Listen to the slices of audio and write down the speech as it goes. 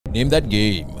Name that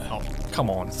game. Oh, come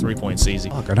on. 3 points easy.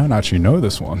 Fuck, I don't actually know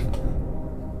this one.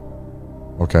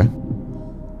 Okay.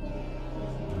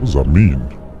 What does that mean?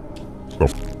 The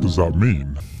f does that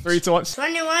mean? 3, 2, 1.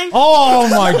 21. Oh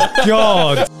my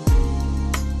god!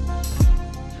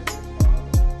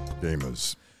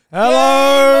 Gamers.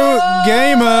 Hello,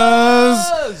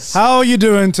 gamers! How are you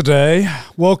doing today?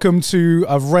 Welcome to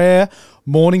a rare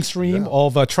morning stream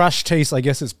of Trash Taste. I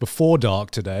guess it's before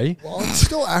dark today. Well, it's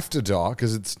still after dark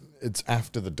because it's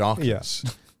after the darkness.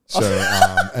 Yeah.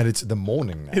 So and it's the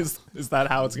morning now. Is that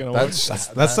how it's going to work?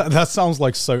 That sounds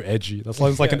like so edgy. That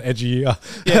sounds like an edgy,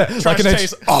 Trash like an edgy,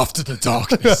 Taste after the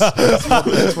darkness.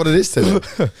 That's what it is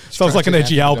today. sounds like an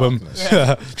edgy album.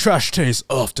 Yeah. Trash Taste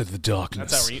after the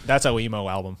darkness. That's our emo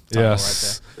album title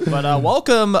Yes. right there. But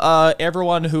welcome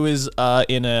everyone who is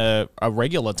in a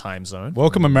regular time zone.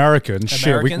 Welcome American. Shit,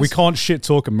 we Americans? can't shit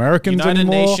talk Americans United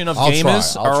anymore. Nation of I'll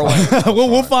Gamers try. are away.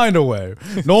 We'll find a way.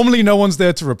 Normally, no one's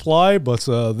there to reply, but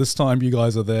this time you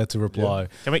guys are there to reply.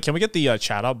 Can we get the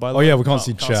chat up, by the Oh way? yeah, we can't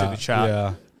see chat. the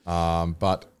chat. Yeah,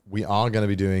 But we are going to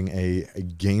be doing a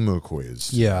gamer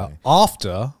quiz. yeah.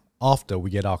 After we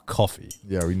get our coffee,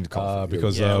 Yeah, we need coffee.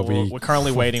 because We're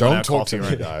currently waiting on Don't our talk coffee to me,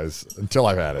 right now. guys, until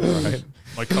I've had it. Right?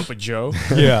 My cup of Joe.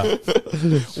 yeah.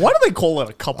 Why do they call it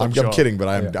a cup of Joe? I'm kidding, but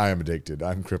I am addicted.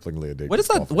 I'm cripplingly addicted. Where does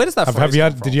to that? coffee. Where does that? Have phrase you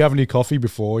come had? from? Did you have any coffee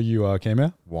before you came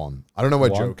here? One? I don't know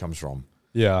where One? Joe comes from.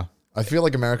 Yeah. I feel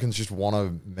like Americans just want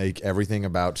to make everything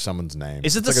about someone's name.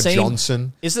 Is it it's the like same- a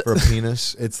Johnson is it- for a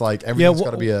penis? It's like everything's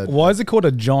got to be a. Why is it called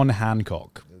a John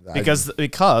Hancock? Because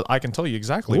I can tell you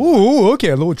exactly. Ooh,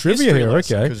 okay, a little trivia History here.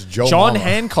 lesson, Okay. Because Joe John Mama.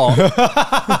 Hancock.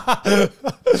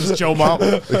 This is Joe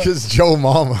Mama. Because Joe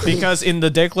Mama. Because in the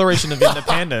Declaration of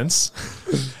Independence,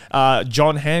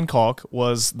 John Hancock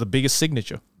was the biggest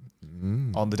signature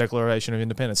on the Declaration of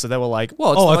Independence. So they were like,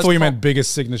 "Well, it's Oh, the I most thought you pop- meant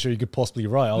biggest signature you could possibly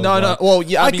write. I was No, no. like, Well,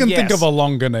 yeah, I mean, can think yes. of a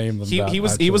longer name than that. He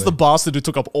was the actually. bastard who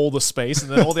took up all the space, and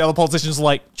then all the other politicians were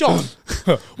like, John,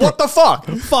 what the fuck?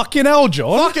 Fucking hell,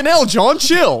 John. Fucking hell, John,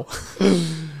 chill.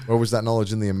 What was that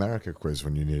knowledge in the America quiz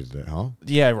when you needed it, huh?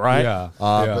 Yeah, right. Yeah.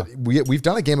 But we've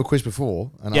done a gamer quiz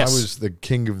before, and Yes. I was the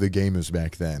king of the gamers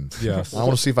back then. Yes. I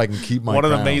want to see if I can keep my What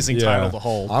an crown. amazing Yeah. title to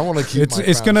hold. I want to keep It's my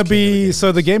it's crown gonna as king of the be gamers.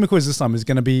 so the gamer quiz this time is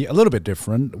gonna be a little bit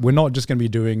different. We're not just gonna be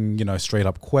doing straight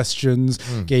up questions,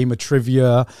 gamer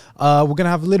trivia. We're gonna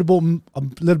have a little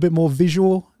bit more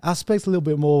visual aspects, a little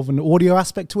bit more of an audio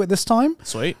aspect to it this time.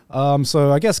 Sweet.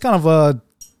 So I guess kind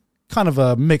of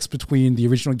a mix between the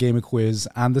original gamer quiz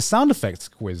and the sound effects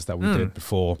quiz that we did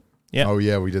before. Yeah, Oh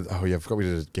yeah, we did. Oh yeah, I forgot we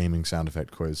did a gaming sound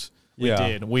effect quiz. we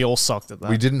did. We all sucked at that.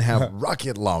 We didn't have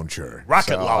rocket launcher.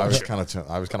 Rocket I was launcher. kind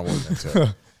of working into it.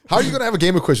 How are you going to have a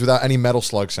gamer quiz without any metal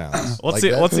slug sounds? What's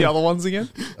Like that? the other ones again?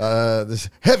 This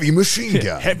heavy machine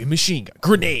gun, Heavy machine gun,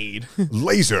 grenade,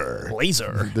 laser.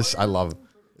 laser. This I love.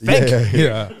 Thank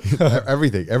Yeah.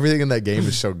 Everything in that game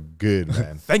is so good,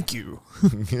 man. Thank you.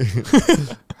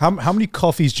 How many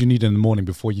coffees do you need in the morning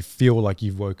before you feel like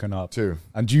you've woken up? 2.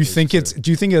 And do you think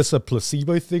it's a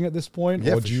placebo thing at this point?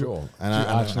 Yeah, or for do you, sure. And,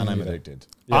 do you actually I'm need it? addicted.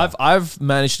 Yeah. I've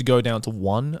managed to go down to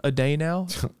 1 a day now,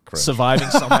 surviving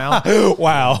somehow.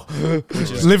 Wow.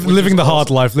 Living the hard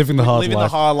life. Living the hard Living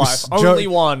life. the hard life. Joe, Only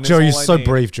one. is Joe, all you're I so need.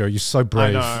 brave, Joe. You're so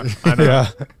brave. I know.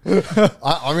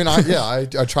 Yeah.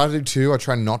 I try to do 2. I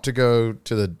try not to go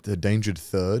to the endangered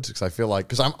thirds because I feel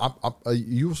like are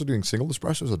you also doing single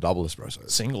espressos or double espressos?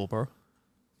 Single, bro.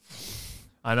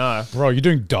 I know. Bro, you're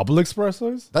doing double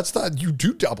espressos? That's you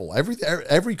do double.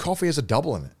 Every coffee has a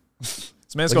double in it.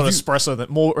 This man's Like got if you-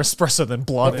 more espresso than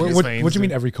blood in his What veins. do you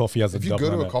mean every coffee has a If you double go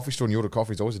to in a it? coffee store and you order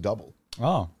coffee, it's always a double.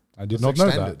 Oh, I did It's not like know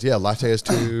standard. that. Yeah, latte has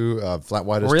 2, flat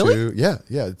white has Really? 2. Yeah,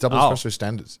 it's double Oh. espresso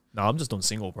standards. No, I'm just doing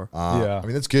single, bro. Yeah. I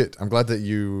mean that's good. I'm glad that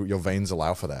your veins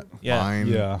allow for that. Yeah. Mine,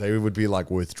 Yeah. they would be like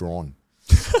withdrawn.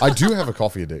 I do have a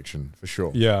coffee addiction for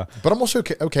sure. Yeah. but I'm also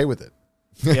okay with it.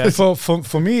 Yeah. For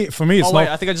me, it's Oh not. wait,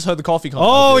 I think I just heard the coffee come.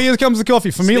 Oh, here comes the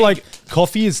coffee. For me, Sneak. like,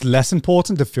 coffee is less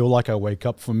important to feel like I wake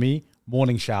up. For me,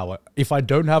 morning shower. If I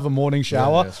don't have a morning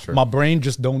shower, that's true. my brain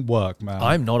just don't work, man.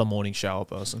 I'm not a morning shower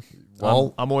person.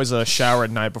 Well- I'm always a shower at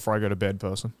night before I go to bed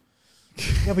person.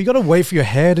 yeah, but you got to wait for your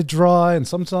hair to dry, and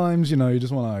sometimes, you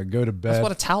just want to go to bed. That's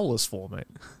what a towel is for, mate.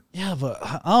 Yeah, but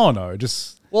I don't know.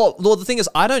 Just Well, the thing is,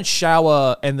 I don't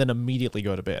shower and then immediately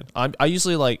go to bed. I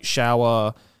usually like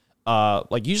shower,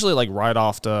 usually like right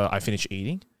after I finish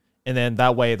eating, and then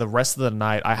that way the rest of the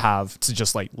night I have to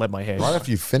just like let my hair. Right dry.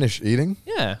 after you finish eating.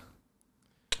 Yeah,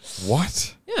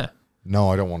 What? yeah. No,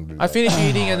 I don't want to do that. I finish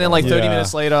eating and then like 30 Yeah.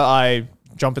 minutes later I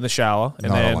jump in the shower and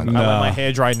No, I then don't I like let that. my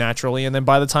hair dry naturally, and then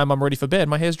by the time I'm ready for bed,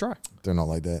 my hair's dry. They're not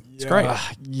like that. It's great.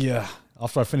 yeah.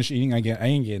 after I finish eating, I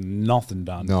ain't getting nothing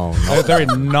done. No, There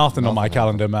ain't nothing on my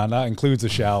calendar, man. That includes a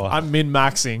shower. I'm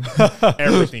min-maxing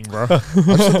everything, bro. I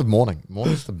just said the morning.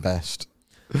 Morning's the best.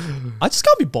 I just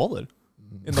can't be bothered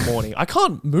in the morning. I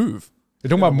can't move. You're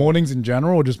talking about mornings in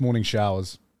general or just morning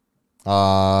showers?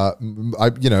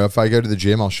 If I go to the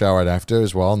gym, I'll shower right after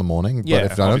as well in the morning. But Yeah,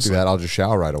 if I don't obviously. do that, I'll just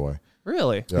shower right away.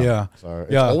 Really? Yeah. So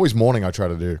it's always morning I try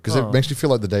to do because it makes me feel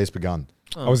like the day has begun.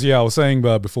 I was saying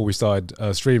before we started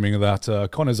streaming that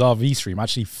Connor's RV stream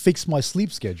actually fixed my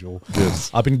sleep schedule.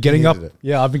 I've been getting up. it.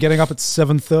 Yeah, I've been getting up at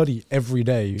 7:30 every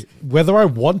day, whether I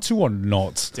want to or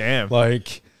not. Damn.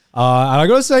 Like, and I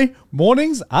gotta say,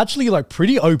 mornings actually like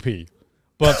pretty OP.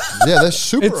 But Yeah, they're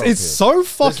super. it's so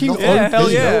fucking OP. Yeah, hell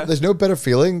yeah. There's no better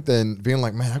feeling than being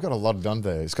like, man, I've got a lot done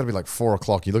today. It's got to be like 4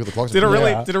 o'clock. You look at the clock. Did it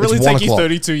really? Yeah. Did it really It's 1 take you o'clock.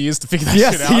 32 years to figure that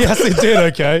Yes, shit out? yes, it did.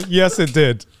 Okay, yes, it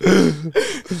did.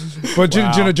 But do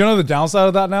you know the downside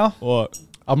of that now? What?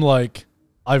 I'm like,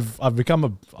 I've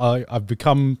become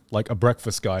like a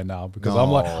breakfast guy now because I'm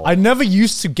like, I never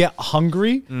used to get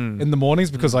hungry in the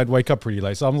mornings because I'd wake up pretty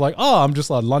late. So I'm like, I'm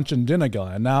just a lunch and dinner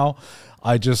guy. And now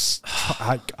I just,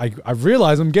 I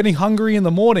realize I'm getting hungry in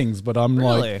the mornings, but I'm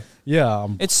Really? like, yeah.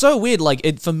 It's so weird.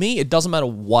 Like for me, it doesn't matter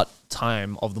what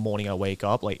time of the morning I wake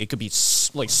up. Like it could be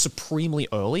like supremely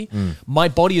early. My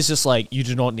body is just like, you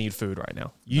do not need food right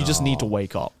now. You just need to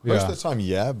wake up. Most of the time,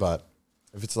 yeah, but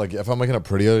if I'm waking up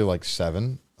pretty early, like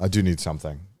 7, I do need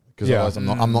something because Yeah. otherwise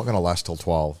I'm not going to last till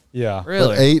 12. Yeah.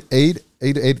 Really? But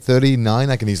 8:30, 9,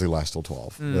 I can easily last till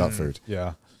 12 without food.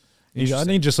 Yeah. I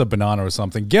need just a banana or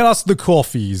something. Get us the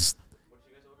coffees.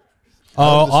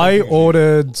 I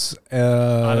ordered.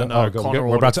 I don't know. Connor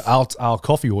We're about to out our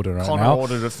coffee order right Connor now.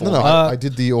 ordered it for No, me. I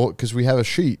did because we have a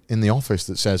sheet in the office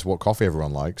that says what coffee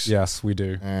everyone likes. Yes, we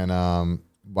do. And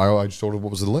I just ordered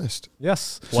what was the list.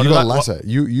 Yes. So you got a latte.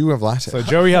 You have latte. So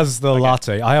Joey has the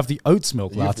latte. I have the oats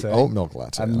milk You have the latte. oat milk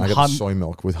latte. And And I got the soy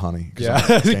milk with honey. 'Cause Yeah.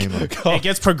 I'm a gamer. It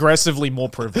gets progressively more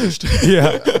privileged.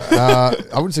 Yeah.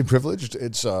 I wouldn't say privileged.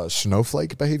 It's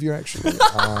snowflake behavior, actually. You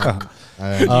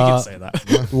can say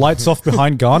that. Lights off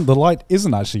behind Garn. The light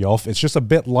isn't actually off. It's just a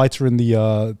bit lighter in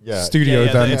the studio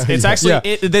Yeah, than it's actually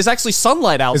Yeah. there's actually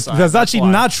sunlight outside. There's that's actually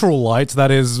why. natural light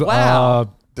that is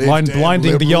Wow.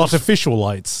 blinding the liberals. artificial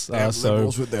lights. So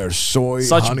Liberals with their soy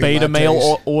Such honey beta male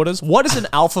lattes. orders. What is an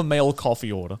alpha male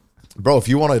coffee order? Bro, if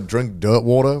you want to drink dirt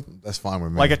water, that's fine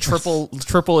with me. Like a triple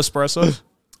espresso?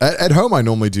 at home, I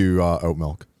normally do oat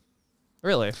milk.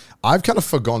 Really? I've kind of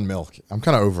forgone milk. I'm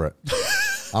kind of over it.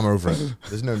 I'm over it.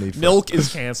 There's no need for Milk is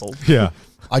cancelled. yeah.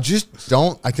 I just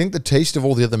don't. I think the taste of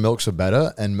all the other milks are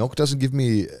better, and milk doesn't give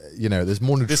me, there's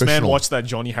more This nutritional. man watched that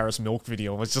Johnny Harris milk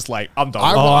video and was just like, I'm done.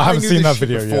 I haven't knew seen this that shit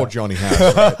video before yet. Johnny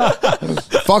Harris.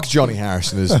 Right? Fuck Johnny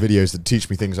Harris and his videos that teach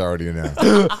me things I already know.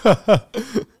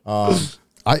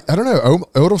 I don't know.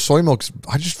 Oat or soy milk,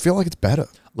 I just feel like it's better.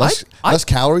 Less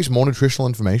calories, more nutritional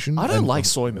information. I don't like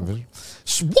soy milk.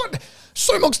 What?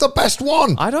 Soy milk's the best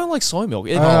one. I don't like soy milk.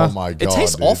 Oh my It God,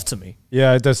 tastes dude. off to me.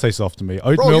 Yeah, it does taste off to me.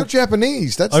 Oat Bro, you're milk.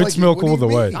 Japanese. That's Oats like, milk what do all you the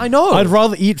way. mean? I know. I'd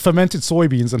rather eat fermented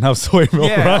soybeans than have soy milk,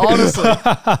 Yeah, right?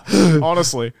 honestly.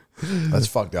 Honestly. That's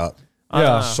fucked up.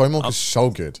 Yeah. Soy milk is so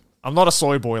good. I'm not a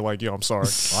soy boy like you. I'm sorry.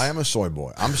 I am a soy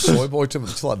boy. I'm a soy boy till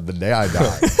the day I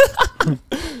die.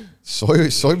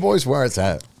 soy boy's where it's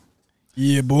at.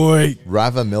 Yeah, boy.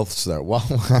 Rather milfs though. Well,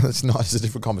 it's not. It's a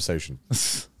different conversation.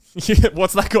 Yeah,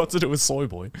 what's that got to do with soy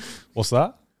boy? What's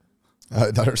that?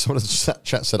 Someone in the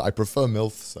chat said I prefer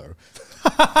milfs though.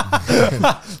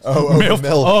 Milk.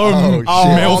 Milk. Oh,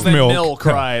 Oh, then milk. milk,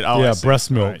 right. Oh, I Yeah, see.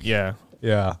 breast milk. Right, yeah.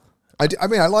 Yeah. I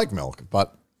mean, I like milk,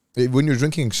 but when you're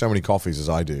drinking so many coffees as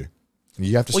I do,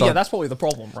 you have to Well, start. yeah, that's probably the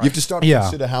problem, right? you have to start to Yeah.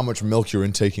 consider how much milk you're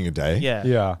intaking a day. yeah.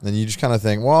 Yeah. Then you just kind of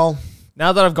think, well,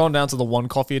 Now that I've gone down to the 1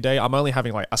 coffee a day, I'm only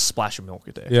having like a splash of milk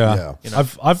a day. Yeah. Yeah. You know?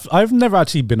 I've never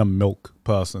actually been a milk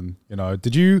person.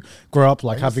 Did you grow up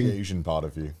like that's the having? Asian part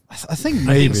of you. I think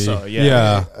maybe. so, yeah.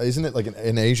 Yeah. Isn't it like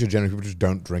in Asia, generally people just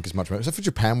don't drink as much milk? Except for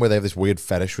Japan, where they have this weird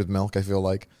fetish with milk. I feel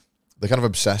like they're kind of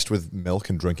obsessed with milk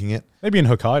and drinking it. Maybe in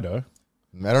Hokkaido.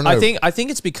 I don't know. I think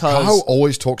it's because Kyle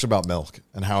always talks about milk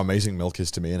and how amazing milk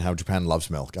is to me and how Japan loves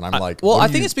milk. And I'm like, well, what I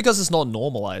do think you- it's because it's not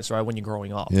normalized, right? When you're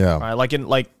growing up, Yeah.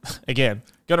 right? Again,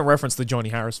 gonna reference the Johnny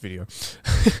Harris video,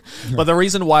 but the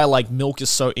reason why like milk is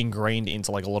so ingrained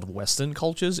into like a lot of Western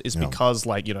cultures is because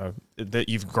that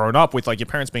you've grown up with like your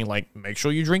parents being like, make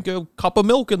sure you drink a cup of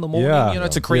milk in the morning, Yeah.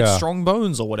 to create Yeah. strong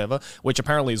bones or whatever, which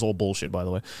apparently is all bullshit, by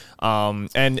the way.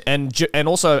 And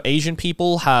also Asian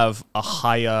people have a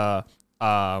higher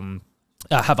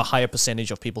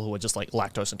percentage of people who are just like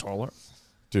lactose intolerant.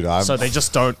 Dude, so they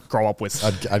just don't grow up with.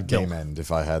 I'd game end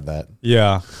if I had that.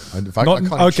 Yeah. And if I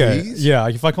can't cheese? Yeah,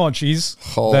 if I can't cheese,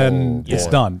 then it's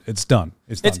done. It's done.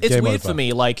 It's done. It's weird for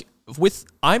me. Like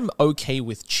I'm okay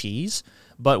with cheese,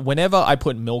 but whenever I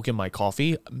put milk in my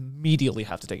coffee, immediately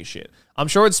have to take a shit. I'm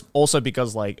sure it's also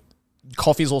because like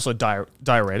coffee is also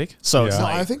diuretic, so it's No,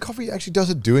 like, I think coffee actually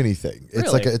doesn't do anything.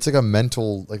 It's Really? like a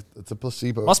mental, like it's a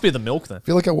placebo. must be the milk then. I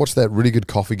feel like I watched that really good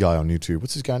coffee guy on YouTube.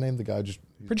 What's his guy name? The guy just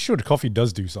Pretty sure the coffee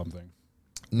does do something.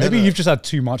 No, Maybe no. you've just had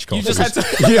too much coffee. You just had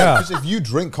to. Yeah. Because if you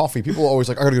drink coffee, people are always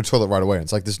like, I gotta go to the toilet right away. And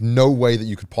it's like, there's no way that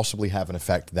you could possibly have an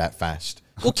effect that fast.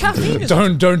 Well, caffeine is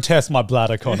Don't test my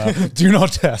bladder, Connor. Do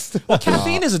not test.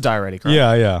 caffeine is a diuretic, right?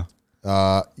 Yeah.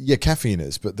 Yeah, caffeine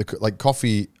is, but like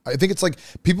coffee, I think it's like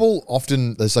people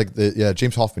often, there's like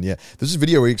James Hoffman. Yeah. There's this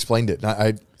video where he explained it.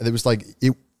 And it was like,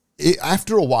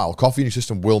 after a while, coffee in your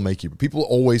system will make you, but people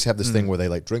always have this thing where they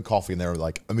like drink coffee and they're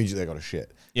like, immediately they got to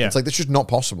shit. Yeah. It's like, that's just not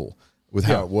possible with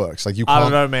how it works. Like you can't. I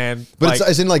don't know, man. But like, it's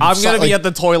as in like I'm gonna be like- at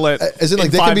the toilet As in like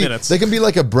in there 5 can be minutes. there can be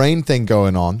like a brain thing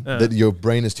going on that your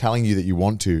brain is telling you that you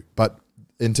want to, but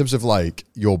in terms of like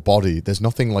your body, there's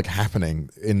nothing like happening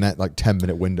in that like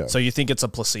 10-minute window. So you think it's a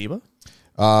placebo?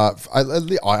 I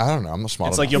don't know. I'm not smart. It's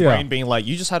enough. like your Yeah. brain being like,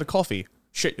 you just had a coffee,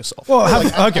 shit yourself. Well,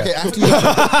 Okay, after you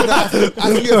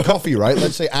have coffee, right?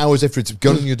 Let's say hours after it's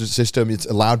gone in your system, it's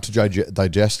allowed to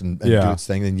digest and do its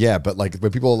thing. Then yeah, but like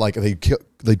when people like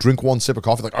they drink one sip of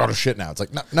coffee, like oh shit now. It's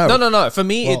like no. For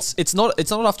me, it's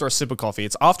not after a sip of coffee.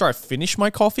 It's after I finish my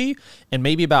coffee, and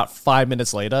maybe about 5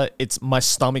 minutes later, it's my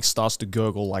stomach starts to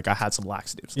gurgle like I had some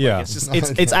laxatives. Like, Yeah. it's just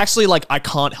it's actually like I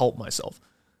can't help myself.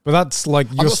 But that's like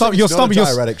I'm your not saying stomach. Your it's not stomach.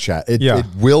 a diuretic chat. It Yeah.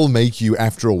 will make you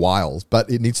after a while, but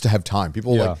it needs to have time.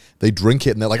 People Yeah. like they drink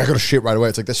it and they're like, I got to shit right away.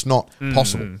 It's like that's not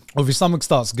possible. Well, if your stomach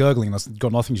starts gurgling, that's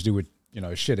got nothing to do with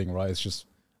shitting, right? It's just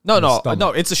No,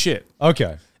 stomach. it's a shit.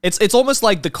 Okay. It's almost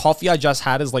like the coffee I just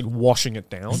had is like washing it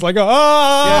down. It's like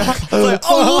it's like,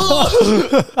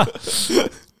 oh.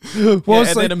 Well,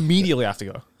 it's and like, then immediately I have to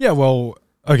go. yeah. Well,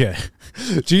 okay.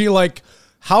 Do you like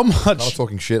how I'm not much?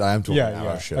 talking shit. I am talking Yeah.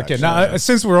 now shit. Okay. actually. Now,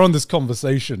 since we're on this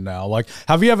conversation now, like,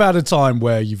 have you ever had a time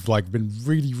where you've like been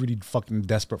really, really fucking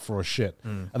desperate for a shit,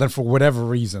 and then for whatever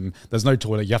reason, there's no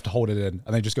toilet, you have to hold it in, and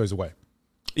then it just goes away?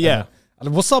 Yeah.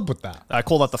 And what's up with that? I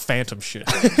call that the phantom shit.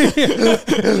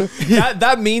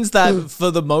 that means that for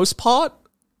the most part,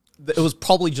 it was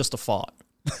probably just a fart.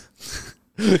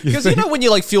 Because you know when you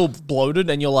like feel bloated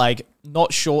and you're like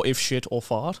not sure if shit or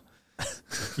fart,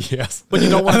 Yes. but you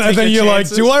don't want to And take then your you're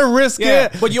chances. like, do I risk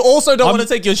it? But you also don't want to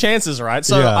take your chances, right?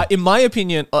 So Yeah. in my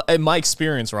opinion, in my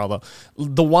experience rather,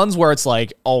 the ones where it's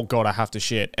like, oh God, I have to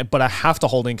shit, but I have to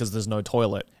hold in because there's no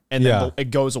toilet, and then Yeah.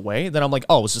 it goes away, then I'm like,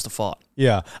 oh, it's just a fart.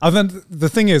 Yeah. And then the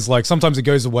thing is, like, sometimes it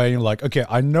goes away and you're like, okay,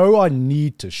 I know I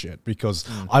need to shit because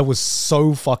I was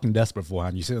so fucking desperate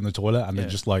beforehand. You sit in the toilet and they're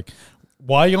just like,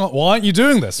 why aren't you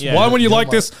doing this? Yeah. Why weren't you You know like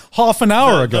what? this half an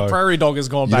hour The ago? prairie dog is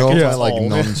going You back know into what its my like hole.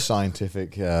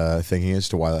 non-scientific thinking as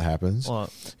to why that happens? What?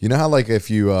 You know how like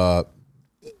if you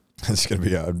it's gonna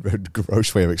be a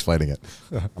gross way of explaining it.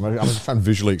 I'm gonna try and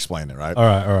visually explain it, right? All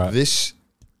right. This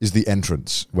is the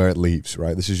entrance where it leaves,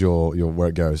 right? This is your where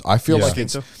it goes. I feel Yeah.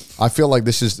 like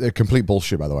this is a complete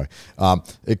bullshit, by the way.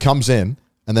 It comes in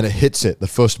and then it hits it, the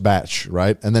first batch,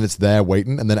 right? And then it's there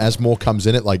waiting, and then as more comes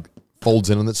in, it like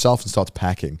folds in on itself and starts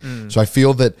packing. So I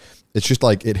feel that it's just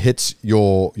like it hits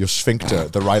your sphincter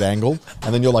at the right angle,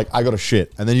 and then you're like, I got to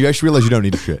shit, and then you actually realize you don't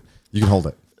need to shit. You can hold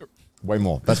it. Way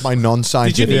more. That's my Did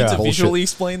non-scientific you need to bullshit. visually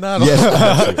explain that?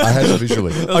 Yes, I had to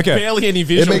visually. There's Okay. barely any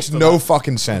visuals. It makes to no that.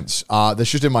 fucking sense. That's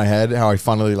just in my head how I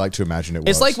funnily like to imagine it works.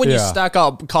 It's like when you Yeah. stack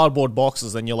up cardboard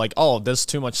boxes and you're like, oh, there's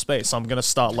too much space. So I'm going to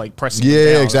start like pressing Yeah,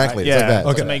 it down, exactly. Right? It's Yeah, like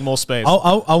that. to Okay. make more space.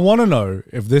 I want to know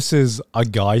if this is a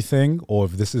guy thing or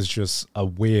if this is just a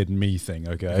weird me thing,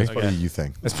 okay? It's probably you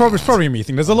think. It's probably a me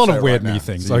thing. There's a lot say of it weird right me now.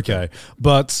 things, So you okay?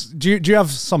 But do you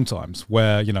have sometimes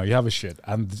where, you have a shit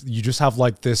and you just have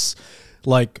like this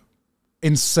like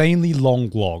insanely long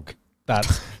log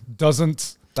that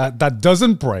doesn't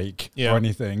break Yeah. or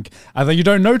anything, and then you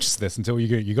don't notice this until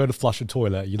you go to flush a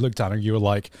toilet, you look down and you're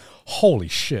like, holy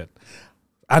shit.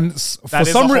 And That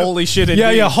is a holy shit yeah,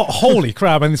 indeed. holy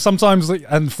crap. And sometimes,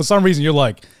 and for some reason, you're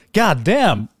like, God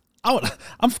damn,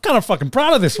 I'm kind of fucking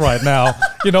proud of this right now,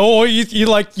 or you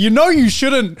like, you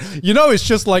shouldn't, it's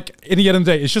just like, in the end of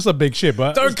the day, it's just a big shit.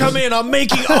 But Don't come in. I'm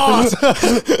making art.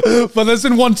 but there's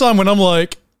been one time when I'm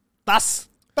like, That's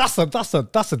that's a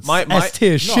my S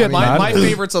tier shit, man. my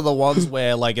favorites are the ones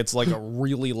where like it's like a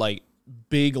really like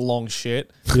big long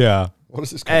shit Yeah. What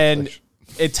is this? and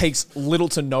it takes little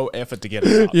to no effort to get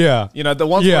it out. Yeah. The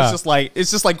ones where Yeah.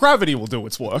 it's just like gravity will do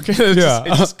its work. It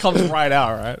just comes right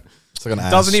out, right? It's like an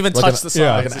ass. Doesn't even touch the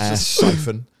yeah, sides. like It's an ass just,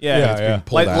 siphon. yeah, Yeah, yeah.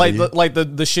 pulled out of you. like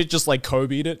the shit just like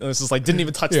Kobe'd it, and it's just like didn't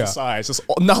even touch Yeah. the sides, just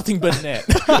nothing but net.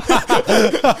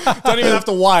 Don't even have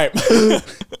to wipe.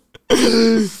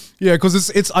 Yeah,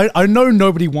 because I know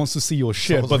nobody wants to see your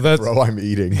shit, but that's Bro, I'm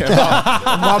eating. My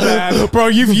bad. bro.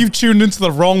 You've tuned into the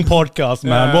wrong podcast,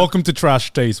 man. Yeah. Welcome to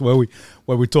Trash Taste, where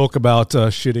we talk about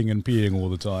shitting and peeing all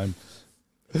the time.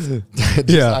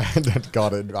 Yeah.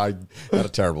 God, I had a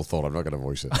terrible thought. I'm not going to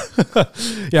voice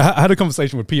it. Yeah, I had a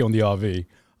conversation with Pete on the RV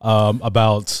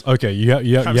about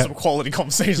Have some quality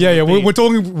conversation. yeah. with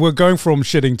We're going from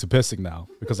shitting to pissing now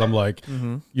because I'm like,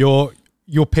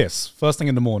 your piss first thing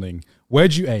in the morning.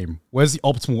 Where'd you aim? Where's the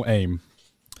optimal aim?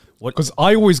 Because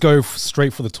I always go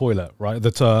straight for the toilet, right?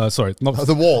 Sorry, not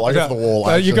The wall. I go for the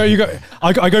wall. You go.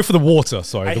 I go for the water.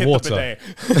 Sorry, I the hit water.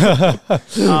 the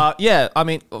bidet. Yeah, I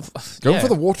mean, Going yeah. for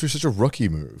the water is such a rookie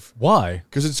move Why?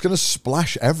 because it's going to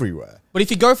splash everywhere. But if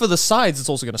you go for the sides, it's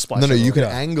also going to splash. No, you everywhere.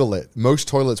 can angle it. Most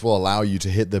toilets will allow you to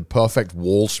hit the perfect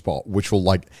wall spot, which will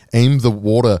like aim the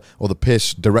water or the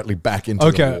piss directly back into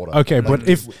the water. Okay, but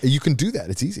if You can do that.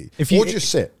 It's easy. If you- or just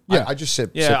sit. Yeah. I just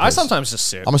sit. Yeah, sit I piss. sometimes just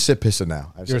sit. I'm a sit pisser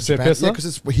now. You're a sit pisser? Yeah, because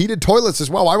it's heated toilets as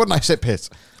well. Why wouldn't I sit piss?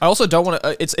 I also don't want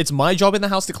to. It's my job in the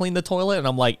house to clean the toilet, and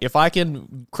I'm like, if I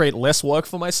can create less work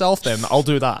for myself, then I'll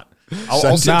do that.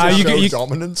 I'll sit Nah, down. you-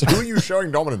 dominance. Who are you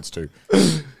showing dominance to?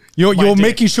 you're dick.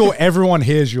 making sure everyone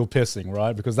hears you're pissing,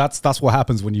 right? Because that's what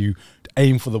happens when you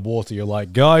aim for the water. You're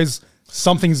like, guys,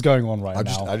 something's going on right I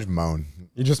now. just moan.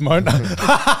 You just moan.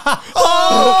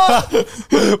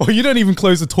 Well, you don't even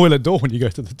close the toilet door when you go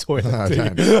to the toilet. I do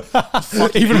you?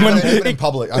 don't. even in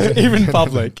public. even in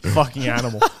public. Fucking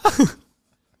animal.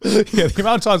 Yeah, the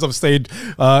amount of times I've stayed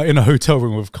in a hotel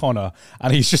room with Connor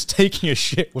and he's just taking a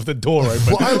shit with the door open.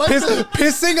 Well, I like the-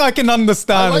 Pissing, I can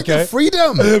understand. I like okay, the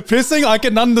freedom. pissing, I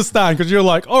can understand because you're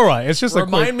like, all right, it's just a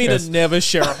Remind quick me piss. to never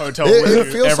share a hotel It with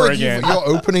you feels ever like again. you're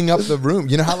opening up the room.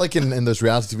 You know how like in those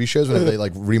reality TV shows when they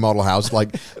like remodel a house,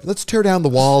 like let's tear down the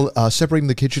wall, separating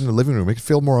the kitchen and the living room, make it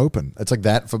feel more open. It's like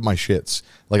that for my shits.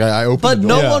 Like I open But the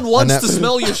door. no Yeah. one wants And to that-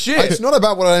 smell your shit. It's not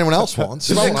about what anyone else wants.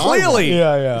 It's about what I want. Clearly.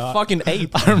 Yeah. Fucking ape.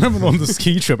 I remember on the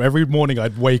ski trip, every morning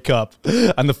I'd wake up,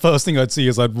 and the first thing I'd see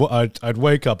is I'd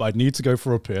wake up, I'd need to go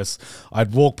for a piss,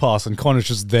 I'd walk past, and Connor's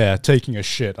just there taking a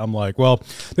shit. I'm like, well,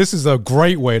 this is a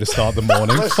great way to start the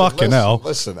morning. Fucking hell.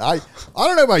 Listen, I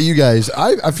don't know about you guys.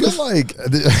 I feel like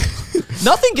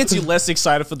Nothing gets you less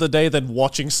excited for the day than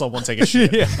watching someone take a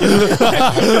shit. Yeah.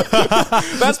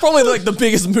 That's probably like the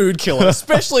biggest mood killer,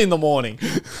 especially in the morning.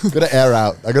 gotta air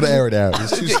out. I gotta air it out.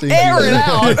 It's too stinky. Air it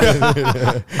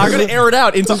out. I gotta air it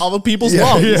out into other people's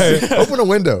lungs. Open a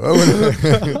window.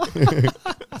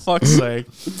 Fuck's sake.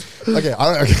 Okay,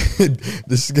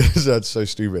 this is gonna sound so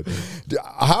stupid.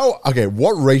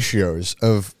 What ratios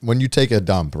of when you take a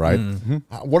dump, right?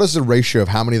 What is the ratio of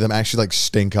how many of them actually like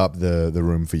stink up the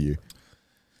room for you?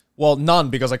 Well, none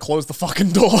because I closed the fucking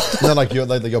door. No, like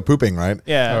you're pooping, right?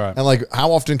 Yeah. All right. And like,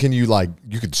 how often can you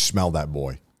you could smell that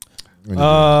boy?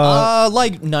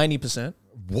 Like 90%.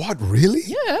 What, really?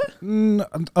 Yeah.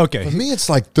 Okay. For me, it's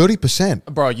like 30%.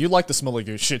 Bro, you like the smell of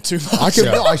your shit too much. I can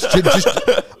no, I should just.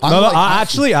 I'm No, like,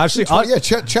 actually,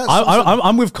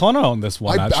 I'm with Connor on this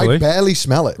one. Actually, I barely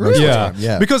smell it. Most of the yeah, time.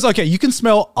 Yeah. Because you can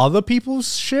smell other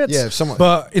people's shit. Yeah, if someone-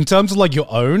 But in terms of like your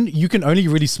own, you can only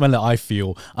really smell it. I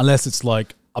feel unless it's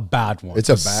like a bad one. It's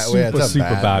a bad, super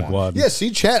bad one. Yeah, see,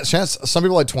 chance. Some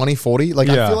people like 20, 40. Like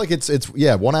I Yeah. feel like it's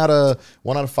 1 out of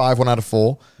 5, 1 out of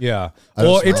 4. Yeah. I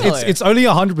don't Or it's smell it. it's only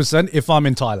 100% if I'm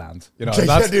in Thailand. You know,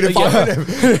 that's Dude, if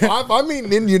I'm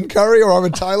eating Indian curry or I'm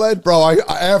in Thailand, bro,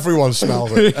 everyone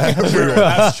smells it. Everyone.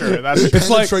 That's true. That's true. It's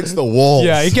like- Penetrates the walls.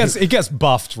 yeah, it gets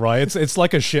buffed, right? It's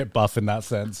like a shit buff in that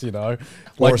sense, you know.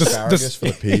 Or Like asparagus for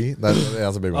the pea.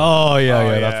 That's a big one. Oh yeah, Oh,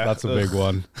 yeah, yeah. that's a big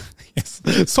one. Yes.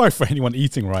 Sorry for anyone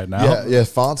eating right now. Yeah,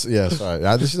 farts. Yeah, sorry.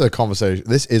 This is a conversation.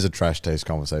 This is a trash taste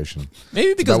conversation.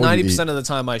 Maybe because That what you 90% of the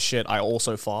time I shit, I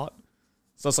also fart.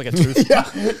 So it's like a two.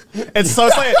 It's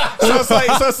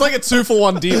like a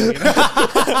 2-for-1 deal. You know?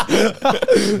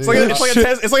 it's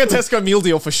like a Tesco meal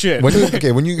deal for shit. When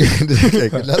you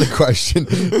another question.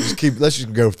 Let's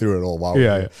just go through it all. While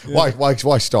Yeah,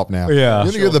 Why stop now? Yeah.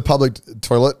 When you go to the public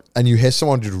toilet and you hear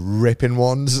someone just ripping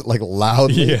ones like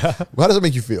loudly. Yeah. How does it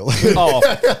make you feel? Oh,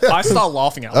 I start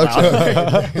laughing out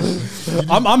loud.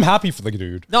 I'm happy for the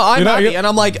dude. No, I'm You know, happy, and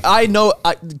I'm like,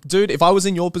 dude, if I was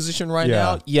in your position right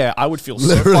Yeah. now, I would feel so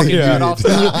Literally, fucking yeah. good after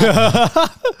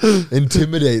that.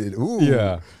 Intimidated. Ooh.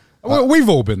 Yeah. We've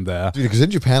all been there. Dude, because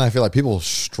in Japan, I feel like people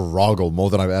struggle more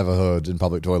than I've ever heard in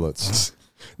public toilets.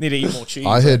 Need to eat more cheese.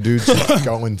 I hear dudes just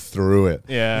going through it.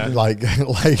 Yeah. Like,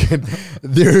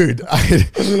 dude,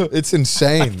 it's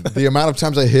insane. The amount of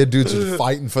times I hear dudes just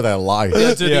fighting for their life.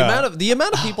 Yeah, dude, Yeah. the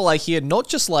amount of people I hear, not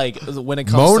just like when it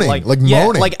comes Moaning, to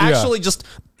moaning. like actually just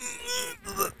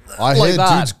I like hear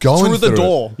that dudes going through the it.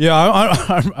 door. Yeah,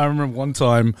 I remember one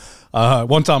time.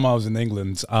 One time I was in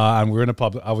England and we were in a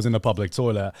pub. I was in a public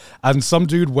toilet, and some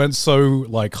dude went so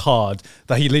like hard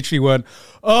that he literally went,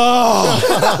 "Oh!"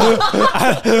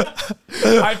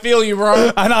 I feel you,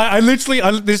 bro. And I literally,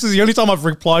 this is the only time I've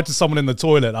replied to someone in the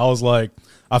toilet. I was like,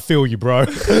 "I feel you, bro,"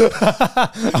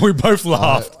 and we both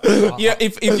laughed. Yeah,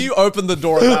 if you opened the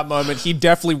door at that moment, he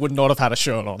definitely would not have had a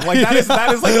shirt on. Like that is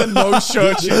like the no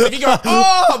shirt shit. Like you go,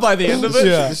 oh, by the end of it.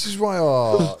 Yeah. This is why,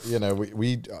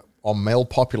 our male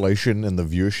population and the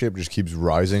viewership just keeps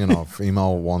rising, and our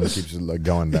female one keeps like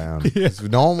going down.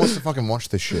 No one wants to fucking watch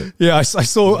this shit. Yeah, I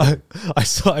saw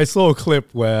a clip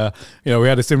where we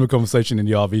had a similar conversation in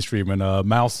the RV stream, and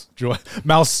Mouse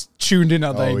tuned in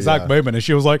at the exact moment, and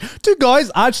she was like, "Do guys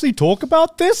actually talk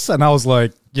about this?" And I was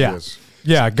like, "Yeah, Yes.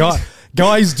 yeah,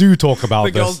 guys do talk about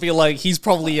The this." girls be like, he's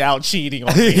probably out cheating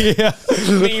on me. Yeah.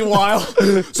 Meanwhile,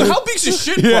 so how big's your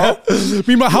shit, Yeah. bro?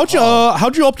 Meanwhile, how'd you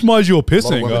optimize your A lot of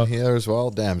pissing? women here as well.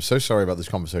 Damn, so sorry about this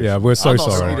conversation. Yeah, we're so I'm not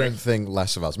sorry. sorry. You don't think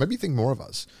less of us. Maybe you think more of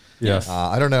us. Yes.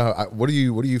 I don't know. What do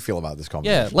you feel about this Yeah,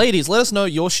 conversation? ladies, let us know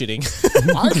you're shitting.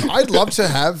 I'd love to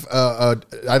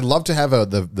have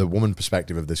the woman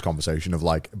perspective of this conversation of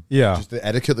like just the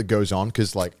etiquette that goes on,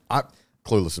 because like I'm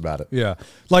clueless about it. Yeah.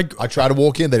 Like I try to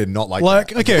walk in, they did not like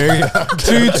that. okay,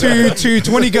 to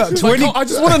 20 I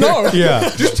just want to know. yeah.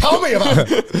 Just tell me about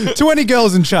it. 20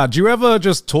 girls in chat. Do you ever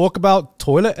just talk about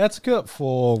toilet etiquette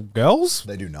for girls?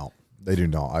 They do not. They do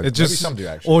not. It just, maybe some do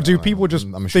actually. or do I don't people know. just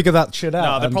I'm sure. figure that shit out?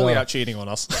 No, they're and, probably out cheating on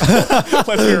us.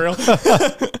 Let's be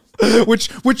real.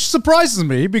 which surprises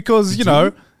me because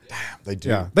They do.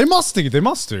 yeah, they must do. They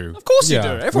must do. Of course Yeah, you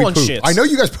do. we Everyone poop. shits. I know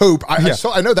you guys poop.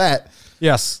 I know that.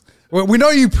 Yes. Well, we know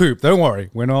you poop. Don't worry.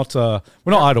 We're not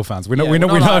idol fans. We know. Yeah, we know.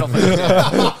 we're We not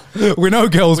know. idol we know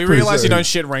girls. We poop. realize you don't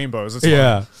shit rainbows. It's fine.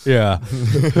 Yeah, yeah.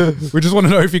 We just want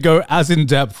to know if you go as in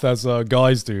depth as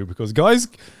guys do, because guys,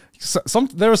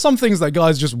 there are some things that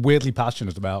guys just weirdly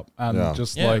passionate about, and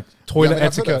like toilet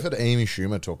etiquette. I've heard Amy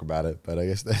Schumer talk about it, but I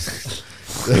guess that's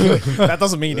That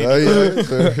doesn't mean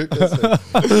anything.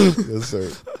 Yes,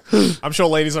 sir. I'm sure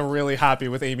ladies are really happy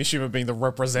with Amy Schumer being the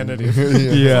representative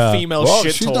Yeah. of female Well,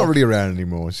 shit she's talk. not really around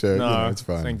anymore, so No, it's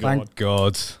fine. thank God. Thank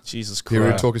God. Jesus Period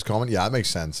Christ. talk is common. Yeah, that makes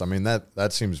sense. I mean,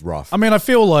 that seems rough. I mean, I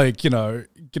feel like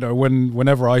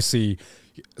whenever I see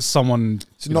someone,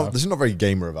 This is not very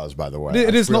gamer of us, by the way.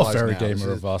 it is not realised very now.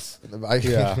 gamer of us.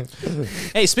 Yeah.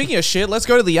 Hey, speaking of shit, let's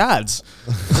go to the ads.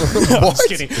 I'm just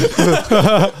kidding.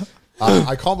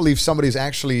 I can't believe somebody's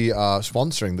actually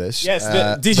sponsoring this.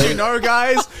 Yes, did you know,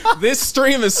 guys? This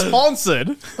stream is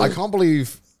sponsored. I can't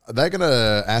believe they're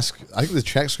gonna ask. I think the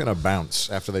check's gonna bounce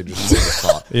after they just the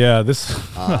top. Yeah, this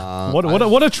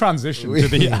what a transition to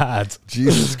the ad.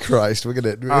 Jesus Christ, we're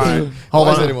gonna. right, Hold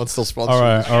on. Is anyone still sponsoring? All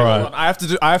right, all right. I have to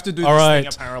do All this right,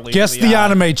 thing apparently. guess for the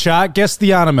ad. anime, chat. Guess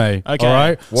the anime. Okay. All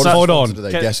right. What So hold sponsor on. do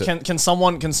they Can, guess it? can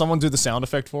someone do the sound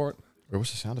effect for it? Wait, what's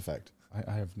the sound effect?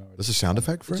 I have no idea. There's a sound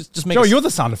effect for it. Just make Joe, a, you're the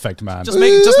sound effect man. just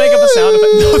make up a sound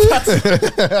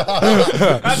effect.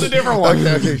 No, that's a different one.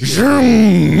 Okay.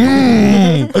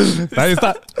 That is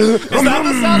that. Is that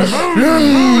the sound effect?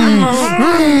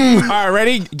 All right,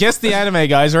 ready? Guess the anime,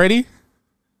 guys. Ready?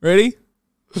 Ready?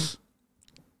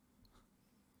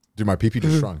 Dude, my PP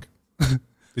just shrunk.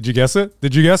 Did you guess it?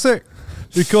 Did you guess it?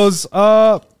 Because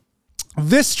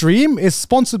this stream is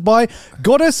sponsored by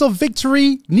Goddess of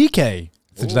Victory NIKKE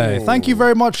today. Ooh. Thank you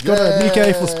very much,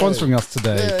 NIKKE, for sponsoring us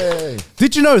today.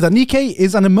 Did you know that NIKKE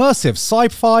is an immersive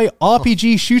sci-fi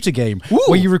RPG shooter game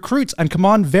where you recruit and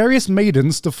command various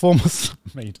maidens to form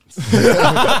maidens?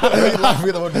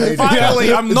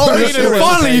 Finally, I'm not reading it.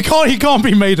 Finally, he can't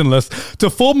be maidenless. To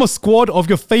form a squad of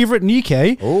your favorite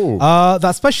NIKKE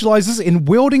that specializes in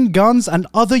wielding guns and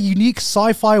other unique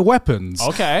sci-fi weapons.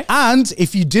 Okay. And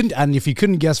if you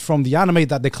couldn't guess from the anime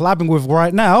that they're collabing with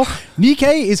right now,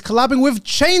 NIKKE is collabing with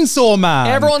Chainsaw Man.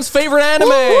 Everyone's favorite anime.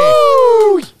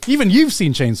 Woo! Even you've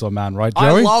seen Chainsaw Man, right, Joey?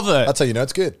 I love it. That's how you know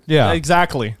it's good. Yeah.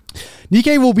 Exactly.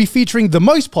 NIKKE will be featuring the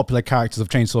most popular characters of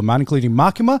Chainsaw Man, including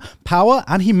Makima, Power,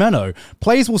 and Himeno.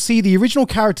 Players will see the original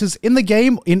characters in the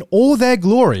game in all their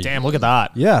glory. Damn, look at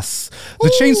that. Yes.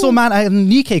 The Chainsaw Man and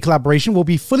NIKKE collaboration will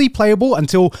be fully playable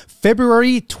until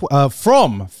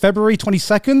from February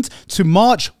 22nd to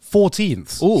March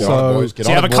 14th. Ooh. So, boys, get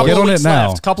So you have a couple Get of on weeks it now.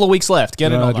 left. Couple of weeks left.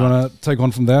 Get in on do you that. want to take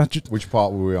one from there? Which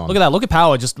part were we on? Look at that. Look at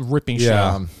Power just ripping shit.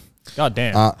 Yeah. God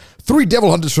damn. 3 devil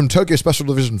hunters from Tokyo Special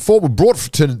Division 4 were brought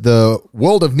to the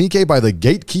world of NIKKE by the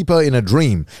Gatekeeper in a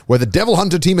dream, where the devil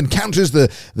hunter team encounters are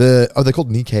they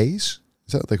called NIKKEs? Is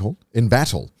that what they're called? In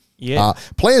battle. Yeah.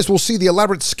 Players will see the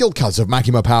elaborate skill cuts of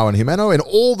Makima Power and Himeno in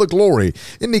all the glory.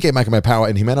 In NIKKE, Makima Power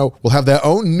and Himeno will have their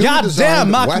own new God damn,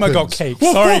 Makima got cake.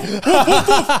 Sorry.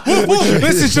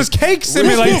 This is just cake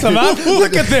simulator, man.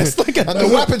 Look at this. Look at And the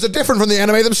weapons are different from the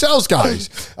anime themselves, guys.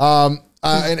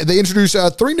 And they introduce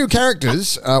 3 new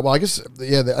characters. Well, I guess,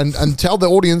 yeah, and tell the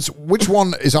audience which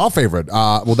one is our favorite.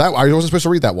 Well, that I wasn't supposed to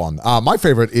read that one. My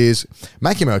favorite is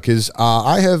Makima, because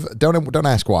I have, don't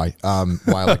ask why I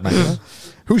like Makima.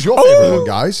 Who's your favorite one,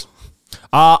 guys?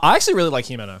 I actually really like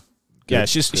Himeno. Yeah,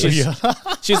 she's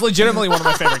legitimately one of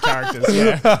my favorite characters.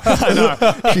 Yeah, I know.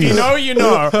 If you know, you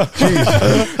know. If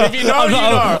you know, you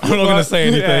know. I'm not going to say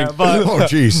anything. Yeah, but Oh,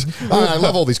 jeez. I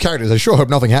love all these characters. I sure hope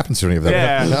nothing happens to any of them.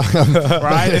 yeah,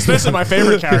 right. Especially my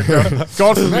favorite character.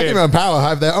 God forbid. Makima and Power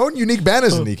have their own unique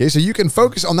banners in NIKKE, so you can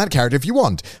focus on that character if you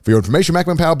want. For your information,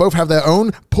 Makima and Power both have their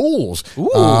own pools.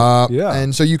 yeah.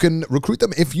 And so you can recruit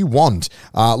them if you want.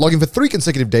 Log in for 3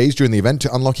 consecutive days during the event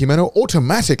to unlock Himeno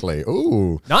automatically.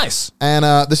 Ooh. Nice. And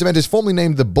this event is formally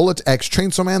named the Bullet X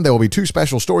Chainsaw Man. There will be 2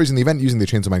 special stories in the event using the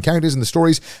Chainsaw Man characters, and the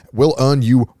stories will earn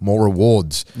you more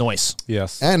rewards. Nice.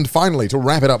 Yes. And finally, to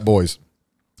wrap it up, boys,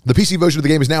 the PC version of the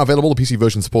game is now available. The PC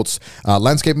version supports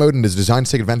landscape mode and is designed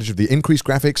to take advantage of the increased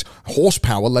graphics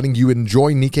horsepower, letting you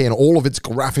enjoy NIKKE in all of its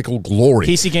graphical glory.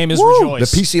 PC gamers The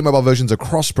rejoice. PC and mobile versions are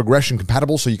cross-progression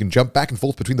compatible, so you can jump back and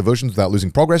forth between the versions without losing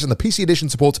progress, and the PC edition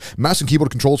supports mouse and keyboard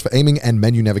controls for aiming and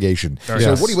menu navigation. So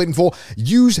Yes. what are you waiting for?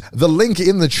 Use the link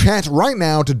in the chat right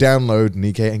now to download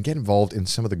NIKKE and get involved in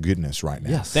some of the goodness right now.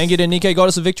 Yes. Thank you to NIKKE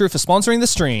Goddess of Victory for sponsoring the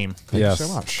stream. Thank you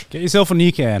so much. Get yourself a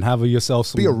NIKKE and have yourself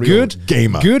some Be a real good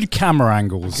gamer. good camera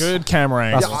angles. Good camera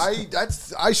angle. Yeah,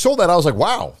 I saw that. I was like,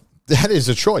 wow, that is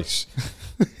a choice.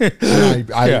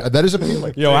 That is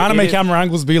appealing. Yo, anime camera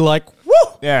angles be like, woo!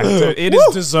 Yeah, dude, it is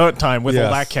dessert time with all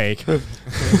Yes. that cake.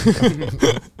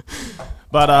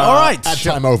 But All right. Ad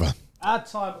time over. Ad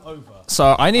time over.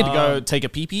 So I need to go take a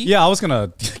pee-pee. Yeah, I was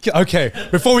gonna. Okay,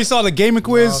 before we start the gamer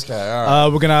quiz, Okay, all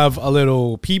right. we're gonna have a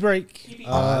little pee break.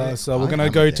 So we're gonna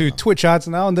go to Twitch ads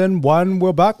now, and then when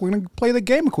we're back, we're gonna play the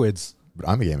gamer quiz. But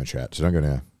I'm a gamer chat, so don't go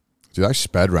there. Dude, I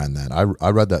sped ran that. I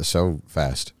read that so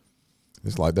fast.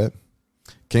 Just like that.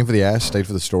 Came for the ass, stayed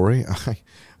for the story.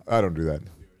 I don't do that.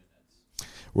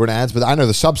 We're in ads, but I know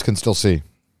the subs can still see.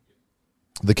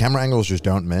 The camera angles just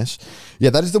don't miss.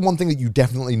 Yeah, that is the one thing that you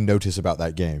definitely notice about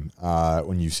that game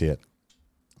when you see it.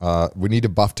 We need a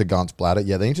buff to Gaunt's bladder.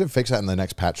 Yeah, they need to fix that in the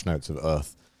next patch notes of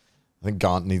Earth. I think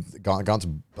Gaunt's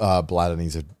bladder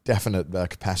needs a definite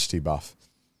capacity buff.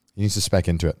 He needs to spec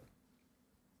into it.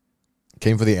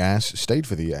 Came for the ass, stayed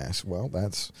for the ass. Well,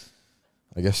 that's,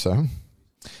 I guess so.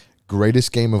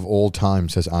 Greatest game of all time,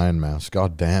 says Iron Mouse.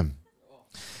 God damn.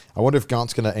 I wonder if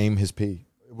Gaunt's going to aim his pee.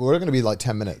 We're going to be like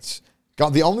 10 minutes.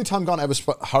 The only time Gaunt ever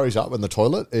hurries up in the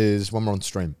toilet is when we're on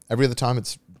stream. Every other time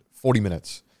it's 40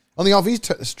 minutes. On the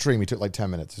RV stream, he took like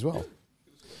 10 minutes as well.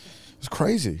 It's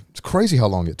crazy. It's crazy how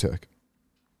long it took.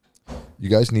 You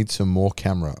guys need some more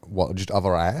camera. What, just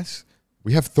other ass?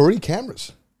 We have 3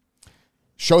 cameras.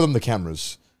 Show them the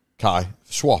cameras. Kai,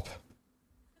 swap.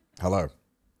 Hello.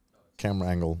 Camera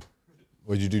angle.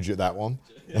 Would you do that one?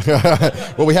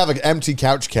 Well, we have an empty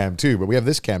couch cam too, but we have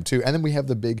this cam too. And then we have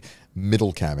the big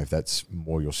middle cam, if that's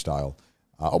more your style.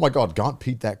 Oh my God, Gaunt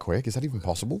peaked that quick. Is that even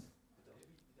possible?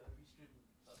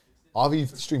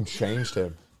 RV stream changed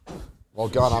him. Well,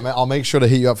 Gaunt, I'll make sure to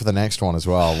hit you up for the next one as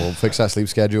well. We'll fix that sleep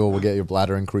schedule. We'll get your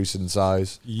bladder increased in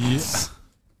size. Yeah.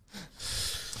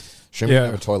 Shame we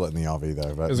have a toilet in the RV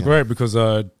though. But, It was great because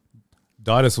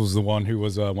Didus was the one who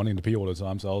was wanting to pee all the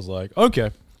time. So I was like,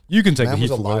 okay, you can take the Man heat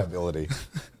was a for that. liability.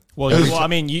 Well, I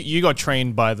mean, you got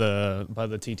trained by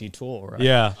the TT tour, right?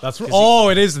 Yeah, that's right. Oh,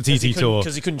 it is the TT tour.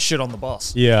 Because you couldn't shit on the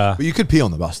bus. Yeah. But you could pee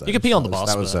on the bus though. You could pee on the That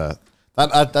bus, was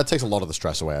but- that takes a lot of the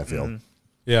stress away, I feel.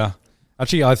 Yeah.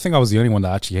 Actually, I think I was the only one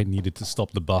that actually needed to stop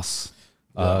the bus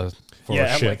for Yeah, a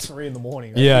at shit. like 3 in the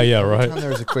morning. Yeah, yeah, Every right. time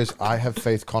there is a quiz, I have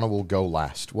faith Connor will go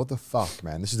last. What the fuck,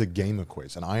 man? This is a gamer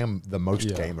quiz, and I am the most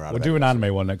gamer out We'll of do it. an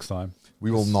anime one next time.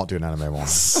 We will not do an anime one.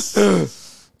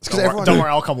 Don't worry,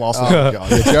 I'll come last. Oh,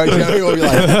 God. Yeah, Joey will be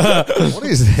like, what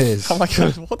is this? I'm like,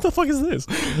 what the fuck is this?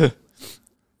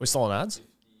 We're still on ads?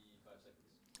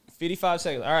 55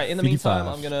 seconds. All right, in the 55.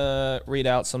 meantime, I'm going to read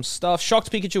out some stuff.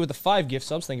 Shocked Pikachu with the 5 gift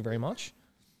subs. Thank you very much.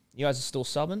 You guys are still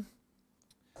subbing.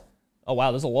 Oh, wow,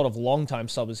 there's a lot of long-time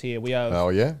subbers here. We have Oh,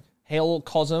 yeah? Hail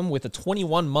Cosm with a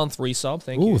 21-month resub.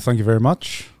 Thank Ooh, you. thank you very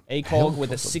much. ACOG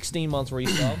with a 16-month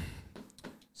resub.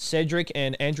 Cedric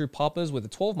and Andrew Poppers with a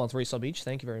 12-month resub each.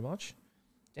 Thank you very much.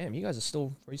 Damn, you guys are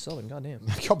still resubbing. Goddamn.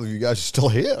 I can't believe you guys are still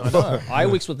here. I know.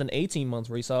 Iwix with an 18-month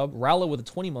resub. Rowler with a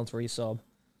 20-month resub.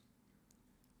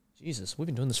 Jesus, we've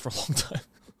been doing this for a long time.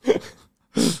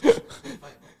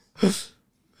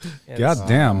 Yeah, God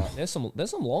damn. There's some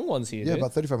long ones here. Yeah, dude.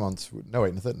 about 35 months. No,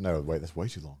 wait, that's way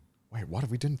too long. Wait, what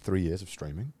have we done? 3 years of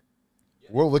streaming?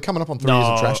 Well, we're coming up on 3 years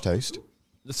of Trash Taste.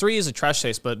 The 3 years of Trash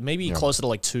Taste, but maybe closer to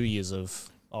like 2 years of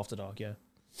After Dark. Yeah.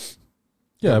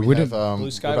 Yeah, we did. Blue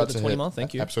Sky with the 20-month.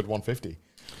 Thank you. Episode 150.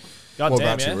 God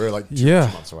damn, yeah. We're like 2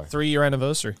 Yeah. months away. 3-year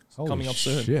anniversary Holy coming up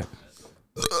soon. Shit.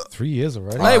 3 years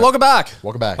already. Hey, welcome back.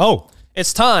 Welcome back. Oh,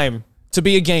 It's time to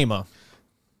be a gamer.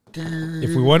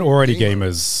 if we weren't already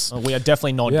gamers. We are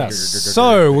definitely not Yes. gamers.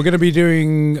 So we're going to be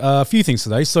doing a few things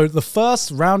today. So the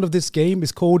first round of this game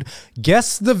is called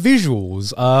Guess the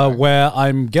Visuals, where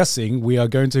I'm guessing we are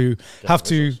going to have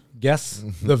to guess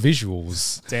the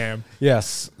visuals. Damn.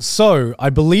 Yes. So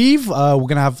I believe we're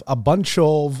going to have a bunch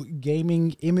of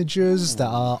gaming images that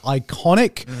are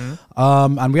iconic.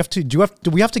 And we have to, do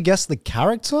we have to guess the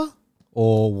character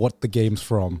or what the game's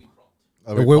from?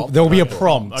 There will be a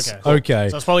prompt. Okay.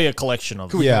 So it's probably a collection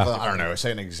of. Yeah. I don't know.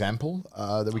 Say an example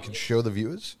that we can show the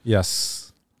viewers.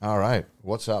 Yes. All right.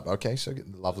 What's up? Okay. So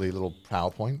lovely little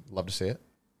PowerPoint. Love to see it.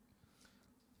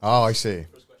 Oh, I see.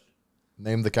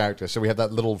 Name the character. So we have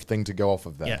that little thing to go off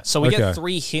of there. Yeah. So we Okay. get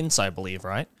 3 hints, I believe,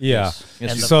 right? Yeah. Yes, you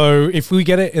do. So if we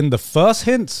get it in the first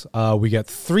hint, we get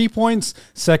 3 points.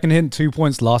 Second hint, 2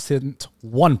 points. Last hint,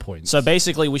 1 point. So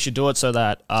basically, we should do it so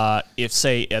that if,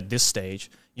 say, at this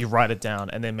stage, you write it down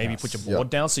and then maybe put your board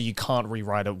down so you can't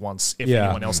rewrite it once if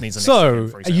anyone else needs an extra So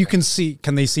hint, for example. you can see,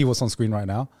 can they see what's on screen right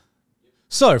now?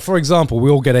 So, for example,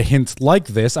 we'll get a hint like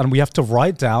this, and we have to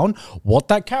write down what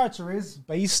that character is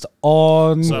based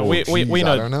on. So we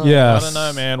know. I don't know. Yes. I don't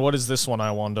know, man. What is this one,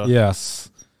 I wonder? Yes.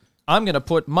 I'm going to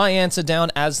put my answer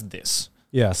down as this.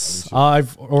 Yes.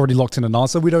 I've already locked in an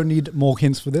answer. We don't need more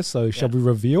hints for this, so shall we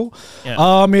reveal?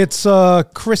 Yeah. It's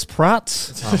Chris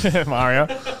Pratt. Mario.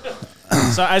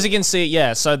 So as you can see,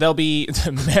 yeah, so there'll be...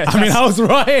 I mean, I was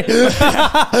right.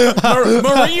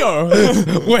 Mario!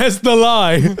 Where's the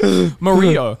lie?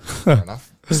 Mario. Fair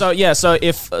enough. So yeah,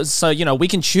 we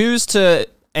can choose to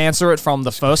answer it from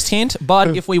the first hint,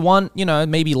 but if we want,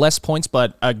 maybe less points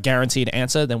but a guaranteed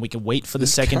answer, then we can wait for the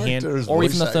second hint or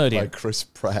even the third hint. Chris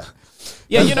Pratt.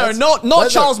 Yeah, not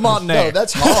Charles Martinet. No,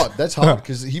 that's hard. That's hard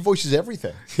because he voices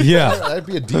everything. Yeah. That'd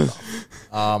be a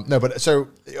debuff. No, but so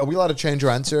are we allowed to change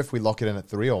our answer if we lock it in at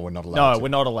 3, or we're not allowed? No, we're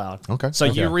not allowed. Okay. So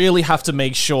you really have to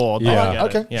make sure. That Yeah. we get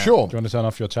Okay. it. Yeah. Sure. Do you want to turn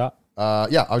off your chat?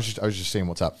 Yeah. I was just seeing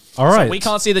what's up. All right. So we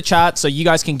can't see the chat, so you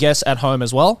guys can guess at home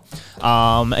as well.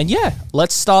 And yeah,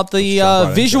 let's start the jump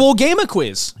right visual gamer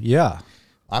quiz. Yeah.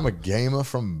 I'm a gamer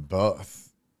from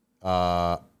birth.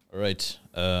 All right.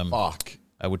 Fuck.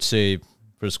 I would say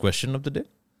first question of the day.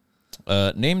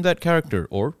 Name that character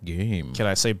or game. Can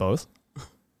I say both?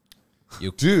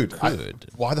 You Dude, could.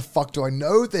 why the fuck do I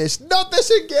know this? Not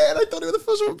this again. I thought it was the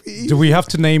first one. Do we have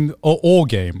to name or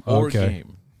game? or Okay.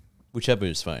 game. Whichever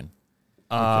is fine.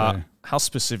 How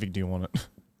specific do you want it?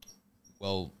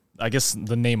 Well, I guess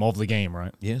the name of the game,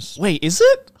 right? yes. Wait, is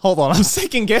it? Hold on, I'm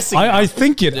second guessing. I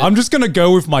think it. I'm just gonna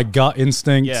go with my gut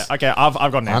instinct. Yeah. Okay, I've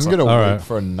got an I'm answer. gonna All wait right.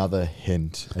 for another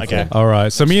hint. Okay. All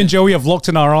right. So me and Joey have locked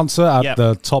in our answer at Yep.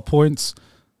 the top points.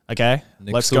 Okay.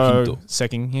 Next Let's go. hinto.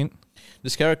 Second hint.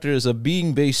 This character is a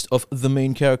being based of the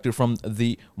main character from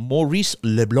the Maurice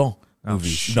Leblanc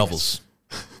movies, novels.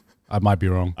 I might be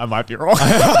wrong. I might be wrong.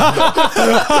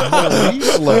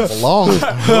 Maurice LeBlanc.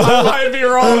 I might be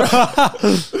wrong.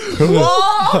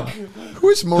 Who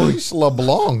is Maurice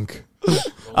LeBlanc?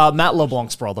 Matt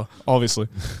LeBlanc's brother, obviously.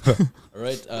 All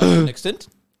right. Next hint.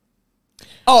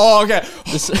 Oh, okay.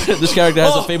 This character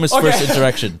has a famous okay. first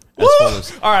interaction as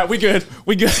follows. All right, we good.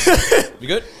 We good. You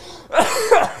good?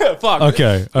 Fuck.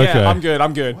 Okay. Okay. Yeah, I'm good.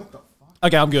 I'm good.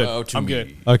 Okay, I'm good. Oh, to I'm me.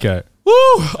 good. Okay. Woo!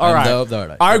 All right. all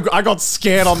right. I got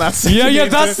scared on that second. Yeah.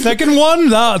 hint, That dude. second one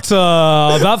that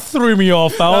threw me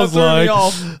off. That was Threw like me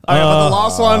off. Okay, but the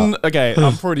last one, okay,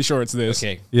 I'm pretty sure it's this.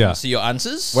 Okay. Yeah. See your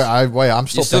answers. Wait, I'm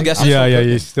still You still thinking. guessing? Yeah. Yeah.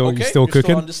 Okay. You still Okay, you still you're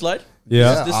cooking? on this slide.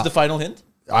 Yeah. This is the final hint.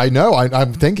 I know.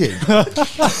 I'm thinking.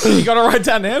 You gotta write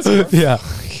down the answer. Yeah.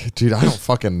 Dude, I don't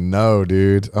fucking know,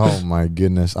 dude. Oh my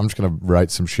goodness. I'm just gonna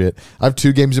write some shit. I have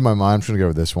 2 games in my mind. I'm just gonna go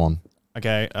with this one.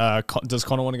 Okay, does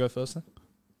Connor want to go first then?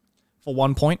 For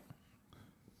 1 point?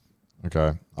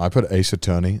 Okay. I put Ace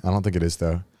Attorney. I don't think it is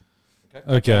though.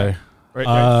 Okay.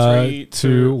 Right, 3,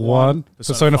 2, 1.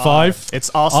 Persona 5. It's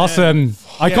Arsen.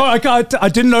 Arsen. I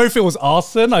didn't know if it was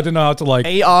Arsen. I didn't know how to like.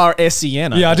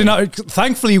 Arsen. Yeah, I didn't know.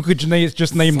 Thankfully, you could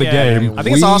just name the game. I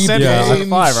think it's Arsen. Yeah. Persona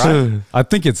 5, right? I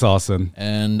think it's Arsen.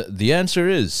 And the answer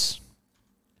is.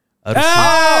 Okay,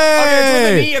 it's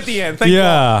with an E at the end. Thank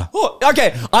Yeah. God. Oh,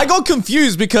 okay, I got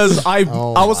confused because I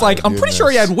was like, I'm pretty sure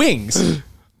he had wings.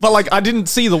 But like I didn't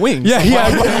see the wings. Yeah,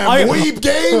 Damn, Weeb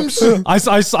Games. I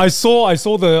saw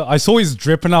his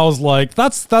drip and I was like,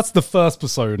 that's the first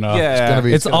Persona. Yeah.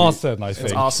 It's Arsen, I think.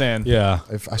 It's Arsen. Yeah.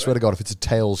 I swear to God, if it's a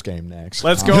Tails game next,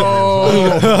 Let's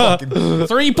go.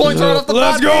 3 points right off the bat.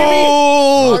 Let's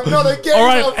go. I'm not a game. All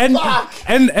right,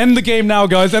 end the game now,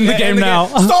 guys. End the game now.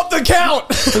 Stop the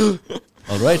count.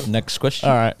 All right, next question.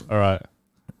 All right.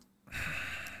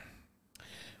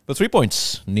 For 3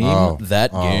 points, name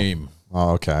that game.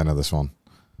 Oh, okay, I know this one.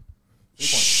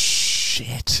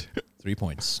 Shit. 3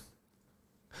 points.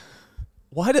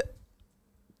 Why did?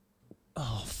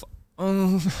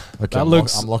 Okay, That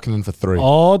looks- I'm locking in for 3.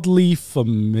 Oddly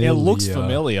familiar. It looks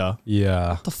familiar.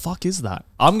 Yeah. What the fuck is that?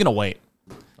 I'm gonna wait.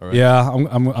 All right. Yeah, I'm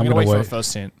I'm gonna wait for a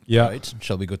first hint. Yeah. Right.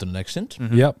 Shall we go to the next hint?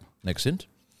 Yep. Next hint.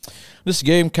 This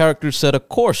game character set a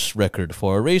course record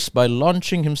for a race by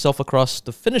launching himself across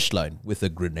the finish line with a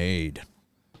grenade.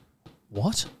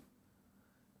 What?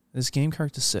 This game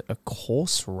character set a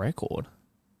course record.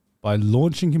 By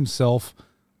launching himself.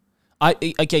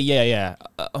 Okay, yeah.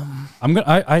 I'm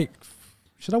gonna. I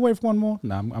should I wait for one more?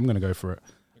 No, I'm gonna go for it.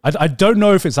 I don't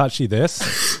know if it's actually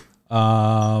this.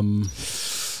 I'm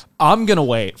gonna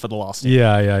wait for the last hint.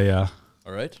 Yeah.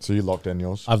 All right. So you locked in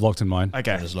yours? I've locked in mine.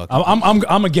 Okay. Just lock it.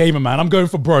 I'm a gamer, man. I'm going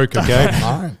for broke. Okay.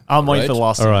 All right. I'm waiting for the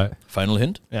last All hint. right. Final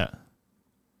hint. Yeah.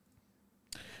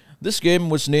 This game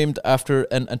was named after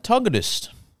an antagonist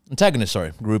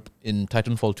group in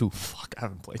Titanfall 2. Fuck, I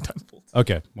haven't played Titanfall.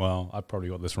 Okay. Well, I probably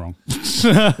got this wrong.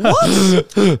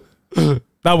 What?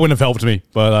 That wouldn't have helped me,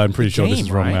 but I'm pretty sure this game,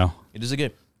 is wrong right? now. It is a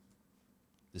game.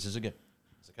 This is a game.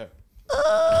 It's a character.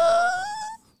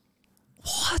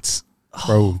 What?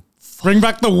 Bro. Bring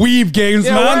back the Weeb games,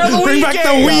 Yeah, where are man. the Bring Weeb back games?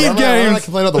 the Remember Weeb when I games.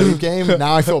 complained about the Weeb game?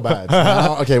 Now I feel bad.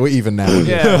 Okay, we're even now.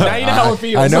 Yeah, now you know how it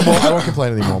feels. I know more. I won't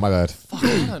complain anymore. My bad.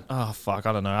 Oh fuck,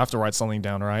 I don't know. I have to write something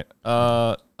down, right?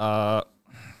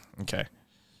 Okay.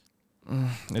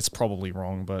 It's probably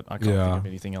wrong, but I can't think Yeah. of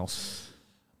anything else.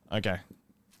 Okay.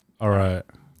 All right.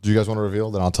 Do you guys want to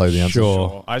reveal? Then I'll tell you the answer.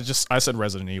 Sure. I said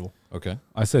Resident Evil. Okay.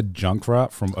 I said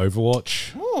Junkrat from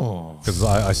Overwatch because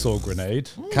I saw a grenade.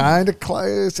 Kind of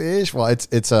close-ish. Well, it's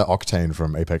Octane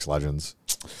from Apex Legends.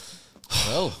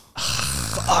 Well,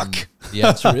 fuck. The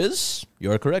answer is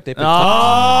you're correct. Apex.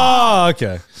 Ah,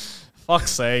 okay.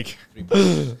 Fuck's sake.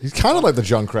 He's kind of like the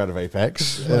Junkrat of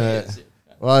Apex.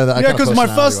 Well, Yeah, because my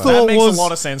first That thought makes a was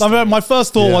lot of sense to me. my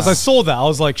first thought was Yeah. I saw that I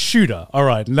was like shooter. All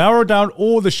right, narrow down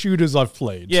all the shooters I've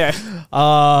played. Yeah.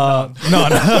 None.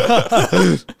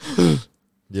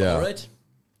 Yeah. All right.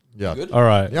 Yeah. Good. All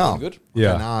right. Yeah. Good. Yeah.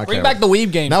 Okay, now, Bring back the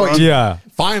Weeb game. Now bro. we- Yeah.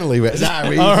 Finally, all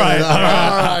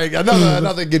right,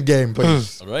 another good game,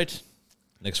 please. All right.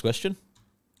 Next question.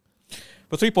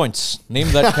 For 3 points,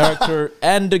 name that character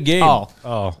and a game.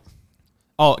 Oh,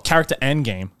 character and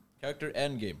game. Character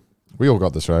and game. We all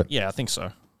got this right. Yeah, I think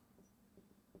so.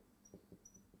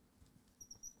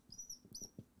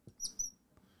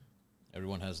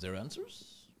 Everyone has their answers.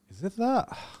 Is it that?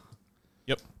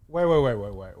 Yep. Wait.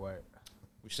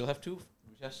 We still have two.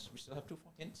 We still have 2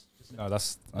 hints. No,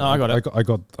 that's. No, I got it.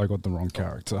 I got the wrong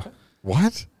character.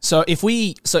 What? So if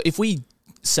we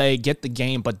say get the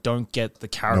game but don't get the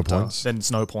character, points. then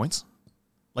it's no points.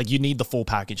 Like you need the full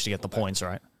package to get the points,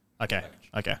 right? Okay.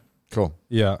 Okay. Cool.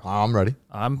 Yeah, I'm ready.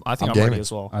 I think I'm I'm ready gaming.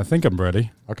 as well. I think I'm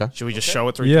ready. Okay. Should we just show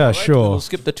it through? Yeah, All right, sure. We'll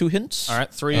skip the 2 hints. All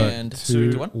right, 3 And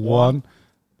 2, 2, 1. 1.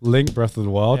 Link Breath of the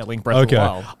Wild. Yeah, Link Breath of the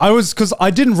Wild. I was because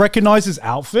I didn't recognize his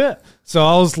outfit, so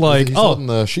I was like, He's oh, on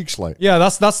the Chic Slate. yeah,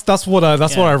 that's what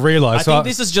I realized. I So think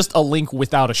this is just a Link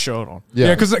without a shirt on.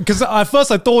 yeah, because at first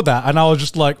I thought that, and I was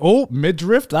just like, oh,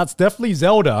 midriff, that's definitely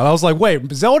Zelda, and I was like,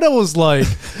 wait, Zelda was like,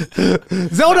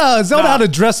 Zelda had a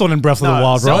dress on in Breath of the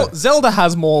Wild, right? Zelda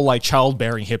has more like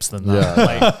childbearing hips than that.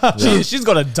 Yeah. Like, she's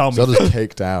got a dumb. Zelda's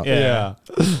caked out. Yeah.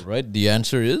 Yeah. All right. The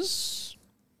answer is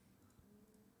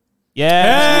Yeah.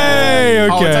 Hey, Oh,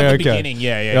 it's at okay, the okay. beginning.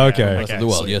 Yeah. Okay. Breath of the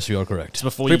Wild. Yes, you are correct. It's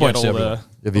before 3 you get points, all everyone. the.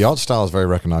 Yeah, the art style is very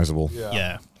recognizable.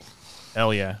 Yeah.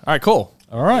 Hell yeah. All right, cool.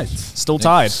 All right, Still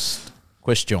tied.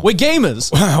 Question. We're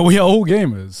gamers. we are all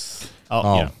gamers.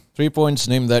 Oh, yeah. 3 points.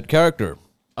 Name that character.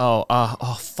 Oh,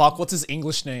 fuck. What's his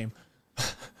English name?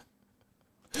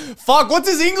 Fuck, what's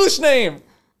his English name?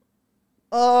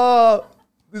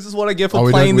 This is what I get for Oh,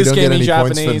 playing we this don't game get in any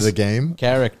points for Japanese. the game.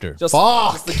 Character. Just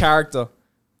the character.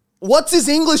 What's his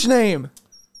English name?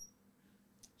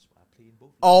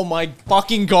 Oh my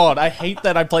fucking god! I hate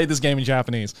that I played this game in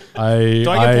Japanese. Do I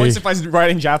get points if I write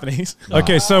in Japanese?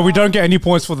 Okay, so we don't get any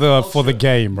points for the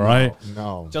game, right?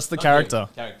 No. Just the character.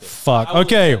 Fuck.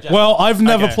 Okay. Well, I've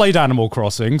never Okay. played Animal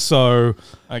Crossing, so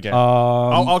Okay.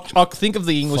 I'll think of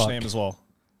the English fuck. name as well.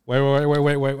 wait.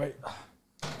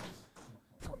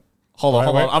 Hold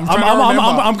on. Wait. I'm trying to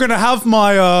remember. I'm gonna have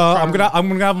my I'm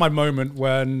gonna have my moment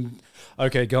when.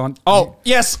 Okay, go on. Oh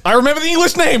yes, I remember the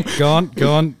English name. Go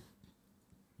on.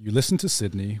 You listened to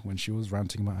Sydney when she was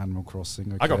ranting about Animal Crossing.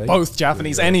 Okay? I got both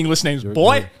Japanese and English names,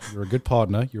 boy. You're a good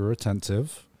partner. You're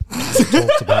attentive. She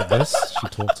talked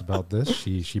about this.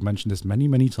 She mentioned this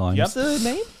many times. You have the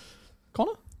name,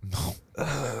 Connor?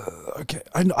 Okay,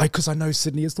 because I know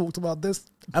Sydney has talked about this,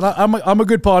 and I'm a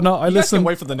good partner. I guys listen. can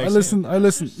wait for the next I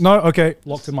listen. No, okay,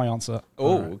 locked in my answer.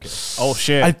 Oh, okay. Oh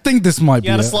shit! I think this might You be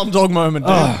had a it. Slumdog moment.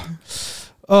 Dude.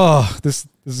 Oh, this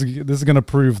is gonna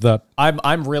prove that.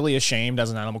 I'm really ashamed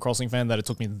as an Animal Crossing fan that it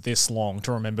took me this long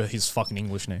to remember his fucking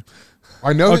English name.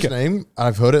 I know Okay. his name. And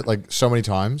I've heard it like so many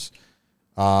times.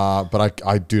 But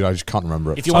I just can't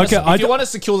remember it. If you want, Okay, if you want to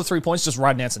secure the 3 points, just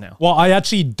write an answer now. Well, I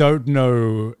actually don't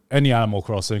know any Animal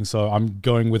Crossing, so I'm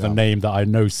going with a name that I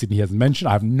know Sydney has mentioned.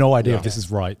 I have no idea if this is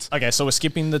right. Okay, so we're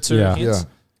skipping the two Yeah. hints. Yeah.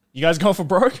 You guys going for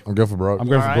broke? I'm going for broke. I'm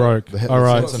going Alright. for broke. The All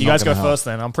right. hints are You not guys go gonna help. first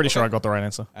then. I'm pretty sure I got the right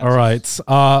answer. All right.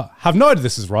 Have no idea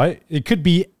this is right. It could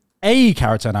be a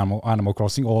character in Animal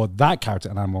Crossing or that character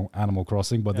in Animal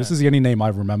Crossing, but this is the only name I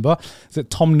remember. Is it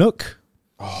Tom Nook?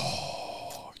 You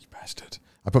bastard.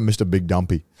 I put Mr. Big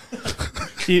Dumpy.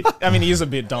 He is a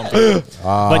bit dumb.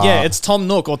 But yeah, it's Tom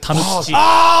Nook or Tanuki.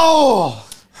 Oh!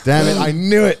 Damn it. I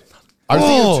knew it. I was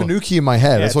thinking of Tanuki in my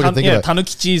head. That's all I can think of.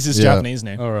 Tanuki is his Yeah. Japanese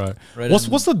name. All right. Right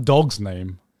What's the dog's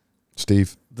name?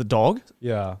 Steve. The dog?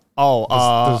 Yeah. Oh,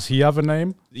 Does he have a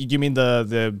name? you mean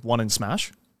the one in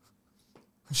Smash?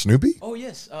 Snoopy? Oh,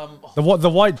 yes. The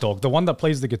white dog, the one that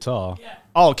plays the guitar.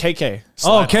 Oh, KK.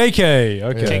 Oh, Slider. KK.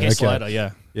 Okay. KK okay. Slider, yeah.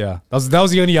 Yeah. That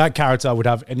was the only character I would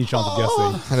have any chance of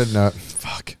guessing. I didn't know it.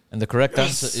 Fuck. And the correct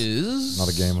answer is... Not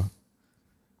a gamer.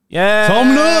 Yeah.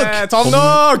 Tom Nook! Tom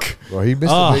Nook! Well, he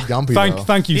Mr. Big Dumpy. though.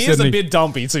 Thank you, He is Sydney. a bit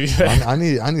dumpy, to be fair. I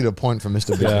need a point for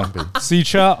Mr. Big Yeah. Dumpy. See,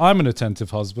 chat, I'm an attentive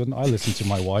husband. I listen to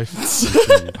my wife.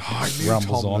 She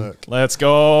rambles Tom on. Nook. Let's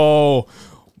go.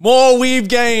 More Weave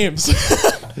games.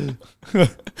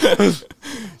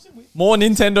 More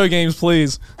Nintendo games,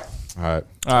 please. All right.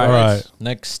 All right.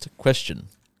 Next question.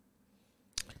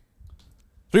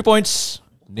 3 points.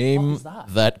 Name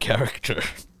that character.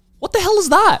 What the hell is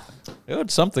that? Oh,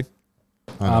 it's something.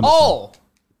 Oh.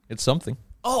 It's something.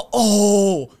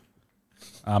 Oh.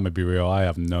 I'm gonna be real. I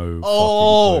have no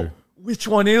Oh. fucking clue. Which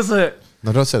one is it?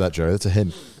 No, don't say that, Joe. That's a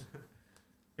hint.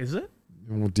 Is it?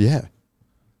 Well, yeah.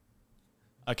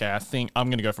 Okay, I think I'm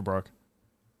going to go for broke.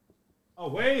 Oh,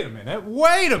 wait a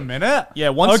minute. Yeah,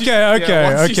 once Okay, you, okay,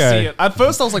 yeah, once you okay. see it. At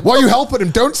first I was like, Why are what you the- helping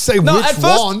him? Don't say No, which at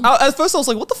first, one. at first I was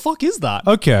like, what the fuck is that?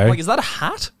 Okay. Like, is that a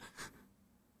hat?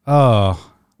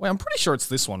 Oh. Wait, I'm pretty sure it's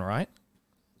this one, right?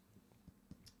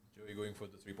 Are you going for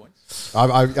the 3 points?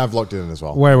 I've locked it in as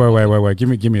well. Wait.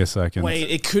 Give me a second. Wait,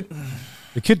 it could...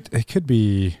 It could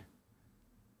be.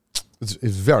 It's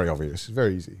very obvious. It's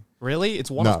very easy. Really? It's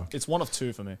one, No. it's one of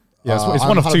two for me. Yeah, it's I'm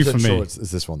one of two 100% for me. sure it's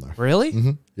this one, though.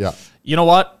 Really? Yeah. You know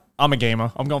what? I'm a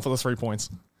gamer. I'm going for the 3 points.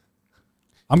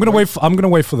 I'm gonna wait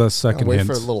for the second Wait hint.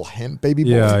 for a little hint, baby boy.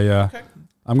 Yeah.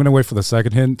 I'm gonna wait for the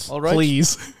second hint. All right.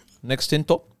 Please. Next hint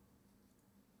top.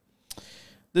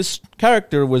 This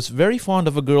character was very fond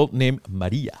of a girl named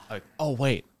Maria. Oh,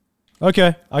 wait.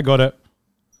 Okay, I got it.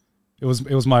 It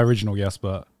was my original guess,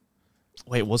 but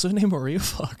Wait, was her name Maria?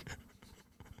 Fuck.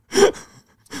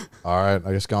 All right.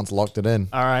 I guess Gaunt's locked it in.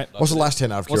 All right. What's the last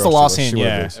hint out of What's the curiosity? last Let's hint? see what it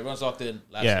Yeah. is. Everyone's locked in.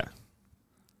 Last Yeah. hint.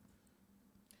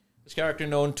 This character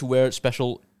known to wear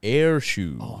special air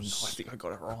shoes. Oh, no, I think I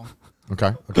got it wrong.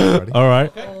 Okay. Ready? all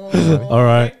right, all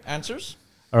right, Answers?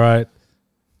 all right.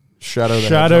 Shadow the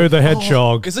Shadow Hedgehog. the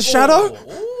Hedgehog. Is it Shadow?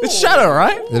 It's Shadow,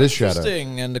 right? It is Shadow.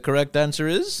 Interesting. And the correct answer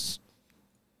is...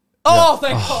 Oh,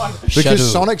 thank God. Because Shadow.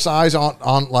 Sonic's eyes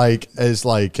aren't like as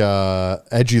like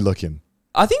edgy looking.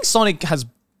 I think Sonic has...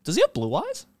 Does he have blue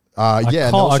eyes? Yeah,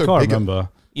 and I also can't bigger. remember.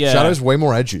 Yeah. Shadow's way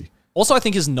more edgy. Also, I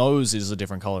think his nose is a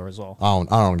different color as well. I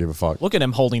don't give a fuck. Look at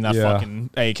him holding that Yeah. fucking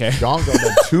AK. Gaunt got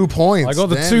the 2 points. I got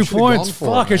the Damn, 2 you should've points. gone for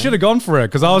Fuck, it, I should have gone for it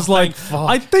because I was like, fuck.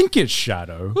 I think it's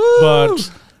Shadow, but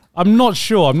I'm not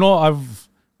sure. I've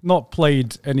not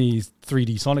played any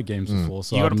 3D Sonic games before,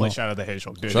 so You got to I'm play not- Shadow the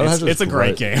Hedgehog, dude. Shadow the It's Hedgehog's a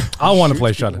great great. game. I want to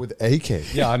play Shoots people Shadow. with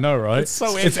AK. Yeah, I know, right? It's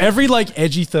so It's edgy. every like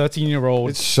edgy 13-year-old.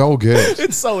 It's so good.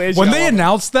 It's so edgy. When I they love it.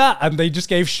 announced that and they just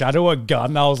gave Shadow a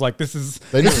gun, I was like, this is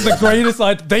They this is know. the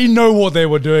greatest. They know what they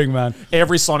were doing, man.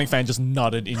 Every Sonic fan just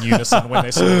nutted in unison when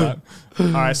they saw that. All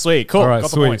right, sweet. Cool. All right,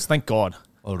 Got sweet. the points. Thank God.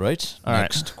 All right. All right.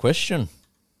 Next question.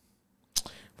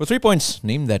 For 3 points,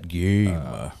 name that game.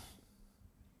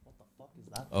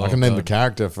 I can name the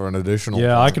character for an additional.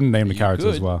 Yeah, I point. can name the You character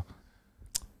as could. well.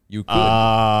 You could.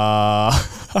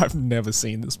 I've never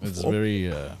seen this it's before. very.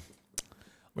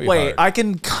 Very Wait, hard. I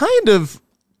can kind of.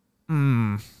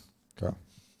 Okay.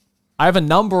 I have a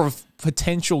number of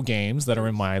potential games that are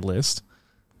in my list.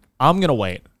 I'm gonna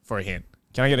wait for a hint.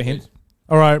 Can I get a hint?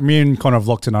 All right, me and Connor have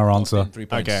locked in our answer. 3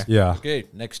 points. Okay. Yeah. Okay,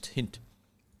 next hint.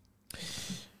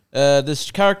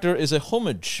 This character is a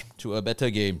homage to a better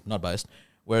game, not biased,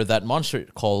 where that monster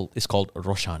is called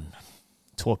Roshan.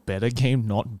 To a better game,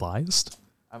 not biased.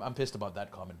 I'm pissed about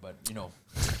that comment, but you know.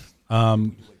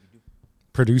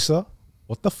 Producer,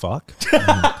 what the fuck?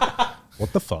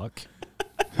 What the fuck?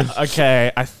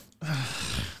 Okay,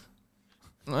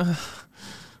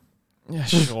 yeah,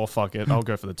 sure. Fuck it. I'll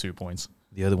go for the 2 points.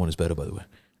 The other one is better, by the way.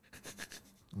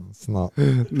 It's not.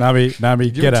 Nami,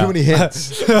 Give get him too out. many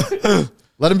hints.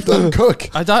 let him cook.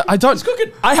 I don't.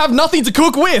 Cooking. I have nothing to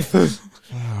cook with.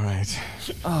 All right.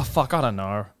 Oh fuck! I don't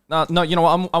know. No. You know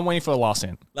what? I'm waiting for the last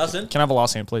hint. Last hint. Can I have a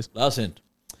last hint, please? Last hint.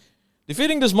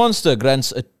 Defeating this monster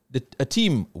grants a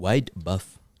team-wide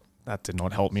buff. That did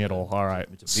not help me at all. All right.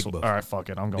 It's a big buff. All right. Fuck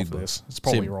it. I'm going Big for buff. this. It's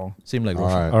probably wrong. Seem like All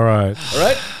Roshan. right. All right, All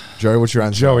right. Joey, what's your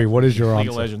answer? Joey, what is your League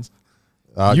of answer? Legends.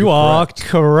 You you're are correct.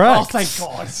 correct. Oh, thank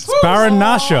God. Baron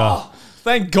Nashor.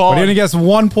 Thank But God. he only gets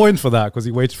 1 point for that because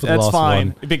he waited for the That's last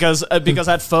fine one. because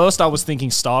at first I was thinking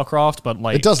StarCraft, but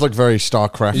like It does look very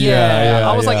StarCraft. Yeah,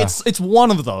 I was like yeah. it's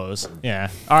one of those. Yeah.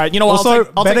 All right. You know what?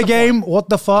 Also, I'll better take the game. point. What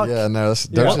the fuck? Yeah, no, that's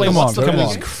Wait, what's the those better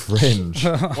is game? cringe.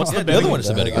 What's the The better other game? one is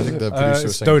a better I game. think the producer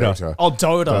was saying Dota. Dota. Oh,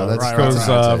 Dota. that's right, because, right,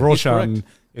 Because right. Roshan correct.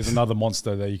 is another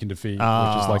monster that you can defeat, which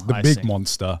Ah, is like the I big see.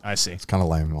 monster. I see. It's kind of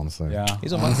lame, honestly. Yeah,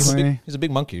 He's a monkey. honestly. He's a big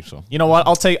monkey, so. You know what?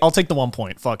 I'll take the 1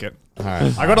 point. Fuck it. All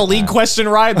right. I got a league question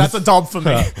right. That's a dub for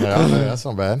me. Yeah, that's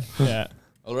not bad. Yeah.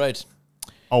 All right.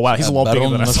 Oh wow, he's a lot bigger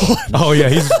than I thought. Oh yeah,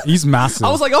 he's massive.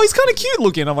 I was like, oh, he's kind of cute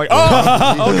looking. I'm like,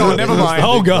 oh god, never mind.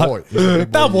 Oh, God. Boy. He's a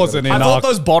big that boy. wasn't in I our. thought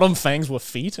those bottom fangs were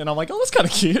feet, and I'm like, oh, that's kind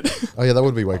of cute. Oh yeah, that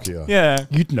would be way cuter. Yeah.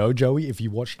 You'd know, Joey, if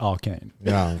you watched Arcane.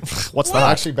 Yeah. What's Well,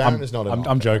 that? actually, Baron is not.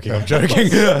 I'm joking. I'm joking.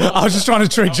 I was just trying to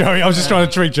trick Joey.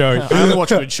 I only watch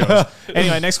good shows.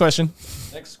 Anyway, next question.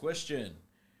 Next question.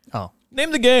 Oh.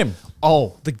 Name the game.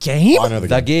 Oh, the game? I know the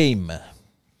The game. game.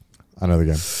 I know the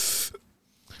game.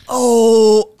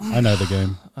 Oh, I know the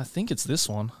game. I think it's this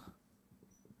one.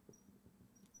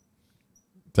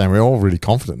 Damn, we're all really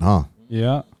confident, huh?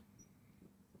 Yeah.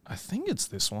 I think it's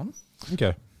this one.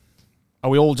 Okay. Are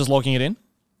we all just locking it in?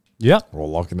 Yeah. We're all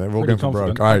locking it. We're all Pretty going for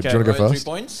broke. confident. All right, Okay. do you want to go All right, first?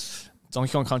 3 points.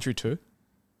 Donkey Kong Country 2.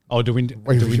 Oh, do we?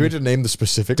 Wait, do we need to name the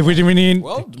specific. Do we need?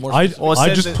 Well, more I specific.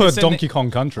 I Or just said- put said- Donkey Kong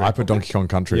Country. I put Donkey Kong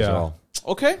Country as Yeah. well.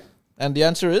 Okay. And the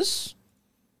answer is?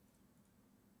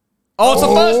 Oh, it's the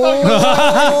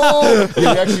first Donkey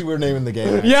Yeah, we actually were naming the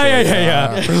game.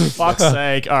 yeah. Kong. Fuck's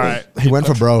sake. All right. He went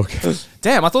for broke.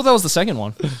 Damn, I thought that was the second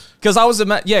one. Because I was,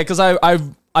 because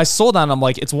I saw that and I'm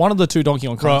like, it's one of the two Donkey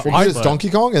Kong Country. It's Donkey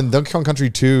Kong and Donkey Kong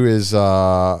Country 2 is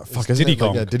fuck, isn't Diddy it?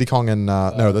 Like, Kong. Diddy Kong and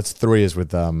no, that's 3 is with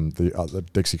the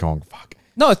Dixie Kong. Fuck.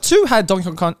 No, 2 had Donkey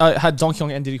Kong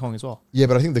and Diddy Kong as well. Yeah,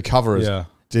 but I think the cover is Yeah.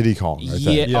 Diddy Kong. Right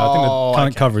there. Yeah. Yeah, I think Oh, the kind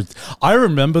okay. of coverage. I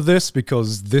remember this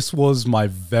because this was my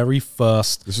very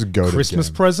first This is a goated Christmas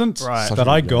game. present Right. Such that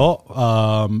a I good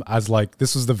got. As like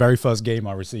this was the very first game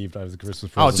I received as a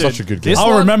Christmas Oh, present. dude, Such a good this game. I'll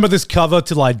one- remember this cover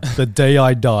till like the day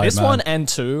I die. This man. one and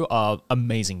 2 are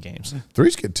amazing games.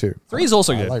 3's good too. 3 is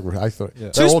also I good. like. I thought.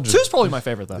 Yeah. Two's, two's probably my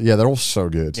favorite though. Yeah, they're all so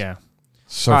good. Yeah.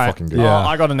 So All right. fucking good. Yeah.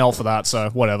 I got an L for that, so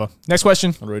whatever. Next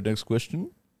question. All right, next question.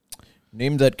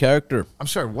 Name that character. I'm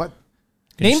sorry. What?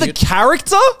 Can you Name see the it?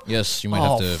 character? Yes, you might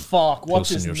Oh, have to. fuck. What's close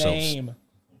his in yourselves. name?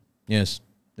 Yes.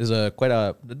 This is quite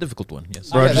a difficult one. Yes.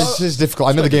 Yeah, this is difficult.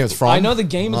 I know the game it's from. I know the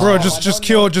game. Bro,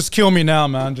 just kill me now,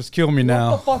 man. Just kill me What the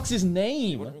now. fuck's his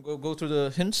name? Go through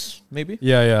the hints, maybe.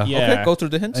 Yeah. Yeah. Okay, go through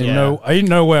the hints. Yeah. Ain't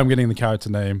no way I'm getting the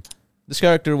character name. This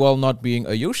character, while not being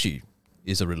a Yoshi,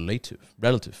 is a relative.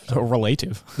 Relative.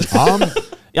 I'm,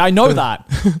 Yeah, I know that.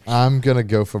 I'm gonna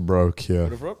go for broke here.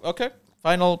 Okay.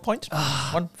 Final point.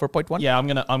 1 for point 1. Yeah, I'm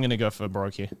gonna go for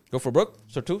broke here. Go for broke.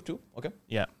 So 2. Okay.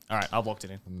 Yeah. All right, I've locked it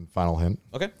in. Final hint.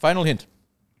 Okay. Final hint.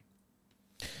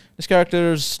 This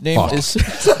character's name Fuck. is.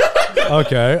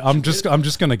 Okay, I'm just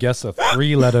gonna guess a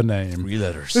 3-letter name. 3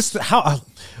 letters.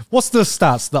 What's the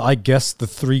stats that I guessed the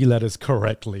 3 letters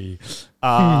correctly?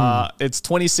 It's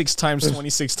 26 times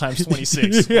 26 times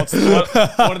 26. What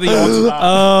are the odds of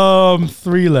that?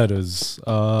 3 letters.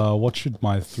 What should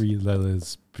my 3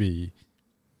 letters be?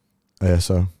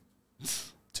 ASO.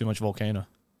 Too much volcano.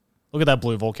 Look at that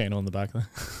blue volcano in the back there.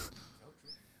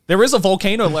 There is a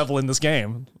volcano level in this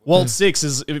game. World 6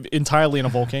 is entirely in a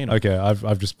volcano. Okay,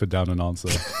 I've just put down an answer.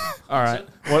 All right.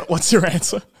 What's your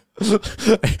answer?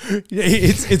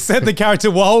 It said the character,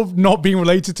 while not being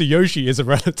related to Yoshi, is a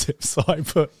relative, so I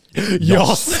put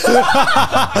Yos.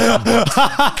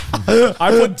 I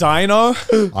put Dino.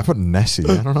 I put Nessie.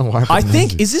 I don't know why. I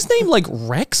think, is his name like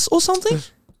Rex or something?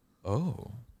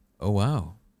 Oh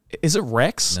wow. Is it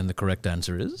Rex? And then the correct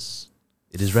answer is...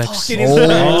 It is Rex. It is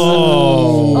Rex.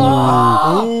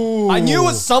 Oh. I knew it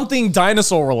was something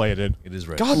dinosaur related. It is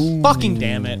Rex. God fucking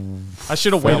damn it. I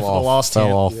should have waited for the last Fell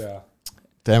hint. off. Yeah.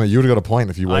 Damn it, you would have got a point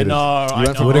if you I waited. know.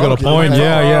 You would have got a point.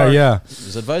 Yeah. It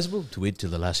is advisable to wait till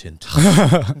the last hint.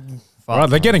 All right,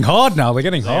 they're getting hard now. They're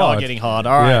getting They hard. are getting hard.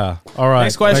 All right. Yeah. All right.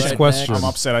 Next question. Next question. I'm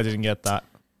upset I didn't get that.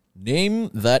 Name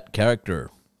that character.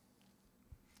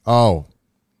 Oh.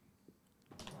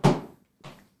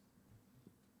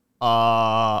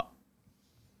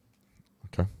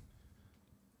 Okay.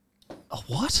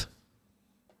 What?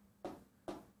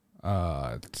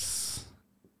 I'm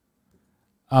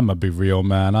gonna be real,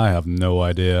 man. I have no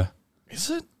idea. Is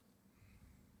it?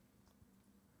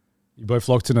 You both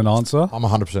locked in an answer. I'm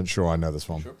 100% sure I know this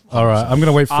one. All right, I'm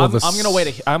gonna wait for I'm this. gonna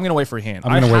wait. I'm gonna wait for a hint.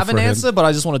 I'm I gonna wait have for an a hint. answer, but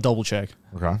I just want to double check.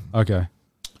 Okay. Okay.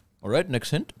 All right, next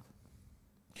hint.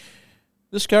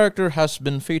 This character has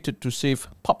been fated to save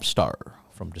Popstar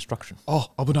from destruction. Oh,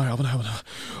 Abune. I don't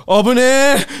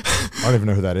even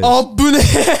know who that is. Abune.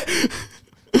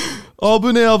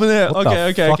 What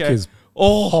the fuck is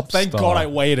Oh, thank Popstar? God I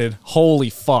waited. Holy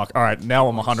fuck. All right, now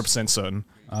I'm 100% certain.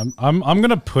 I'm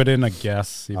gonna put in a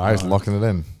guess. even I was though- locking it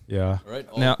in. Yeah. All right.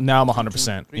 Now I'm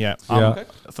 100%. Yeah. Yeah. Okay.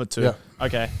 For 2. Yeah.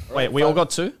 Okay. Wait, we all got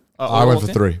 2? I went for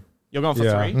 3. You're going for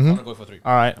Yeah. 3? I'm gonna go for 3.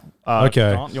 All right.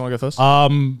 Okay. Grant, you want to go first?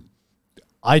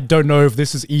 I don't know if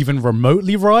this is even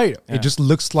remotely right. It just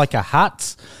looks like a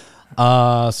hat.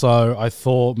 So I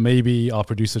thought maybe our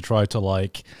producer tried to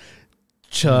like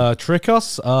trick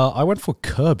us. I went for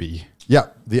Kirby. Yeah,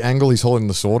 the angle he's holding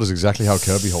the sword is exactly how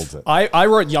Kirby holds it. I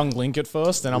wrote Young Link at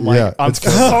first, and I'm like, Yeah, I'm it's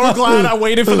so glad I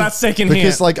waited for that second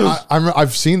Because hint. like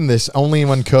I've seen this only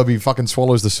when Kirby fucking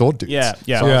swallows the sword dudes. Yeah,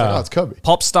 yeah. So I was Yeah. like, oh, it's Kirby.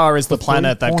 Popstar is the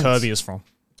planet that points. Kirby is from.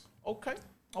 Okay.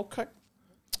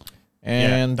 Yeah,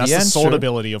 And that's the the sword answer,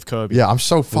 ability of Kirby. Yeah, I'm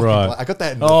so fucking Right. glad. I got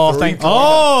that in Oh, the thank three.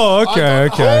 Oh, okay,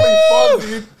 okay. Holy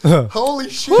fuck, dude. Holy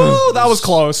shit. Woo, that was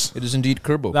close. it is indeed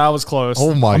Kerbo. That was close.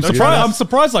 Oh my I'm god. surprised- I'm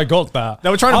surprised I got that.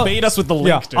 They were trying to I- beat us with the link,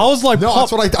 Yeah, dude. I was like, No,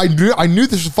 that's what I knew. I knew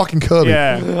this was fucking Kirby.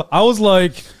 Yeah. I was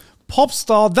like,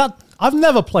 Popstar. That I've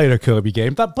never played a Kirby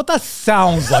game. But that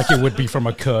sounds like it would be from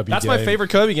a Kirby. That's game. my favorite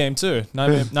Kirby game, too.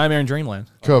 Nightmare in Dreamland.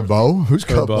 Kerbo? Who's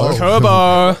Kerbo?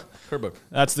 Kerbo. Kerbo.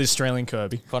 That's the Australian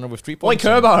Kirby. Connor with 3 Oi, points.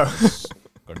 Kerbo.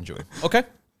 Got enjoy. Okay.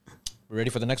 We're ready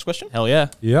for the next question? Hell yeah.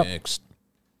 Yep. Next.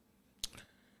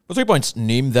 For 3 points,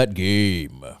 name that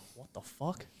game. What the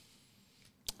fuck?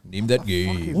 Name that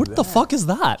game. What the fuck is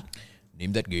that?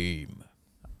 Name that game.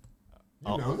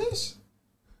 You know this?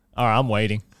 All right, I'm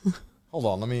waiting. Hold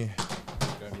on, let me.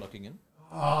 I'm locking in.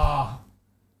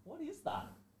 What is that?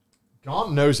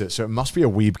 Gaunt knows it, so it must be a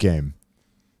weeb game.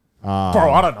 Bro,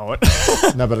 I don't know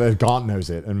it. No, but Gaunt knows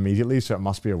it immediately, so it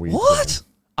must be a weeb game. What?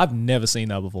 I've never seen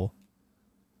that before.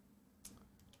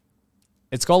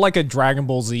 It's got like a Dragon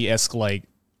Ball Z-esque like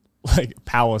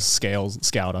power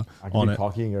scouter I can on be it.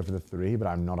 cocky and go for the 3, but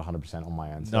I'm not 100% on my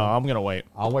answer. No, I'm gonna wait.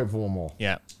 I'll wait for one more.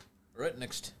 Yeah. All right,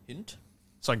 next hint.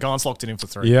 So Gaunt's locked it in for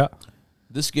 3. Yeah.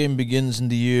 This game begins in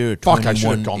the year Fuck, I should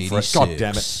have gone for it. 2186. God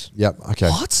damn it. Yep, okay.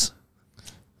 What?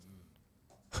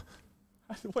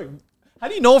 Wait, how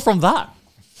do you know from that?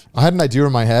 I had an idea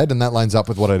in my head, and that lines up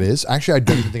with what it is. Actually, I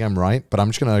don't even think I'm right, but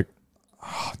I'm just gonna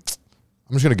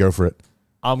go for it.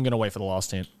 I'm gonna wait for the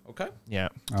last hint. Okay. Yeah.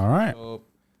 All right. So,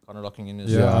 Connor locking in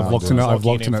is... Yeah, I've locked in. I've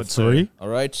locked in at 3. All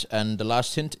right, and the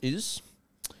last hint is...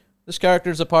 This character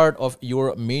is a part of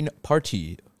your main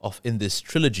party in this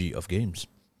trilogy of games.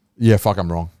 Yeah, fuck,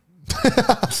 I'm wrong.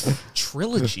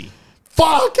 Trilogy.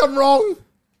 Fuck, I'm wrong.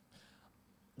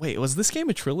 Wait, was this game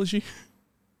a trilogy?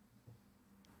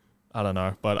 I don't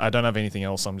know, but I don't have anything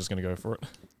else. So I'm just gonna go for it.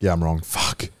 Yeah, I'm wrong.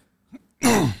 Fuck.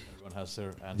 Everyone has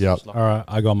their answers Yep. locked. All right.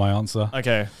 I got my answer.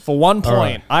 Okay, for 1 point,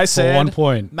 right. I said 1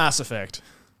 point. Mass Effect.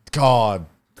 God.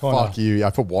 Connor. Fuck you. I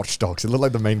put Watch Dogs. It looked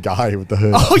like the main guy with the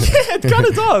hood. Oh yeah, it kind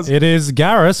of does. It is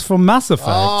Garrus from Mass Effect.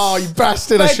 Oh, you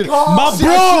bastard. I should My See,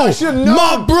 bro! I should know.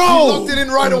 My bro! You locked it in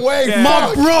right away.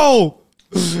 My bro!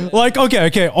 Like,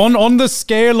 okay. On the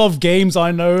scale of games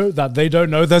I know that they don't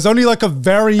know, there's only like a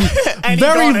very,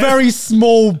 very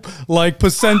small like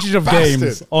percentage of Bastard.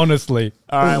 games, honestly.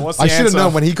 All right, what's the I should have answer?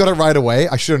 known when he got it right away.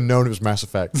 I should have known it was Mass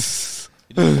Effect.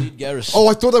 Garrus. Oh,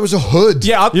 I thought that was a hood.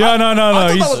 Yeah, No.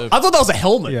 I thought that was a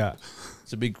helmet. Yeah.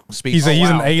 It's a big speak. He's an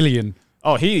wow. alien.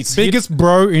 Oh, he's Biggest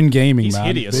bro in gaming, He's man.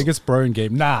 hideous. Biggest bro in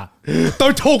game. Nah.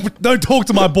 Don't talk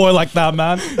to my boy like that,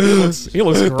 man. He looks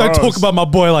Don't gross. talk about my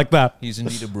boy like that. He's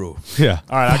indeed a bro. Yeah.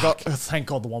 All right, I got. Thank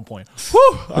God, the 1 point.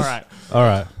 Whew. All right. All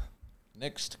right.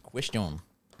 Next question.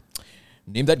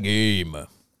 Name that game.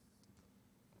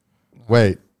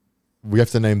 Wait. We have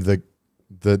to name the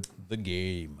The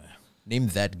game. Name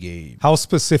that game. How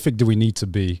specific do we need to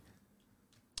be?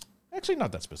 Actually,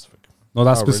 not that specific. Not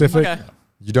that Oh, really? specific. Okay.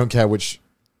 You don't care which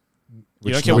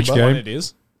You don't care which number? one Game? it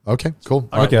is. Okay, cool.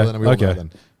 Okay, well, then we all know okay.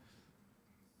 then.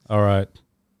 All right.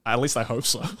 At least I hope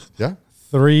so. Yeah.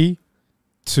 3,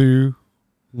 2,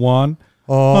 1.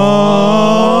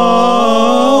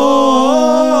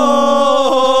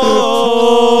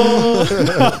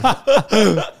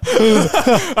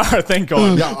 All right, thank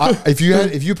God. Yeah,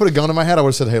 if you put a gun in my head, I would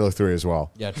have said Halo 3 as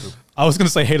well. Yeah, true. I was gonna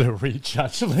say Halo Reach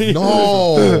actually.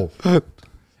 No.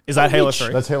 Is that Halo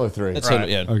 3? That's Halo 3. That's Right.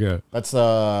 Halo, yeah. Okay. That's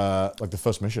like the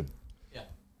first mission. Yeah.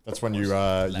 That's when you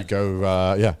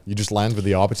go you just land with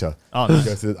the Arbiter. Oh, You nice.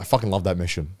 go through, I fucking love that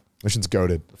mission. Mission's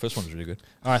goated. The first one was really good.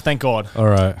 All right, thank God. All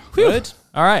right. Good.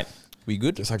 All right. We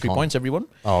good? Just like 3 Con. points, everyone.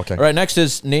 Oh, okay. All right, next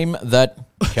is name that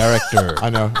character. I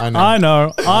know.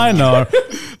 I know.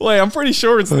 Wait, I'm pretty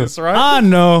sure it's this, right? I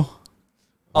know.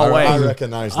 Oh, wait. I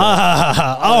recognize that.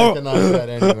 I recognize that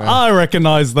anyway. I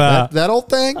recognize that. That old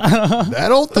thing? That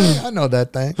old thing? I know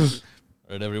that thing. All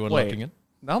right, everyone Wait. locking in?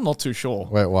 I'm not too sure.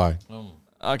 Wait, why?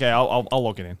 Okay, I'll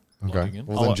lock it in. Okay. Locking in.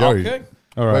 Well, then Joey. Okay.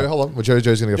 All Wait, right. hold on. Well, Joey's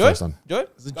going to go Joy? first then. Joy?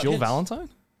 Is it Jill Valentine?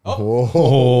 Oh.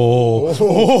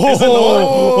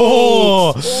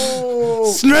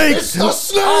 Snakes! The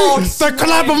snake! The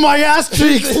clap of my ass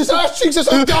cheeks! His ass cheeks are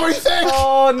so dumb, you think?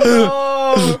 Oh,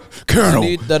 no. Colonel!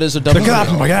 Indeed, that is a double. The clap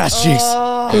of my ass cheeks!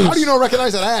 How do you not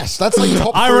recognize that ass? That's like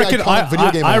top I three reckon. iconic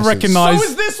video game I asses. recognize. So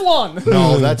is this one?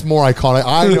 No, that's more iconic.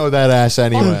 I know that ass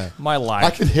anywhere. My I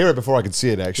life. could hear it before I could see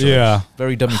it, actually. Yeah.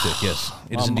 Very dummy thick, yes.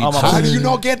 It is indeed. I'm so. How do you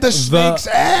not get the snake's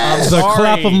ass? The Sorry.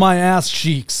 clap of my ass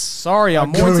cheeks. Sorry, I'm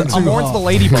more going into too the hard.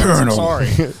 lady parts. I'm Colonel.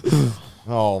 sorry.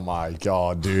 Oh my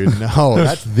god, dude. No,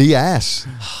 that's the ass.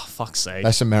 Fuck's sake.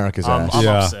 That's America's ass. I'm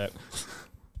Yeah. upset.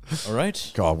 All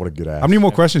right. God, what a good ass. How many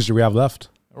more questions do we have left?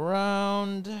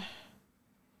 Around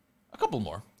a couple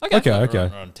more. Okay.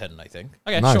 Around 10, I think.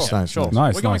 Okay, Nice, sure. nice, sure. nice.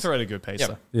 Nice, We're going nice. through at a good pace, Yeah.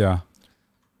 though. Yeah.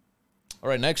 All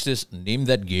right, next is name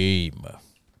that game.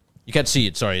 You can't see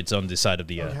it. Sorry, it's on the side of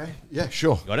the. Okay. Yeah,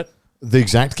 sure. Got it? The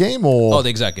exact game or Oh, the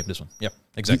exact game. This one. Yeah,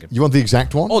 exact game. you want the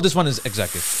exact one? Oh, this one is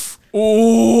exact game.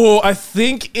 Oh, I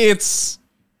think it's.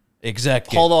 Exact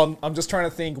game. Hold on. I'm just trying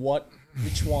to think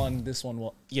which one, this one,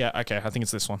 what. Yeah, okay. I think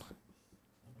it's this one.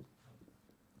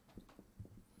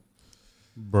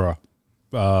 Bruh.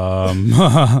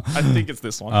 I think it's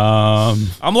this one. Um,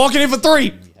 I'm locking in for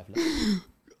 3.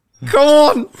 Come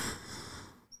on.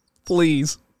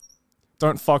 Please.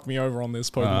 Don't fuck me over on this,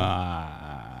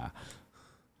 Pokemon.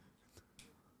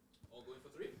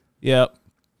 Yep.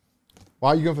 Why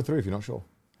are you going for 3 if you're not sure?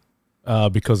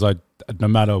 because no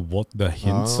matter what the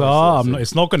hints Oh, are, so-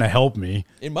 it's not going to help me.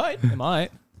 It might. It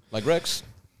might. Like Rex.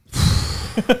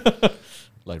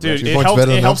 Like Dude, Rex. it points helps, better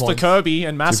than it no helps the points. Kirby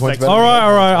and Mass 2 points Effect. better.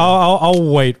 All right.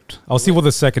 I'll wait. I'll see what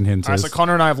the second hint All right, is. so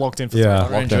Connor and I have locked in for Yeah.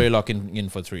 3. Ryan Joey locking in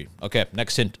for 3. Okay,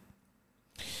 next hint.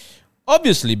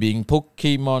 Obviously, being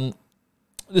Pokemon,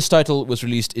 this title was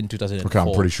released in 2004. Okay,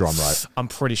 I'm pretty sure I'm right. I'm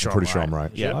pretty sure Pretty sure I'm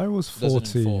right. Yeah, I was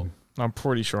 2004. 14. I'm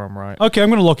pretty sure I'm right. Okay, I'm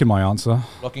going to lock in my answer.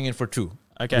 Locking in for 2.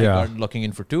 Okay. Yeah. Garden locking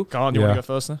in for 2. Go on, do you want Yeah. to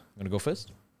go first then? I'm going to go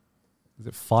first. Is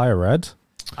it Fire Red?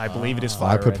 I believe it is I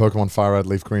Fire put Red. Pokemon Fire Red,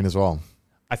 Leaf Green as well.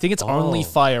 I think it's only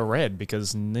Fire Red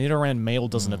because Nidoran Male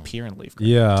doesn't appear in Leaf Green.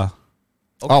 Yeah.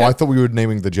 Okay. Oh, I thought we were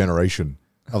naming the generation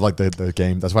of like the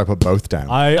game. That's why I put both down.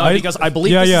 Because I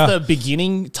believe yeah, this yeah. is the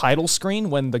beginning title screen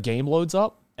when the game loads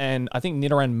up, and I think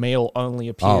Nidoran Male only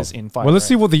appears in Fire Well, let's Red.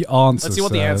 see what the answer Let's see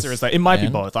what the says. answer is. Though. It might be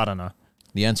And- both. I don't know.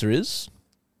 The answer is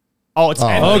Oh, it's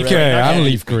and Leaf Okay, Green. and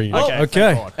Leaf Green. Okay. Okay.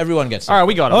 thank God. everyone gets it. All right,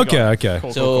 we got it. we Okay, got it. okay.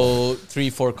 Cool, cool, So 3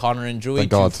 for Connor and Joey, Thank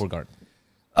 2 God. for Garden.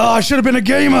 Oh, I should have been a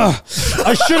gamer.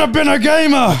 I should have been a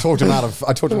gamer. I talked him out of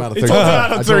 3 talked him out of I 3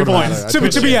 told him out points. of- I To told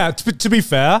him- be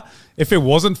fair, if it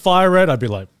wasn't Fire Red, I'd be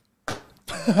like,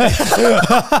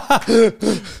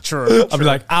 True. I'd be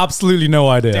like, absolutely no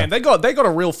idea. Damn, they got a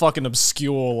real fucking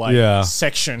obscure like Yeah.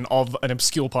 section of an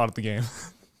obscure part of the game.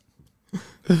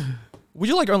 Would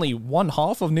you like only one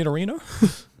half of Nidorino?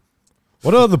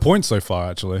 What are the points so far,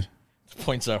 actually?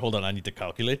 Points are. Hold on, I need to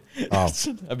calculate. Oh.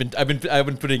 I've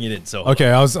been putting it in. So Okay,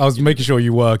 I was making sure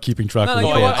you were keeping track No, of no, the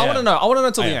you know what? points. I want to know. I want to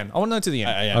know till the I am. end. I want to know till the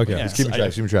end. Okay. Yeah. Just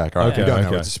keeping track. All right, Okay, keep going now.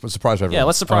 okay. It's a surprise for everyone. Yeah,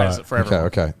 let's surprise Alright. it for everyone.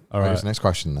 Okay. All I right. guess next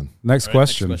question then. Next All right,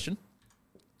 question. Next question.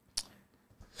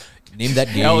 Name that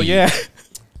game. Hell yeah.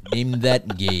 Name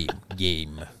that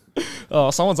game.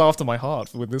 Oh, someone's after my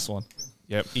heart with this one.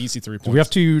 Yep, easy 3 points. Do we have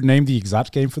to name the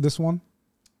exact game for this one?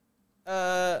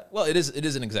 Well, it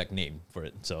is an exact name for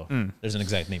it. So there's an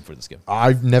exact name for this game.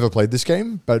 I've never played this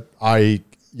game, but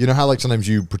you know how like sometimes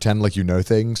you pretend like you know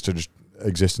things to just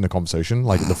exist in a conversation,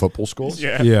 like the football scores?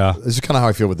 Yeah. Yeah. This is kind of how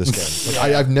I feel with this game.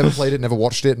 Like, I've never played it, never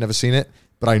watched it, never seen it,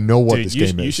 but I know what Dude, this you,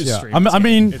 game you is. should Yeah. stream I this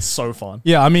mean- game. It's so fun.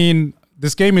 Yeah, I mean,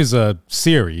 this game is a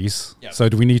series. Yeah. So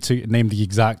do we need to name the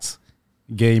exact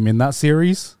game in that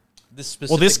series?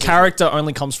 Well, this character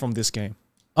only comes from this game.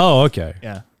 Oh, okay.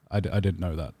 Yeah. I didn't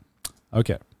know that.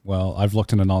 Okay. Well, I've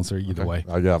locked in an answer either way.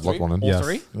 Yeah, I've locked one in. All Yes.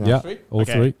 three? Yeah. Three? All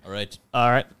Okay. three. All right. All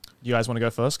right. You guys want to go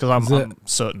first? Because I'm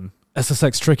certain.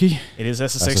 SSX tricky. It is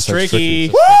SSX SSX tricky.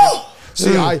 tricky.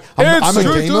 See, I'm a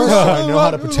gamer, so I know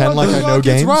how to pretend like I know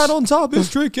games. It's right on top.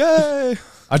 It's tricky. I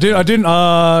didn't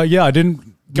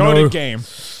Go know. to game.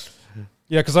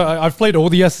 Yeah, because I've played all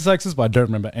the SSXs, but I don't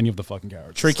remember any of the fucking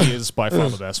characters. Tricky is by far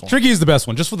the best one. Tricky is the best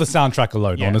one, just for the soundtrack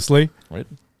alone, Yeah. honestly. Right.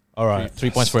 All right. 3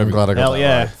 points for I'm everyone. glad I got Hell that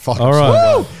yeah. right. Fuck, All I'm so right.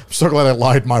 glad. I'm so glad I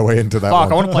lied my way into that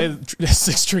Fuck, I one. want to play the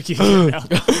SSX tricky again now.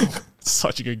 It's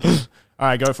such a good game. All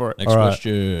right, go for it. Next All right.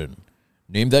 question.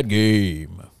 Name that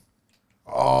game.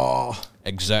 Oh,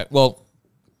 exact. Well,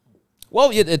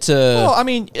 it's a. Well, I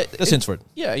mean, a sense for it.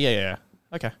 yeah.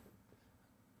 Okay.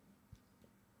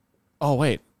 Oh,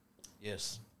 wait.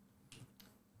 Yes.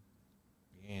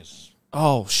 Yes.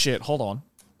 Oh, shit. Hold on.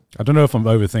 I don't know if I'm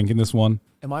overthinking this one.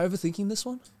 Am I overthinking this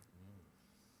one?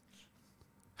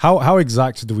 How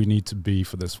exact do we need to be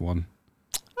for this one?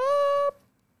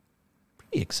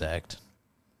 Pretty exact.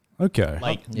 Okay.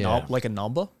 Like, Yeah. like a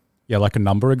number? Yeah, like a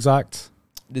number exact.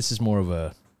 This is more of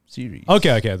a series.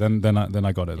 Okay. Then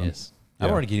I got it. Then. Yes. Yeah.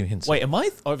 I want to give you hints. Wait, am I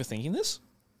overthinking this?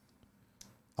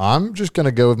 I'm just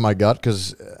gonna go with my gut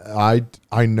because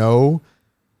I know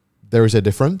there is a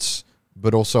difference,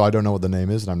 but also I don't know what the name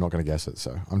is, and I'm not gonna guess it.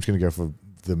 So I'm just gonna go for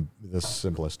the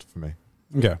simplest for me.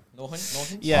 Okay. No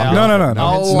hints? Yeah. No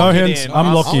I'll hints. No lock it hints. in.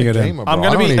 I'm locking it in. Gamer, bro. I'm I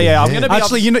gonna don't be- need yeah, I'm hints. gonna be-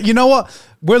 Actually, you know what?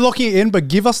 We're locking it in, but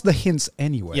give us the hints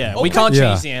anyway. Yeah, we can't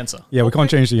Yeah. change the answer. Yeah, we can't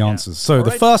change the answers. So the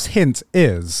Alright. first hint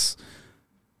is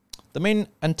The main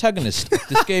antagonist of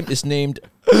this game is named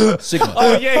Sigma.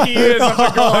 Oh, yeah, he is. I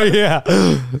forgot. oh yeah,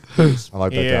 I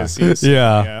like He that is. guy. He is.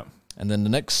 Yeah. And then the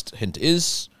next hint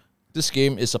is this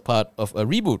game is a part of a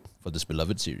reboot for this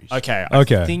beloved series. Okay.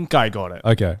 Okay. I think I got it.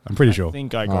 okay. I'm pretty I sure.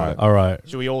 think I got Alright. it. All right.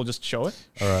 Should we all just show it?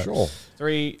 Sure.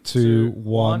 3, 2,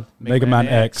 1. Mega Man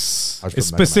X. I just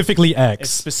It's put Mega Man. specifically X. It's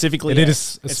specifically It X.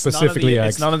 is It's specifically none of the,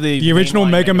 X. It's none of the The original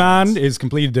mainline Mega Man Mans. is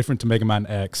completely different to Mega Man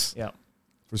X. Yeah.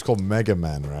 It was called Mega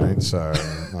Man, right? So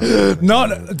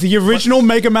Not the original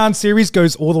Mega Man series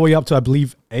goes all the way up to I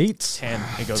believe 8. 10.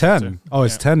 It goes 10. up to. Oh,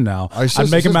 it's Yeah. 10 now. Oh, it says- And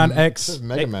it Mega says- Man It X. says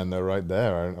Mega Man though, right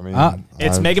there. I mean,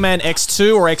 It's I've- Mega Man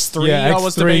X2 or X3. Yeah, I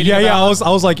was X3. debating Yeah. about. I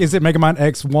was like, is it Mega Man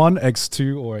X1,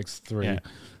 X2, or X3? Yeah.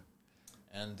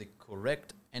 And the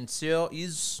correct answer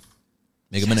is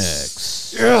Mega Man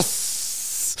X.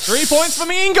 Yes. 3 points for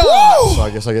me, Ingo. So I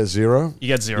guess I get 0. You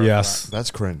get 0. Yes.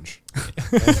 That's cringe.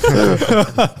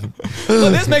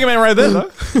 Look, there's Mega Man right there,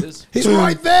 though. He's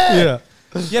right there.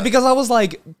 Yeah. Yeah, because I was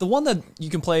like, the one that you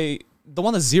can play, the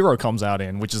one that Zero comes out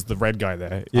in, which is the red guy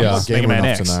there. Yeah. is Gamer Mega Man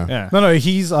enough to X. know. Yeah.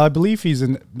 No, I believe he's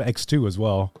in X2 as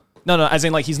well. No, as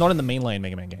in like he's not in the mainline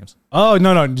Mega Man games. Oh,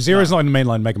 no. Zero's not in the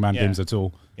mainline Mega Man Yeah. games at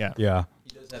all. Yeah. Yeah.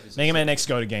 Mega Man X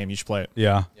go to game. You should play it.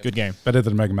 Yeah. Good game. Better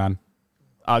than Mega Man.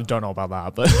 I don't know about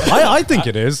that, but I think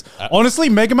it is. Honestly,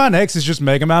 Mega Man X is just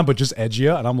Mega Man, but just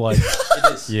edgier. And I'm like,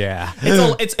 yeah.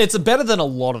 it's better than a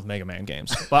lot of Mega Man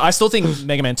games. But I still think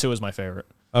Mega Man 2 is my favorite.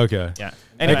 Okay. Yeah.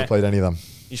 Never Anyway, played any of them.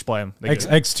 you should play them. They're good.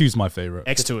 X2 is my favorite.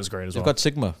 X2 is great as They've well. got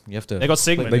Sigma. You have to. They got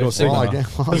Sigma. They got dude. Sigma. Well, I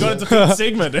You got to defeat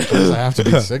Sigma, dude. I have to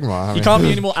beat Sigma. I You mean, can't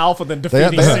be any more alpha than they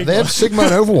have, defeating they, have, Sigma. they have Sigma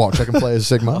and Overwatch. I can play as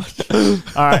Sigma.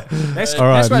 All right. Next, All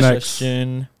right, next question. next.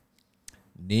 Question.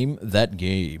 Name that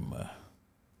game.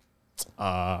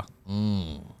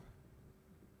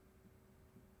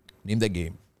 Name that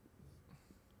game.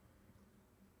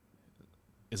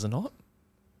 Is it not?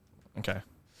 Okay.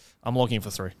 I'm looking for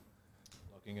 3.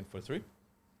 Locking in for 3.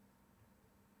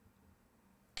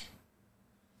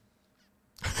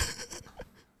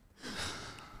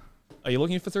 Are you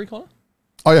looking for 3, Connor?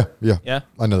 Oh yeah, yeah. Yeah.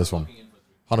 I know this one.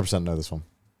 100% know this one.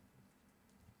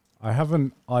 I have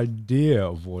an idea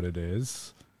of what it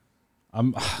is.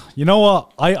 You know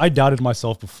what? I doubted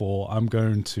myself before. I'm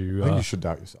going to. I think you should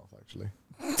doubt yourself, actually.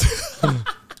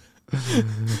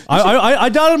 I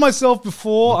doubted myself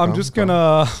before. I'm just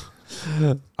gonna.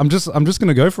 I'm just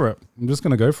gonna go for it. I'm just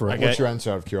gonna go for it. Okay. What's your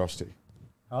answer out of curiosity?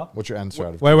 Huh? What's your answer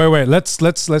out of Wait. Let's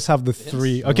have the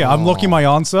 3. Okay, I'm locking my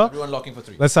answer. Everyone locking for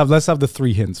 3. Let's have the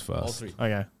 3 hints first. All 3.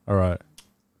 Okay. All right.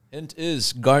 Hint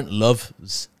is Garnt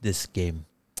loves this game.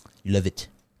 You love it,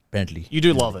 apparently. You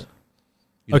do love it.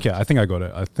 You Okay, I think I got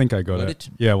it. Got it?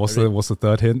 Yeah. What's Alright. the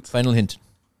third hint? Final hint.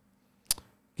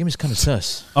 Game is kind of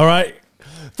sus. All right.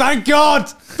 Thank God!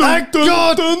 Thank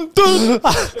God!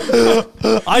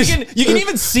 You can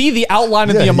even see the outline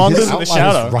of the Among Us in the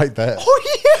shadow. Right there.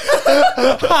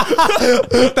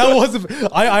 That was.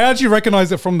 I actually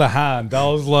recognized it from the hand. I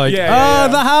was like, Yeah.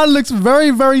 the hand looks very,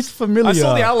 very familiar. I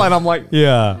saw the outline. I'm like,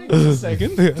 Yeah. a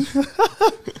second.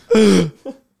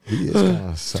 He is kind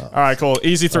of sus. All right, cool.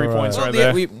 Easy 3 points right there.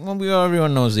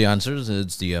 Everyone knows the answers.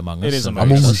 It's the Among Us. It is and Among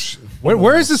very Us. sus.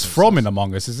 Where is this from in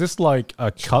Among Us? Is this like a I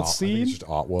think it's cutscene? just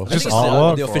artwork. I think Just it's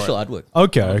artwork the for official artwork.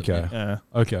 Okay. Yeah.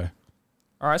 Okay.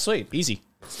 All right, sweet. Easy.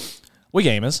 We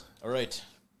gamers. All right.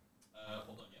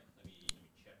 Hold on. Yeah. Let me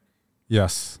check.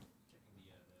 Yes.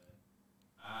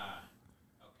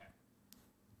 Okay.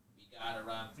 We got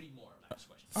around 3 more. Last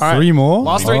question. All right. 3 more.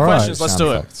 Last 3 All right. questions. Let's Sound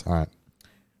do it. effects. All right.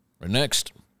 Right,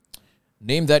 next.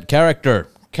 Name that character.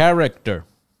 Character.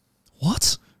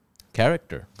 What?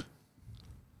 Character.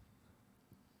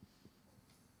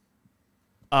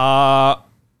 I'm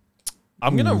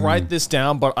gonna write this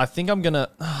down, but I think I'm gonna.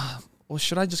 Or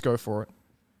should I just go for it?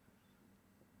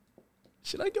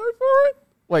 Should I go for it?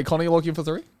 Wait, Connor, you looking for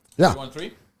 3? Yeah. You want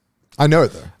 3? I know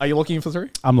it, though. Are you looking for 3?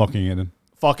 I'm locking it in.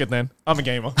 Fuck it then. I'm a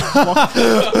gamer. I'm locking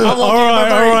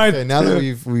All right. Okay, now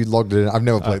that we logged it in, I've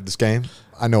never played this game.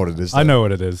 I know what it is. I know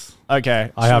what it is.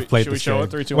 Okay. I have played should this we show game. it?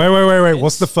 3, 2, Wait. 1.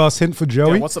 What's the first hint for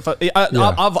Joey? Yeah, what's the first?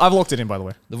 I've locked it in, by the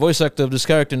way. The voice actor of this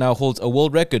character now holds a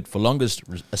world record for longest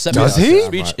acceptance Does he?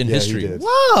 speech in Yeah, he history. did.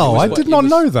 Wow, I did not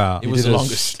know that. It He was did the a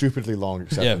longest. stupidly long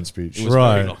acceptance speech. It was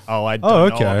Right. very long. Oh, I Oh,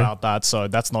 don't okay. know about that, so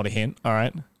that's not a hint. All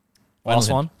right. Final Last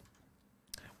hint. one.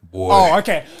 Boy. Oh,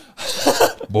 okay.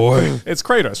 Boy. It's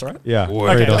Kratos, right? Yeah.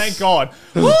 Okay, Kratos. thank God.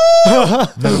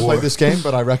 Never played this game,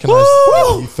 but I recognize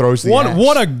that he throws the axe.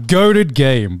 What a goated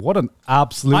game! What an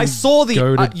absolute. I saw the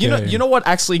goated you game. know what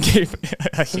actually gave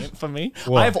a hint for me.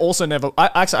 What? I've also never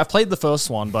I've played the first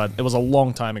one, but it was a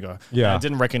long time ago. Yeah. And I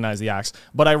didn't recognize the axe.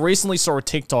 But I recently saw a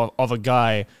TikTok of a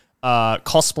guy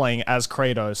cosplaying as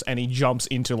Kratos, and he jumps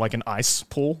into like an ice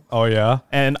pool, Oh yeah,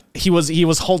 and he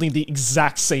was holding the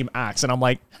exact same axe, and I'm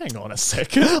like, hang on a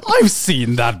second. I've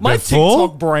seen that My before.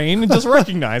 TikTok brain just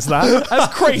recognized that as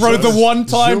Kratos. Bro, the one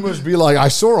time, Zoomers be like, I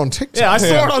saw on TikTok. yeah, I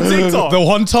saw it on TikTok. the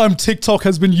one time TikTok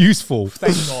has been useful.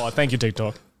 Thank God. Thank you,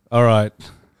 TikTok. All right,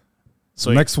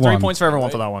 So Next 3 one. points for everyone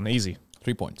for that one. Easy.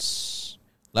 3 points.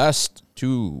 Last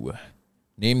 2.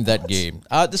 Name that game.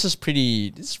 This is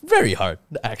very hard,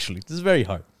 actually. This is very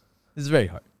hard.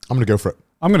 I'm gonna go for it.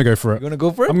 I'm gonna go for it. You gonna go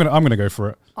for it? I'm gonna go for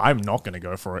it. I'm not going to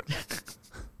go for it.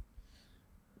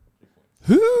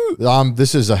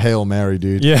 This is a Hail Mary,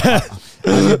 dude. Yeah,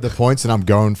 I need the points and I'm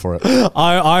going for it.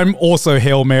 I'm also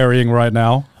Hail Marying right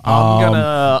now.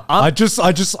 I'm I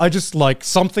just like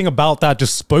something about that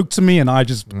just spoke to me, and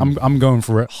I'm going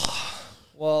for it.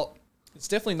 well, it's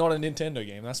definitely not a Nintendo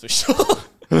game, that's for sure.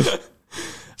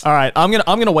 All right, I'm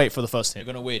gonna wait for the first hint.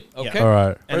 You're gonna wait. Yeah. Okay. All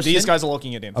right, And First these hint? guys are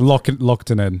locking it in. I'm locked it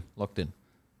in. Locked in.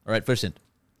 All right, first hint.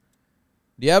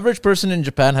 The average person in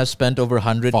Japan has spent over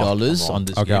 $100 I'm on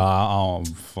this Okay, game.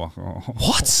 fuck.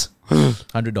 What?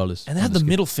 $100. And they had the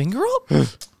middle finger up?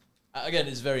 Again,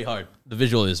 it's very hard. The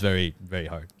visual is very, very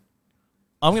hard.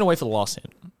 I'm gonna wait for the last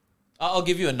hint. I'll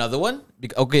give you another one.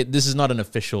 Okay, this is not an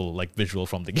official like visual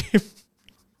from the game.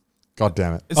 God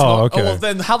damn it. It's Oh, not. okay. Oh, well,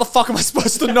 then how the fuck am I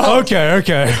supposed to know? Okay. I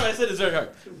said it's very hard.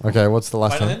 Okay, what's the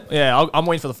last Final hint? hint? Yeah, I'm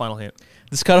waiting for the final hint.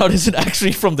 This cutout isn't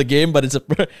actually from the game, but it's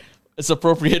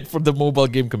appropriate for the mobile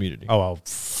game community. Oh well.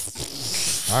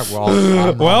 All right,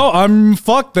 well, Well, I'm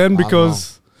fucked then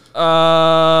because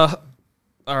All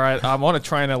right, I want to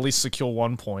try and at least secure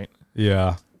 1 point.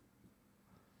 yeah.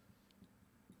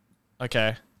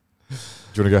 Okay, do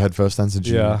you want to go ahead first then, since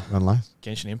you Yeah. went last?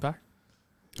 Genshin Impact.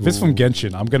 If it's from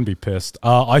Genshin, I'm gonna be pissed.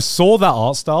 I saw that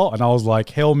art style and I was like,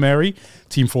 Hail Mary,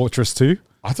 Team Fortress 2.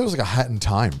 I thought it was like a Hat in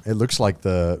Time. It looks like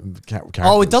the character.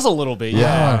 Oh, it does a little bit. Yeah,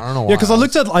 Yeah. I don't know why. Yeah, because I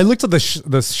looked at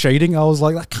the shading. I was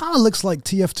like, that kind of looks like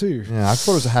TF2. Yeah, I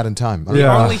thought it was a Hat in Time. I don't The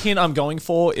Yeah. only hint I'm going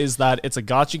for is that it's a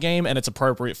gacha game and it's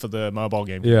appropriate for the mobile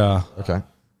game. Yeah. know. Okay.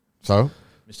 So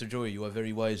Mr. Joey, you are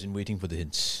very wise in waiting for the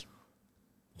hints.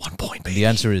 1 point, And baby. the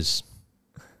answer is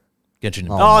Genshin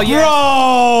Impact. Oh, yeah.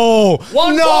 Bro!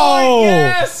 1 no! point,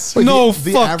 yes! Wait, No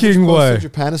the average fucking person way. in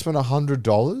Japan has spent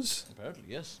 $100. Apparently,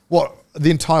 yes. What? The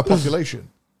entire population?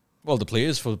 Well, the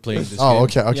players for playing this Oh, game.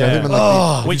 okay. Okay. Yeah. I think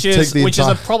like Which take is the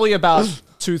entire- probably about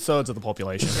 2/3 of the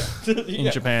population in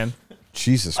Japan.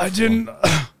 Jesus. I didn't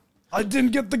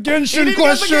get the Genshin didn't get the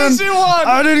question. Genshin one!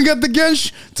 I didn't get the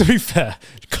Genshin. To be fair,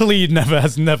 Khalid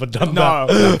has never done No,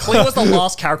 that. Klee was the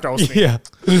last character I was thinking. Yeah.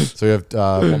 So we have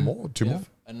one more, two more.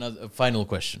 Another final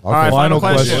question. Okay. All right, final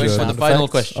Final question. Going for the Sound final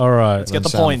effects. question. All right. Let's get the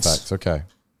Sound points. effects, okay.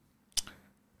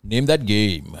 Name that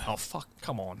game. Oh, fuck.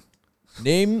 Come on.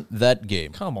 Name that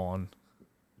game. Come on.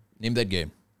 Name that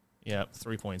game. Yeah,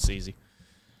 3 points easy.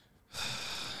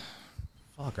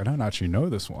 Fuck, I don't actually know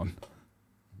this one.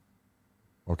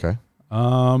 Okay.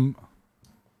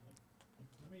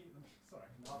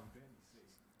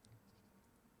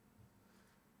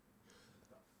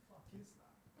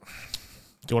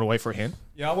 Do you want to wait for a hint?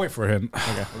 Yeah, I'll wait for him.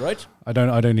 Okay. All right. I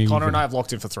don't need. Connor and I have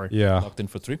locked in for 3. Yeah. Locked in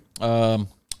for 3.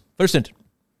 First hint.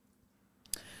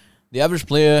 The average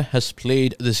player has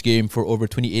played this game for over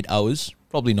 28 hours,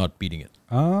 probably not beating it.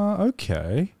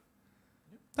 Okay.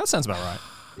 That sounds about right.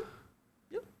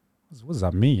 What does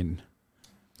that mean?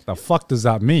 The fuck does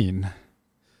that mean?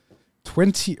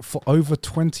 20 for over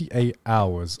 28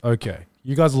 hours. Okay.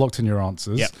 You guys are locked in your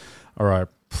answers. Yep. All right.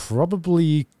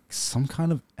 Probably some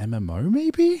kind of MMO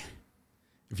maybe?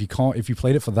 If you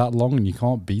played it for that long and you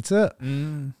can't beat it.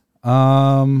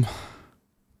 I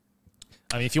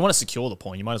mean, if you want to secure the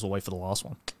point, you might as well wait for the last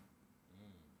one.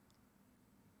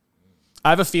 I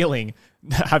have a feeling,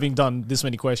 having done this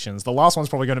many questions, the last one's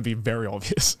probably going to be very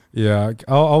obvious. Yeah,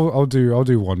 I'll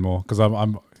do one more because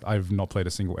I've not played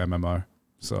a single MMO,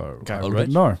 so Okay. I All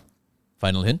wouldn't right. know.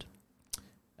 Final hint.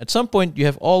 At some point, you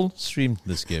have all streamed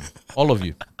this game. All of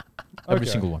you. Every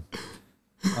Okay. single one.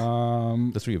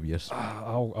 The 3 of you, yes.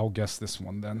 I'll guess this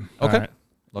one then. Okay. All right.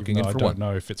 Locking Even in though for I 1. don't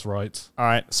know if it's right. All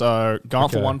right, so gone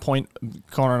for Okay. 1 point,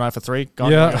 Connor and I for 3.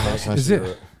 Gone Yeah. for Is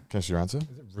it Can I see your answer?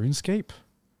 RuneScape?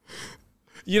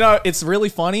 You know, it's really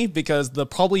funny because the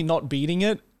probably not beating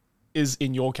it is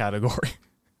in your category.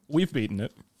 We've beaten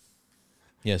it.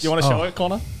 Yes. Do you want to show it,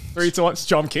 Connor? 3, 2, 1, it's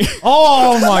Jump King.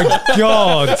 Oh my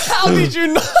god! How did you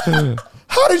know?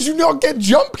 How did you not get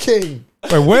Jump King?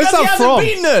 Wait, where's Because he that hasn't from?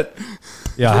 beaten it.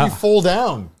 Yeah. Did you fall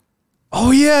down?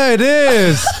 Oh yeah, it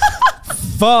is.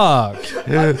 Fuck.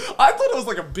 I thought it was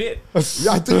like a bit.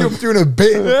 Yeah, I think you were doing a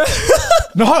bit.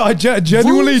 No, I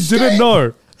genuinely didn't RuneScape?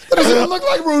 know. That doesn't even look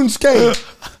like RuneScape.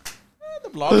 The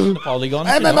blocks and the polygons.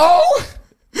 you know. MMO?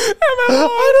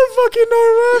 I don't fucking know,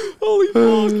 man. Holy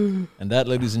fuck. And that,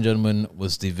 ladies and gentlemen,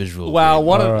 was the visual. Wow, game.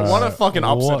 what Alright. a fucking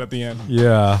upset What? at the end.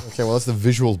 Yeah. Okay, well, that's the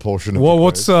visual portion of Well, the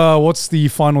what's quiz. what's the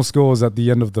final scores at the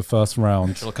end of the first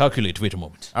round? I'll calculate. Wait a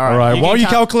moment. All right, while you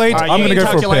calculate, I'm gonna go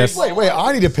for a piss. Wait,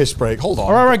 I need a piss break. Hold on.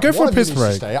 All right, go for One a of you piss needs to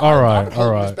break. stay. All I'm right,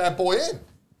 holding all this right. bad boy in.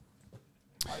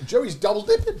 Joey's double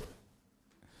dipping.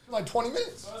 Like 20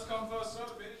 minutes.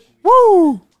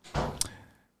 Woo!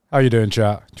 How you doing,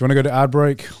 chat? Do you want to go to ad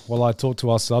break while I talk to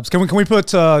our subs? Can we put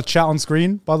chat on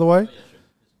screen, by the way?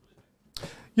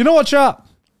 You know what, chat?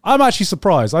 I'm actually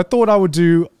surprised. I thought I would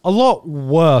do a lot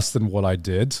worse than what I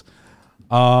did.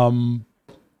 I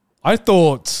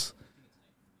thought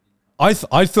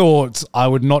I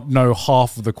would not know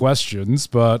half of the questions,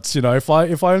 but you know, if I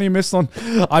only missed on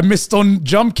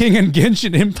Jump King and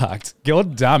Genshin Impact.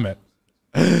 God damn it.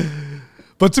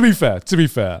 But to be fair,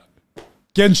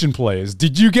 Genshin players,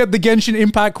 did you get the Genshin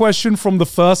Impact question from the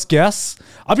first guess?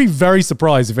 I'd be very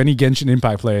surprised if any Genshin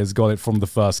Impact players got it from the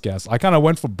first guess. I kind of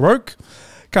went for broke.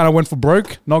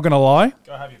 Not gonna lie.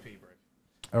 Go have your pee break.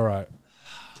 All right.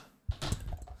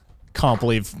 Can't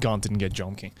believe Gun didn't get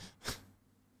Jump King.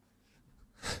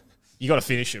 You got to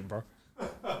finish it, bro.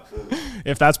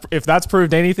 If that's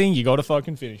proved anything, you got to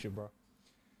fucking finish it, bro.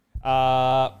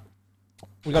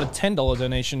 We got a $10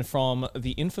 donation from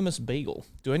the infamous Beagle.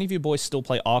 Do any of you boys still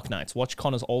play Arknights? Watched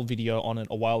Connor's old video on it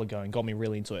a while ago and got me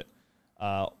really into it.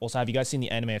 Also, have you guys seen the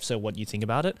anime? If so, what do you think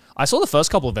about it? I saw the first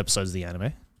couple of episodes of the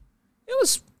anime. It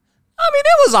was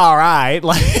all right.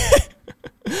 Like,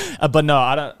 but no,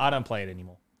 I don't play it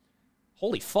anymore.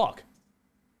 Holy fuck.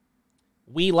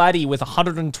 Wee Laddie with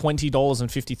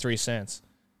 $120.53.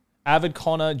 Avid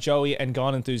Connor, Joey, and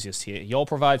Gone Enthusiast here. Y'all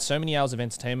provide so many hours of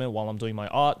entertainment while I'm doing my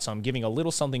art, so I'm giving a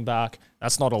little something back.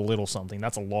 That's not a little something,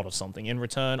 that's a lot of something. In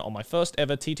return, on my first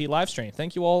ever TT live stream.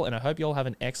 Thank you all, and I hope you all have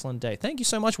an excellent day. Thank you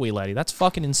so much, wee lady. That's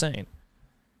fucking insane.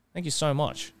 Thank you so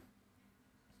much.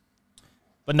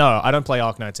 But no, I don't play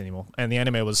Arknights anymore. And the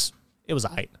anime it was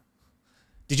 8.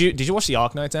 Did you watch the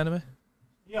Arknights anime?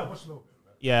 Yeah, I watched a little bit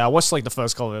of it. Yeah, I watched like the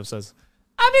first couple of episodes.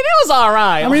 I mean, it was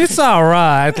alright. I mean, it's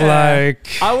alright. Like,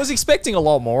 I was expecting a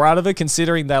lot more out of it,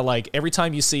 considering that like every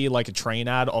time you see like a train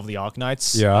ad of the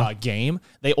Arknights game,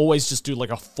 they always just do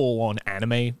like a full-on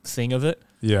anime thing of it.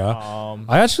 yeah.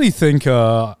 I actually think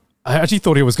I actually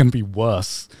thought it was going to be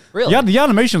worse. Really? Yeah, the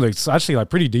animation looks actually like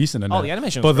pretty decent in it. Oh, the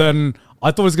animation But was great. then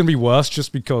I thought it was going to be worse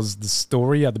just because the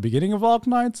story at the beginning of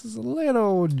Arknights is a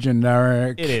little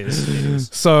generic. It is.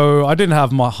 So I didn't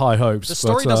have my high hopes. The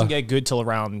story but, doesn't get good till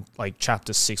around like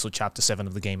chapter 6 or chapter 7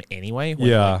 of the game anyway, when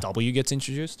Yeah. like, W gets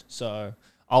introduced. So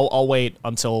I'll wait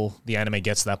until the anime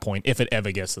gets to that point, if it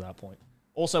ever gets to that point.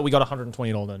 Also, we got a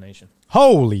 $120 donation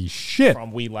Holy shit.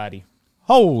 from Wee Laddie.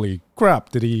 Holy crap.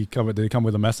 Did he come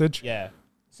with a message? Yeah.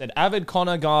 Said, Avid,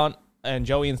 Connor, Gaunt, and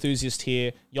Joey Enthusiast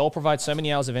here. Y'all provide so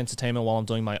many hours of entertainment while I'm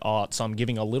doing my art, so I'm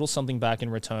giving a little something back in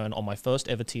return on my first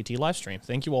ever TT live stream.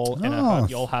 Thank you all, and I hope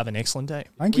y'all have an excellent day.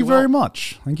 Thank you very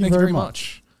much. Thank you very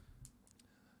much.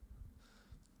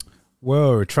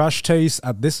 Whoa, trash taste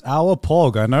at this hour,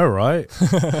 Pog. I know, right?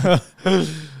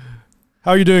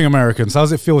 How are you doing, Americans? How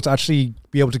does it feel to actually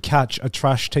be able to catch a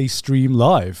trash taste stream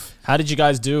live? How did you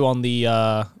guys do on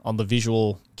the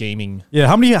visual gaming? Yeah,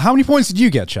 how many points did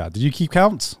you get, Chad? Did you keep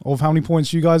count of how many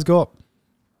points you guys got?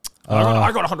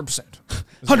 I got 100%.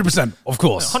 100%, of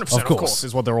course. 100%, of course,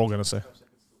 is what they're all going to say.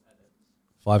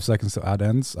 5 seconds to add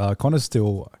ends. Connor's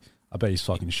still, I bet he's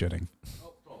fucking shitting.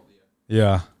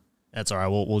 Yeah. That's all right.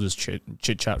 We'll just chit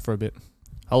chat for a bit.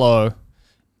 Hello,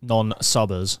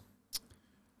 non-subbers.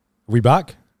 Are we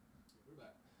back?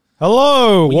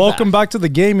 Hello, We welcome back to the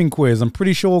gaming quiz. I'm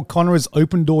pretty sure Connor is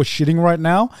open door shitting right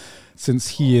now, since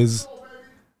he is.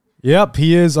 Yep,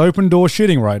 he is open door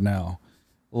shitting right now.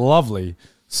 Lovely.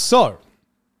 So,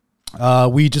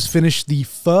 we just finished the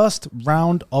first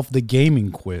round of the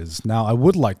gaming quiz. Now, I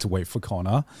would like to wait for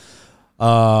Connor.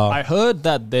 I heard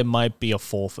that there might be a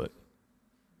forfeit.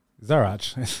 Is there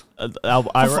actually?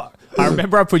 I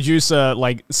remember our producer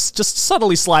like just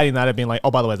subtly sliding that and being like,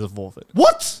 "Oh, by the way, there's a forfeit."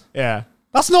 What? Yeah,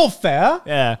 That's not fair.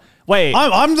 yeah. Wait,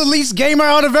 I'm the least gamer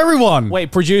out of everyone.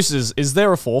 wait, producers, is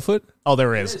there a forfeit? Oh,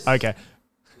 there is. Okay. As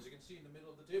you can see in the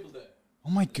middle of the table there. Oh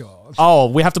my god.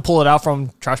 Oh, we have to pull it out from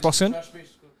Trash Box Kun? Trash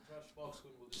box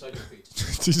will decide your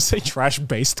fate. Did you say trash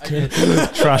based?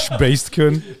 Trash based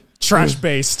kun. Trash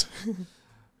based.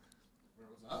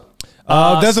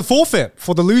 There's a forfeit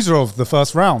for the loser of the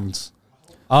first round.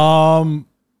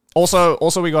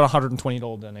 Also, we got a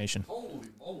 $120 donation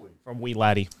from Wee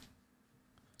Laddie.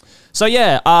 So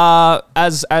yeah,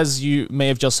 as you may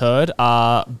have just heard,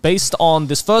 based on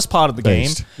this first part of the game,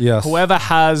 Yes. whoever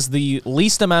has the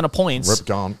least amount of points Rip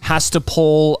gone. has to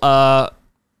pull a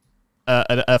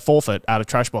forfeit out of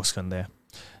Trash Box Kun there.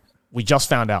 We just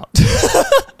found out.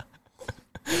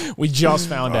 We just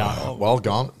found out. Well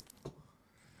gone.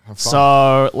 Have fun.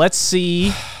 So let's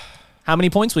see how many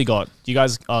points we got. You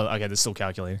guys? Oh, okay. They're still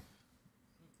calculating.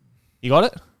 You got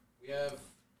it? We have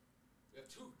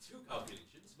two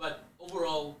calculations, but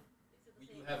overall, we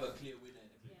do have a clear winner.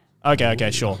 And a clear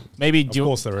Okay. Sure. Maybe. Of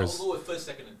course there I'll is. go with first,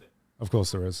 second, and third. Of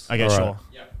course there is. Okay. All right. Sure.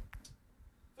 Yeah.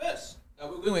 First,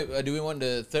 do we want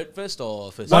the third first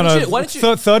or first? No, no. why don't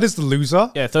you- Third is the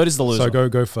loser. Yeah. Third is the loser. So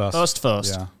go first.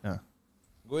 First. Yeah. Yeah.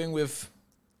 Going with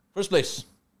first place.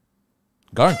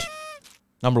 Garnt.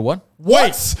 Number 1.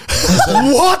 Wait.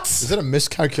 What? Is it a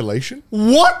miscalculation?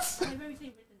 What?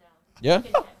 Yeah.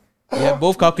 Yeah.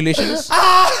 Both calculations.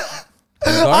 I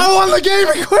won the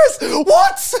gaming quiz.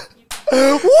 What?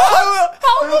 What?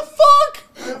 How the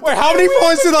fuck? Wait, how many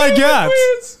points did I get?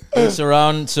 It's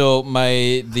around. So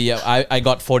I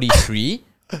got 43,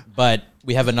 but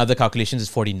we have another calculations is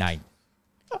 49.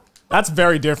 That's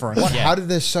very different. How did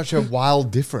there's such a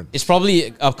wild difference? It's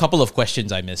probably a couple of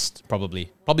questions I missed. Probably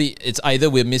it's either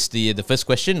we missed the first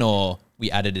question or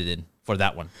we added it in for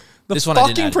that one. This one I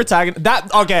didn't Fucking add. protagonist.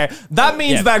 That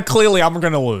means Yeah. that clearly I'm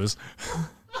gonna lose.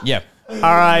 Yeah. All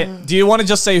right. Do you want to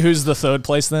just say who's the third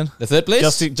place then? The third place.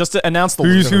 Just to announce the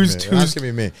Who's- loser. That's gonna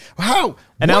be me. How?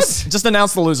 Just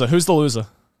announce the loser. Who's the loser?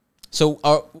 So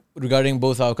regarding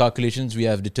both our calculations, we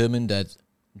have determined that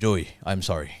Joey. I'm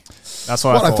sorry. That's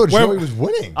what What? I I thought. thought Joey was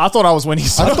winning. I thought I was winning.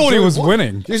 I thought he was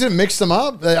winning. You didn't mix them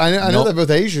up. I know Nope. they're both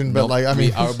Asian, but Nope. like I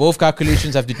mean, our both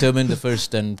calculations have determined the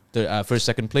first,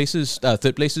 second places,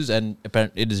 third places, and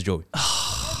apparently it is Joey.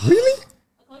 Really?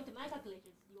 According to my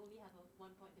calculations, you only have a 1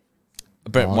 point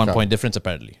difference. One point difference,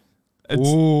 apparently. It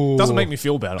doesn't make me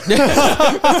feel better.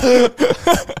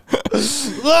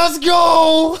 Let's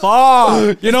go.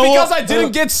 Fuck. You know Because what? I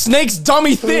didn't get Snake's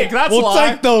dummy thick. That's We'll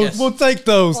why. take those. Yes. We'll take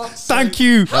those. Thank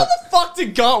you. How the fuck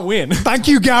did Gart win? Thank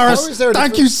you, How is Garrus. there a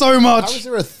Thank difference- you so How is much.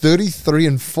 there a 33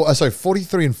 and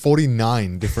 43 and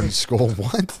 49 different score?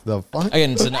 What the fuck?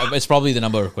 Again, it's probably the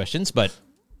number of questions, but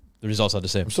the results are the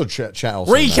same. So chat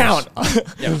also Recount. knows. I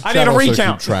Chat need a also keep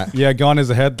recount. track. Yeah, Gon is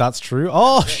ahead. That's true.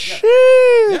 Oh,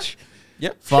 shit.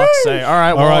 Yep. Fuck's sake. All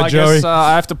right, well, right, I Joey. guess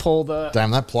I have to pull the...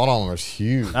 Damn, that plot armor is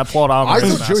huge. That plot armor I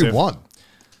is thought Joey massive. won.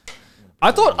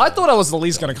 I thought I was the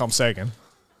least going to come second.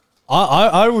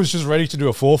 I was just ready to do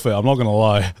a forfeit. I'm not going to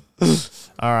lie.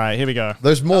 All right, here we go.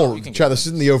 There's more. Chat, this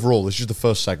isn't the overall. This is just the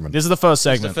first segment. This is the first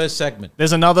It's the segment. first segment.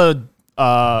 There's another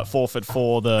forfeit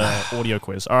for the audio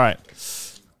quiz. All right.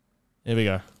 Here we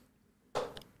go.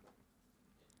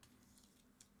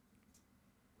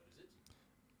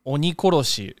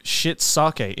 Onikoroshi, shit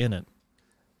sake in it.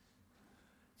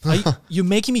 You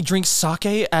making me drink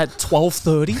sake at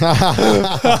 12:30?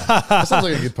 That sounds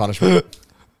like a good punishment.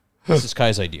 This is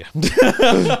Kai's idea.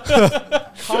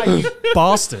 Kai, you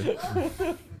bastard.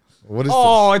 What is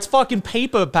Oh, it's fucking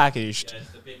paper packaged.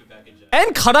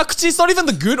 And karakuchi, it's not even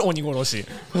the good onikoroshi.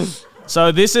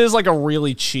 So this is like a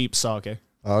really cheap sake. this?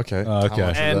 Oh, okay. Okay. How much does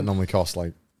that And- normally cost?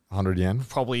 Like 100 yen?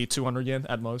 Probably 200 yen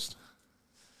at most.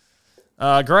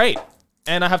 Great.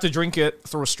 And I have to drink it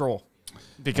through a straw.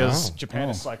 Because Wow. Japan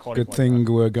is psychotic. Good like thing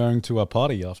we're going to a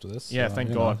party after this. that. Yeah, so, thank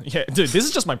you God. know. Yeah, dude, this is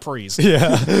just my prees. Yeah.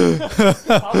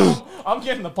 I'm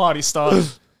getting the party started.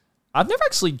 I've never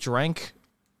actually drank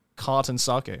carton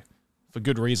sake for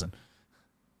good reason.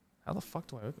 How the fuck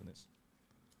do I open this?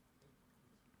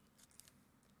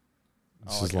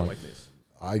 This Oh, is okay, like, this.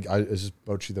 is this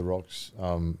Bochi the Rock's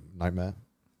nightmare?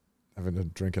 Having to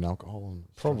drink an alcohol? And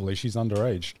Probably. She's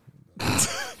underage.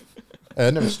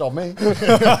 It never stopped me.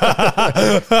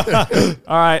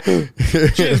 All right.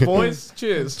 Cheers, boys.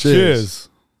 Cheers. Cheers.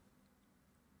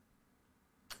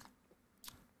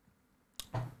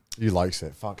 He likes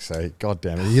it. Fuck's sake. God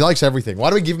damn it. He likes everything. Why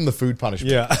do we give him the food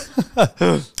punishment?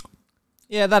 Yeah.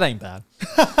 Yeah, that ain't bad.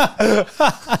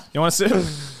 You want to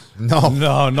sit? No.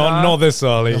 No, not this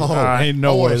early. Ain't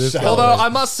no Oh, way a this salad. early. Although I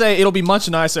must say, it'll be much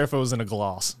nicer if it was in a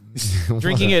glass.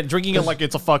 drinking it like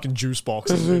it's a fucking juice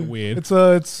box is a bit weird.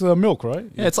 It's milk, right?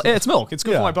 Yeah, it's milk. It's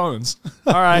good Yeah. for my bones.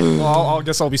 All right. Well, I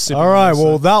guess I'll be sipping. All right. this,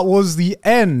 Well, that was the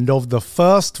end of the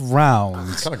first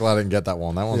round. Kind of glad I didn't get that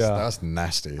one. That one's Yeah. that's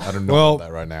nasty. I don't know Well, about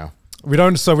that right now. We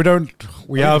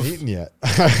have eaten yet.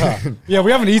 yeah,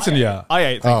 we haven't eaten yet. I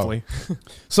ate, thankfully.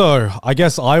 So I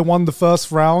guess I won the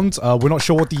first round. We're not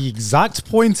sure what the exact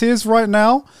point is right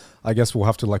now. I guess we'll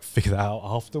have to like figure that out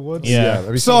afterwards. Yeah.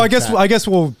 maybe So someone I in guess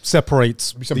we'll separate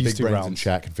chat- maybe some these big two brains in rounds.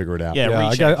 chat can figure it out. Yeah. Yeah,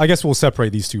 recheck. I guess we'll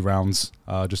separate these two rounds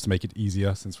just to make it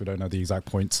easier since we don't know the exact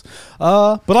points.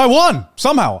 But I won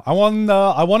somehow. I won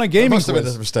a There gaming must have been a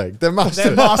quiz. mistake. There must There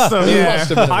have. must have, There must have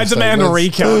been yeah. a I mistake. demand a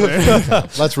Let's-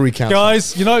 recount. Let's recount.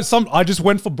 Guys, you know, I just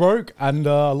went for broke, and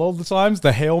a lot of the times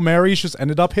the Hail Marys just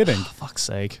ended up hitting. Fuck's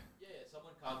sake. Yeah,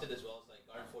 someone counted as well. It's like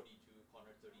Guard 42,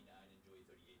 Connor 39, and Joey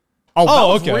 38. Oh,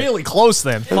 that was okay. really close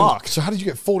then. Fuck. So how did you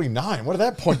get 49? Where did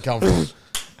that point come from?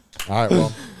 All right,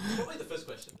 well. Probably the first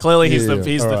question. Clearly, he's Yeah, the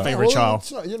yeah. favorite Well, child.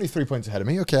 it's not- you're only 3 points ahead of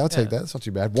me. Okay, I'll take that. It's not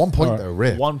too bad. 1 point, though,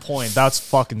 rip. 1 point. That's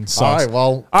fucking sucks. All right,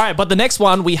 well. All right, but the next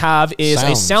one we have is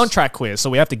Sounds. a soundtrack quiz. So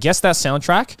we have to guess that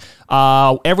soundtrack.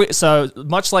 So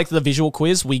much like the visual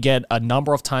quiz, we get a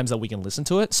number of times that we can listen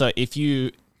to it. So if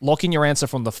you lock in your answer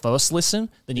from the first listen,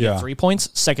 then you Yeah. get 3 points.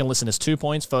 Second listen is 2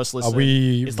 points. First listen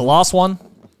we- is the last one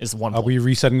is 1 Are point. we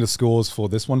resetting the scores for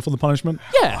this one for the punishment?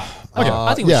 Yeah. Okay.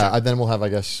 I think we Yeah, should. and then we'll have, I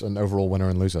guess, an overall winner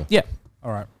and loser. Yeah.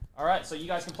 All right. All right. So you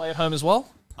guys can play at home as well.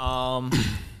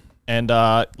 And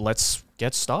let's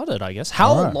get started, I guess. How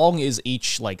All right. long is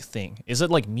each like thing? Is it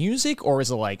like music or is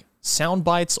it like sound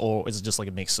bites or is it just like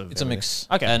a mix of It's a everything? mix.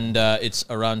 Okay. And it's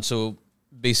around, so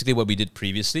basically what we did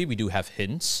previously, we do have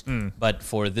hints. But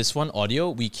for this one, audio,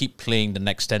 we keep playing the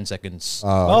next 10 seconds.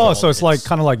 Oh, so it's like hints.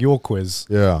 kind of like your quiz.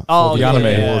 Yeah. Oh, the yeah, anime.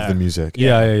 yeah. More of the music.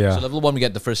 Yeah. So level 1, we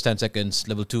get the first 10 seconds.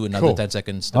 Level 2, another Cool. 10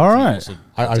 seconds. All Level 3 right. also 10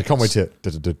 I can't wait seconds. to hear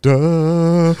it.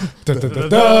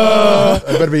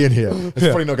 I better be in here. It's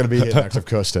probably not going to be here next. I've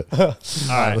cursed it. All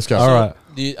right, let's go. All right.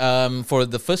 For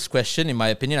the first question, in my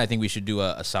opinion, I think we should do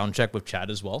a sound check with Chad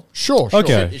as well. Sure.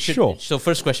 Okay. It should- Sure. So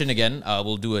first question again,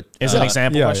 we'll do it. Is it an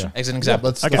example yeah, question? As an example.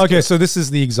 Let's, Okay, so this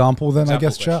is the example then, I Example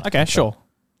guess, chat. Okay, sure.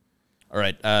 All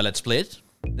right, let's play it.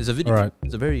 There's a video. All right.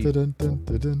 It's a very...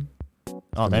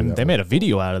 Oh, they made a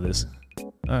video out of this.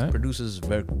 All right. Producers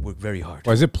work very hard.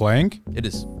 Wait, is it playing? It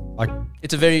is. I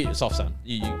It's a very soft sound.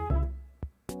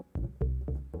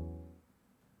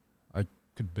 I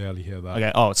could barely hear that.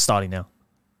 Okay. Oh, it's starting now.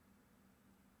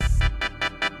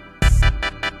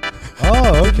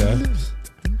 Oh, okay.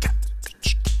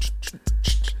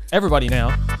 Everybody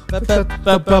now. Do you know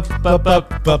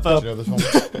this one?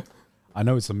 I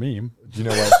know it's a meme. Do you know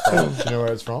where it's from? Do you know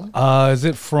where it's from? Is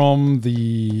it from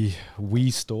the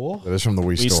Wii store? It is from the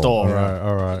Wii Wii Store. Store. All right,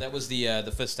 all right. That was the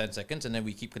first 10 seconds, and then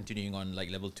we keep continuing on like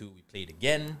level 2. We play it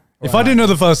again. If I didn't know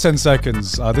the first 10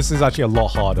 seconds, this is actually a lot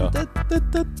harder.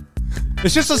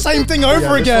 It's just the same thing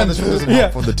over again. This one doesn't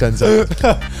help for the 10 seconds.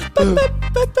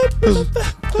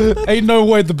 Ain't no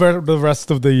way the rest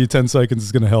of the 10 seconds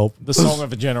is going to help. The song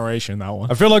of a generation, that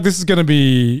one. I feel like this is going to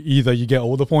be either you get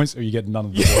all the points or you get none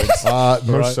of the points.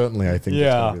 Most certainly, I think it's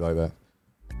going to be like that.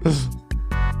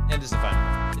 And this is the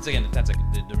final. It's again the 10 seconds.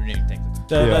 The remaining 10 seconds.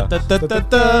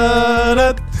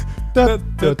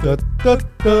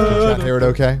 Chat, hear it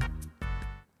okay?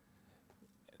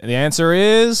 And the answer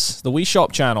is the Wii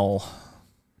Shop channel.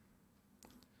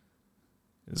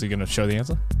 Is he going to show the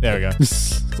answer? There we go.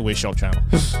 It's the Wii Shop channel.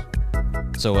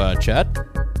 So, chat. You're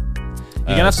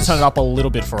going to have to turn it up a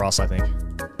little bit for us, I think.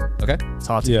 Okay. It's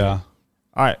hard to Yeah. hear.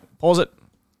 All right. Pause it.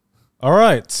 All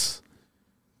right.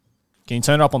 Can you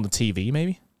turn it up on the TV,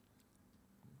 maybe?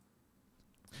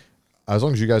 As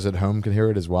long as you guys at home can hear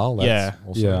it as well. That's Yeah.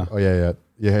 Also, Yeah. Oh, yeah.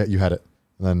 Yeah, you had it.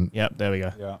 And then, Yep. There we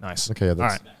go. Yeah. Nice. okay, yeah,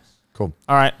 that's All right. cool.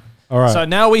 All right. All right. So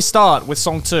now we start with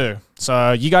song 2.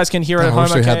 So you guys can hear it I at home,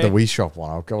 wish we okay? had the Wii Shop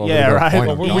one. I'll go over Yeah, to right.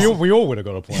 Point. we all would have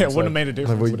got a point. Yeah, it wouldn't have made a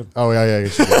difference. Oh yeah, you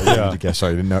should, Yeah. you guess.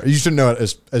 Sorry, you didn't know. You should know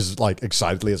it as like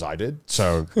excitedly as I did.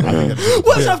 So I think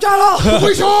What's up, channel?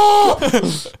 Wii Shop!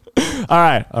 All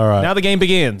right. All right. Now the game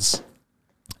begins.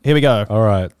 Here we go. All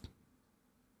right.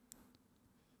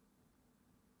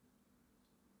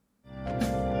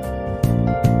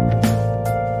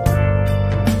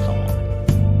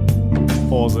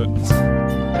 Pause it.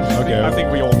 Okay. I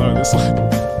think we all know this.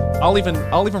 I'll even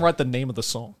write the name of the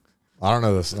song. I don't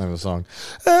know the name of the song.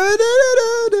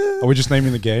 Are we just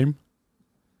naming the game?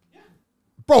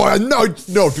 Bro, no,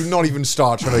 do not even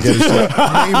start trying to get us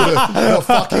name the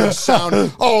fucking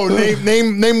sound. Oh,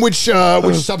 name which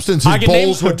substance his I can name-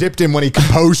 balls were dipped in when he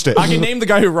composed it. I can name the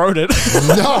guy who wrote it.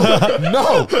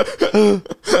 No.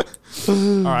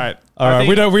 All right. All right.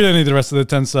 We don't need the rest of the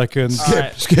 10 seconds. All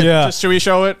right. Yeah. Should we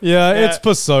show it? Yeah, it's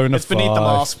Persona It's beneath the 5.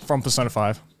 mask from Persona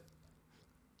 5.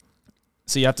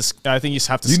 So you have to. I think you just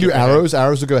have to. You skip do ahead. arrows.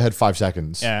 Arrows will go ahead 5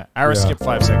 seconds. Yeah, arrows Yeah. skip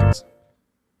 5 seconds.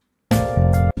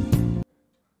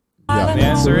 Yeah. The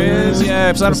answer is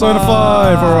Persona 5. Persona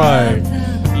 5. All right.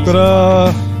 Got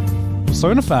a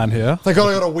Persona fan here. Thank God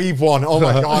I got a weeb one. Oh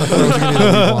my God. I thought I was gonna get a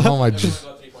weeb one. Oh my.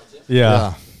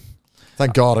 Yeah.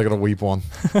 Thank God I got a weeb one.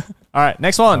 All right,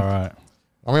 next one. All right.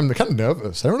 I mean, I'm kind of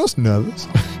nervous. Everyone else nervous?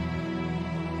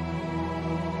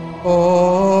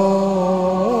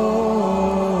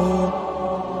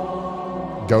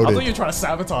 I Goated. thought you were trying to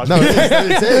sabotage No, me.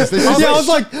 it is. This is Yeah, I was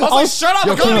like, shut up!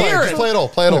 Yo, I can't hear just it. play it all.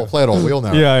 Play it all. Play it all. We all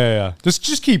know. yeah.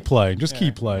 Just keep playing. Just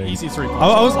keep playing. Easy 3 points.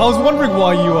 I was wondering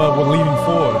why you were leaning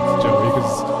forward, Joey,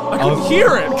 because I couldn't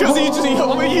hear it because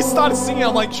he started singing.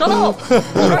 I'm like, shut up! You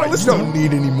don't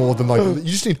need any more than like. You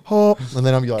just need hop, and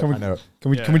then I'm like, I know. it.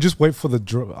 Can we just wait for the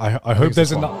drop? I hope it's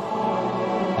there's a enough.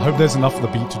 I hope there's enough for the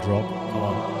beat to drop. Come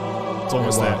on. It's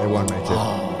almost It there. won't make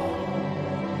it.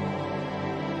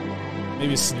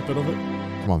 Maybe a snippet of it.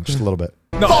 Come on, just a little bit.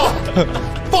 No.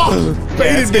 Fuck!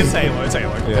 Yeah, it's Halo. It's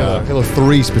Halo. Yeah. Halo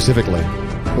 3 specifically.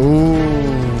 Ooh.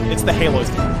 It's the Halo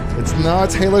thing. It's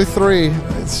Halo 3.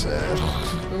 It's.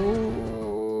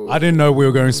 I didn't know we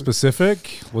were going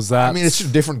specific. Was that? I mean, it's just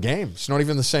a different game. It's not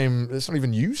even the same. It's not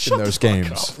even used in those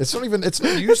games. It's not even. It's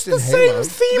not used in the Halo.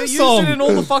 same theme They song. used it in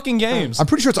all the fucking games. I'm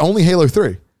pretty sure it's only Halo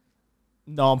 3.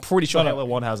 No, I'm pretty sure Halo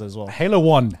 1 has it as well. Halo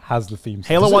 1 has the theme.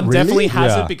 Halo Does it 1 really? definitely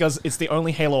has Yeah. it because it's the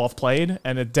only Halo I've played,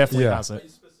 and it definitely Yeah. has it.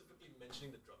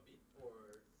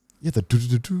 Yeah, the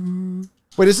do-do-do-do.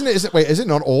 Wait, isn't it? Wait, is it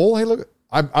not all Halo?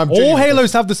 I'm All genuinely-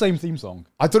 Halos have the same theme song.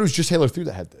 I thought it was just Halo 3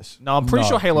 that had this. No, I'm pretty No,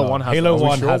 sure Halo no. 1 has Halo it.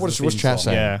 1 Sure? has What's the theme chat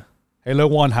song. saying? Yeah. Halo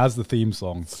 1 has the theme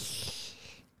song.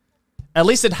 At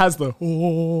least it has the.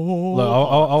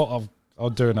 Look, I'll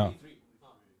do it now.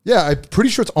 Yeah, I'm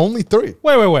pretty sure it's only 3.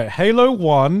 Wait. Halo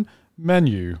 1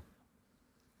 menu.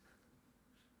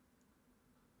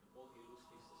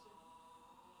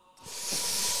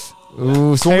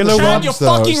 Ooh, it's the one with Halo the 1. drums, You're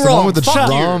though. fucking It's the one wrong. with the Fuck you.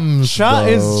 drums,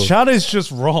 Chat is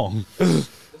just wrong.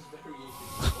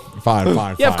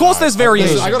 Fine. Yeah, of course there's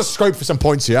variations. I got to scrape for some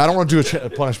points here. I don't want to do a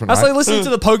punishment. That's right? like listening to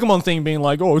the Pokemon thing being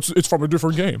like, oh, it's from a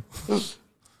different game.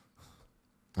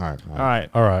 All right. All right.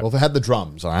 All right. Well, if it had the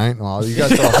drums, all right. Well, you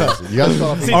guys got off. You guys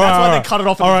got off. See, All that's right, why all they right. cut it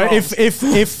off. All right.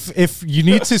 If you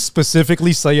need to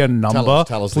specifically say a number,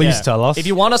 tell us. please Yeah. tell us. If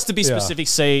you want us to be specific,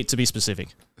 say to be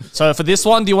specific. So for this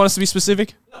one, do you want us to be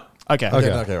specific? No. Okay.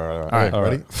 Okay. Okay. All right. All right. Okay,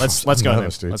 ready? Let's I'm go.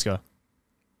 nervous, Then. dude. Let's go.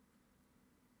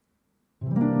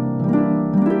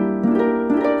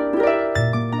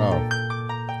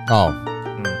 Oh.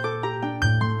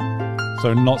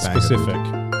 so not Bang it. specific.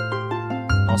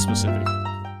 Not specific.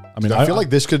 I mean, I feel like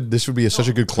this would be such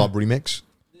a good club remix.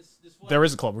 There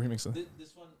is a club remix. There.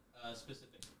 This one specific.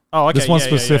 Oh, okay. this one's yeah,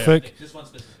 yeah, yeah, yeah. specific. This one's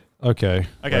specific. Okay.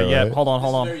 Okay, Right, yeah. right. Hold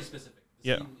on. Very specific. The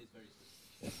Yeah. scene is very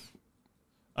specific.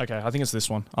 Okay, I think it's this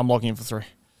one. I'm logging in for 3.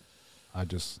 I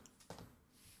just.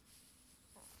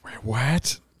 Wait,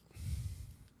 what?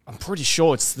 I'm pretty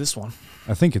sure it's this one.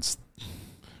 I think it's.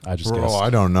 I just Bro, guessed.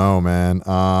 I don't know, man.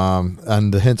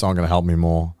 And the hints aren't going to help me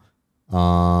more.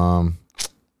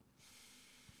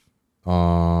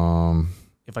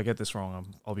 If I get this wrong,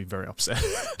 I'll be very upset.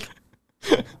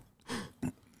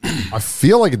 I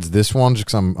feel like it's this one, just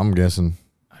because I'm guessing.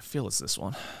 I feel it's this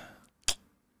one.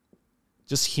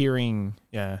 Just hearing,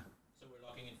 yeah. So we're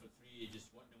locking in for 3. You just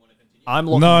want to continue. I'm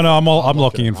locking. No, I'm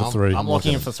locking in for 3. I'm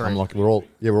locking in for 3. I'm locking. We're all.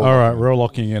 Yeah, we're all. All right, we're all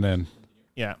locking it in.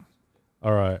 Yeah.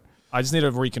 All right. I just need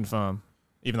to reconfirm,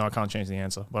 even though I can't change the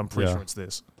answer, but I'm pretty Yeah. sure it's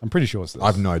this. I'm pretty sure it's this. I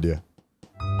have no idea.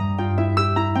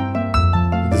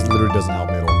 This literally doesn't help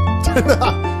me at all.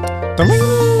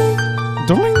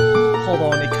 Hold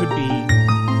on, it could be.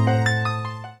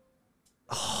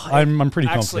 I'm pretty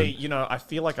Actually, confident. you know, I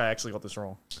feel like I actually got this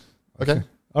wrong. Okay.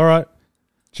 All right.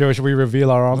 Joey, should we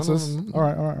reveal our no, answers? no. All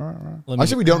right. I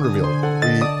said we don't reveal it.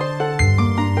 Okay,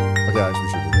 actually, we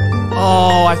should reveal it.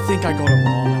 Oh, I think I got it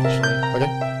wrong, actually.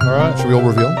 Okay. All right. Should we all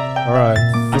reveal? All right.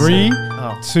 3,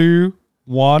 Oh, 2,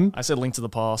 1. I said Link to the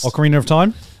Past. Ocarina of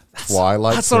Time.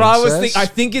 Twilight. That's what I was Princess? thinking. I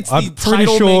think it's the I'm pretty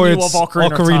title sure menu it's of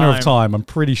Ocarina of Time. I'm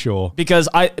pretty sure. Because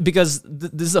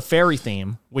this is a fairy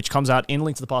theme, which comes out in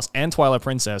Link to the Past and Twilight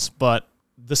Princess, but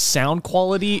the sound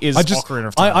quality is Ocarina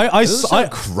of Time. It doesn't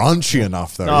sound crunchy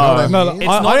enough, though. No, you know what I no, mean?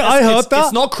 no, I heard that.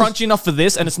 It's not crunchy enough for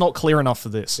this, and it's not clear enough for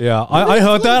this. Yeah, I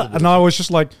heard that, and I was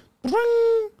just like,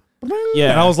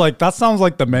 Yeah. and I was like, that sounds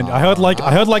like the menu. I heard like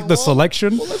the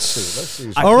selection. Well, let's see. Let's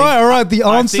see. All right. The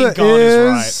I answer think Gaunt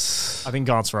is is. I think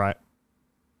Gaunt's right.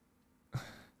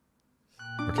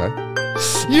 Okay.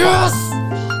 Yes.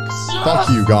 Fuck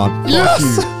you, Gone. Yes!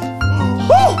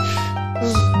 Fuck you.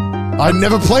 I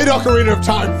never played Ocarina of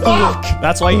Time. Fuck.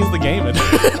 That's why he's the gamer.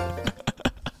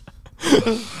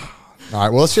 All right.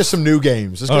 Well, let's get some new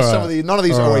games. Let's get All some right. of these. None of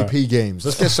these All OAP games.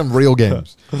 Let's get some real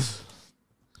games.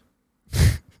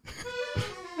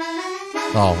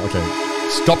 Oh, okay.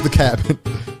 Stop the cap.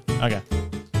 Okay.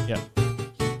 Yeah.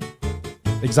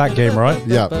 Exact game, right?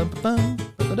 Yeah. I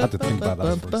had to think about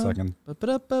that for a second.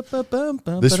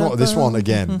 This one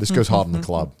again. This goes hard in the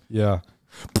club. Yeah.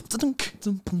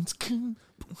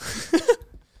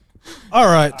 All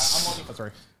right. I'm looking for 3.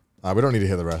 We don't need to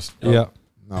hear the rest. Yeah.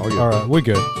 No, we're good. All right. We're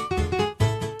good.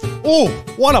 Oh,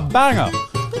 what a banger!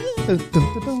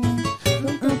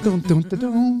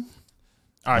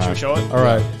 All right, should we show it? All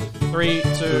right. 3,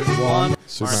 2, 1.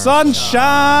 Super.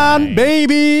 Sunshine,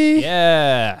 baby.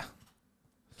 Yeah.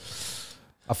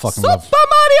 I fucking love. Super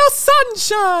Mario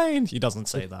Sunshine. He doesn't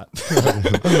say that.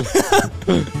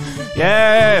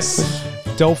 Yes.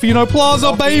 Delfino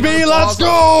Plaza, baby. Let's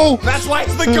go. That's why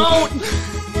it's the GOAT.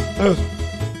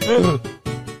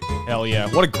 Hell yeah.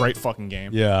 What a great fucking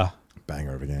game. Yeah.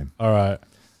 Banger of a game. All right.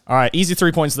 All right, easy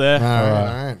 3 points there. All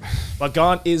right. But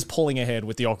Gaunt is pulling ahead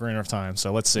with the Ocarina of Time,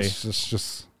 so let's see. It's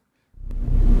just.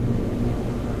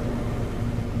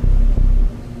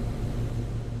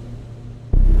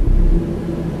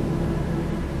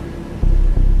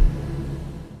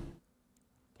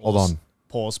 Hold on.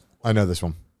 Pause. I know this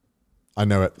one. I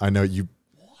know it. I know you.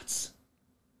 What?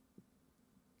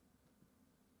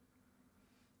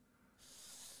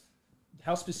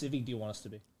 How specific do you want us to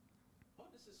be?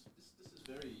 This is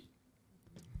very.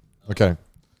 Okay.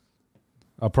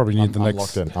 I'll probably need the I'm next.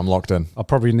 locked in. I'm locked in. I'll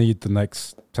probably need the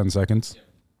next 10 seconds.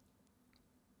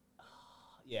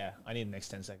 Yeah, I need the next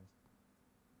 10 seconds.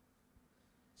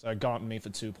 So Gaunt and me for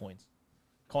 2 points.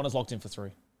 Connor's locked in for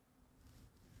 3.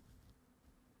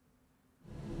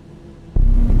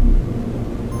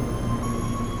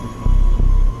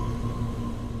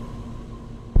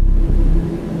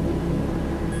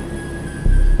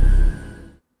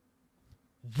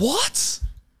 What?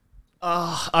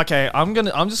 Okay,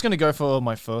 I'm just gonna go for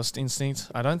my first instinct.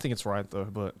 I don't think it's right though,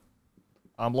 but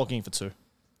I'm looking for 2.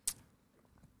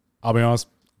 I'll be honest.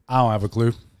 I don't have a clue.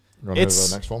 You want to It's-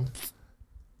 the next one?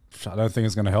 I don't think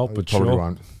it's going to help, but Probably sure.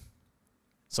 won't.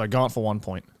 So Gaunt for 1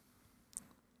 point.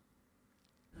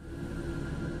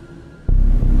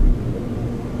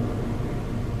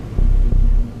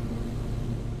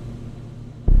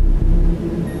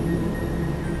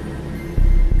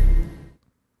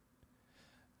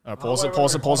 Pause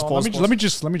it. Let me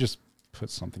just put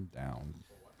something down.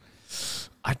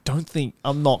 I don't think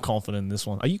I'm not confident in this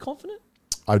one. Are you confident?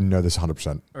 I know this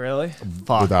 100%. Really?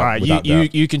 Fuck. Without- All right, without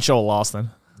doubt. you can show a last then.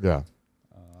 Yeah.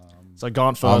 So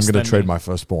Gaunt first. I'm going then to trade me. my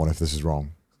firstborn if this is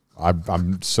wrong.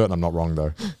 I'm certain I'm not wrong,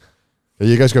 though. Yeah,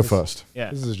 you guys go first.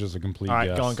 Yeah. This is just a complete All right,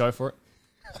 guess. go on, go for it.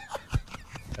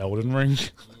 Elden Ring.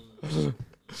 I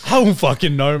don't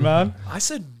fucking know, man. I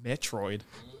said Metroid.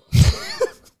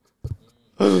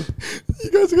 You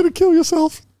guys are going to kill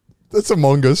yourself. That's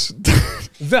Among Us.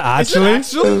 Is that actually?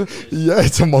 Yeah,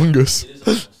 it's Among Us.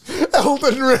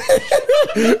 Elden Ring.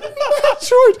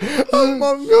 Metroid.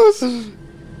 Among Us.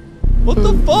 What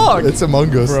the fuck? It's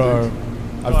Among Us. Bro,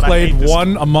 God, I've I played hate this.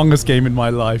 one Among Us game in my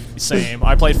life. Same.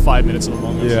 I played 5 minutes of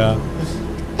Among Us. Yeah.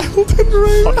 Elden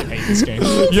Ring. Fucking hate this game.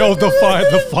 Yo, the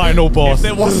final boss.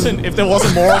 If there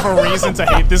wasn't more of a reason to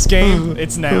hate this game,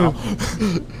 it's now.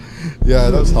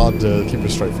 Yeah, that was hard to keep a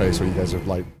straight face when you guys are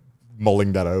like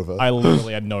mulling that over. I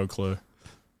literally had no clue.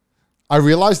 I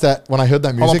realized that when I heard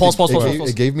that music, pause.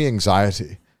 it gave me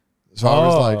anxiety. So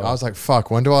I was like, fuck,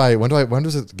 when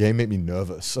does this game make me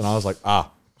nervous? And I was like, yeah,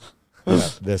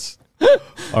 this.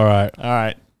 All right. All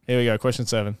right, here we go. Question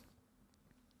 7.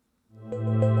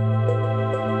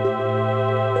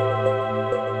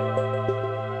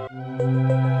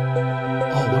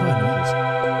 Oh, what do I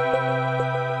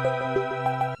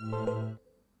know?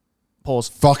 Pause.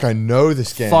 Fuck, I know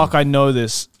this game. Fuck, I know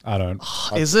this. I don't.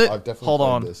 Is it? I've definitely Hold played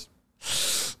on. this.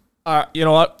 All right, you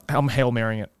know what? I'm Hail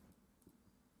Marrying it.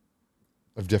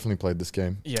 I've definitely played this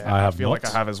game. Yeah, I I have feel like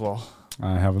not. I have as well.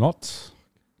 I have not.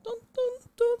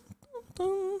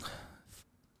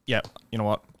 Yeah, you know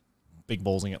what? Big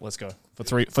ballsing it. Let's go for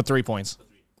 3 points.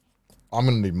 I'm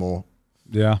gonna need more.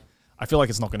 Yeah. I feel like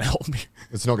it's not going to help me.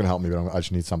 It's not gonna help me, but I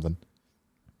just need something.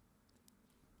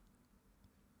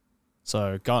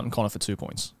 So Gaunt and Connor for 2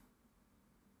 points.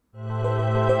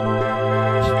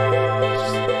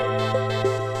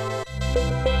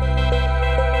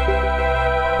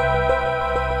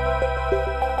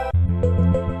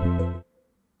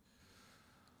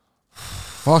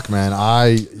 Fuck, man.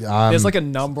 There's like a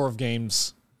number of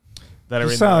games that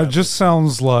are in there. It just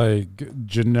sounds like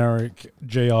generic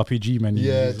JRPG menu.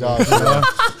 yeah, it does.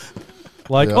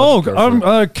 Like, Yeah, oh, go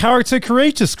for character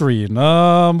creator screen.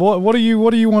 What do you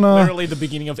want to? Literally the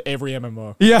beginning of every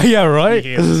MMO. Yeah, right.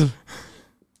 Yes.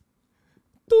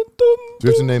 Do you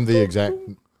have to name the exact?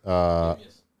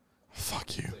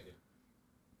 Fuck you.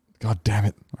 God damn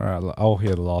it. All right, I'll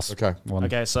hear the last Okay. one.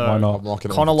 Okay, so Why not? I'm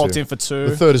locking it Connor in for locked 2. in for 2.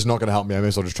 The third is not gonna help me. I may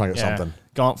as well just try and get Yeah. something.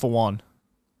 Gaunt for 1.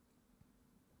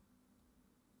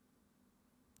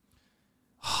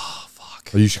 Oh,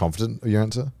 fuck. Are you confident of your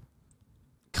answer?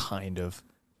 Kind of.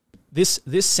 This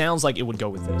sounds like it would go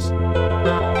with this.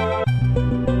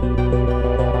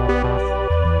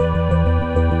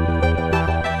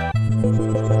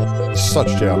 Such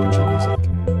JRPG music.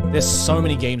 There's so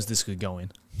many games this could go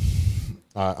in.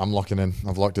 I'm locking in.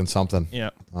 I've locked in something. Yeah.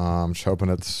 I'm just hoping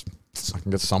I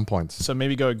can get some points. So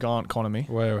maybe go Gaunt, Connor, me.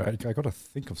 Wait, I got to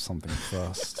think of something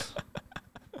first.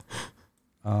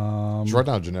 Just write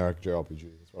down a generic JRPG.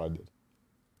 That's what I did.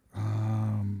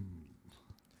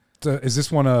 Is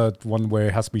this one one where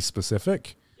it has to be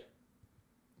specific?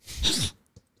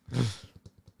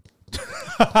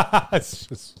 It's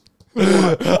just. You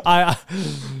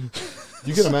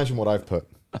can imagine what I've put.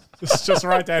 It's just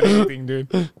write down anything,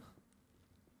 dude.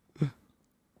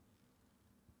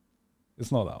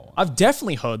 It's not that one. I've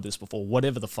definitely heard this before,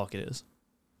 whatever the fuck it is.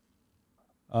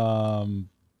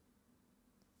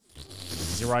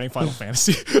 Is he writing Final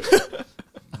Fantasy?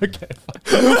 Okay.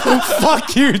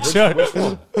 Fuck you,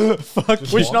 Joe. Fuck.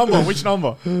 Which number? Which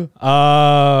number?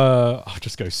 I'll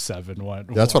just go 7. Why?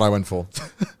 That's what I went for.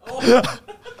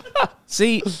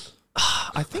 See,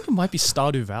 I think it might be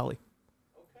Stardew Valley.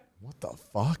 What the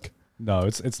fuck? No,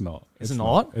 it's not. Is it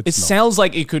not? It's It sounds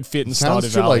like it could fit in Sounds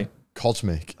Stardew too Valley. like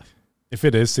cosmic. If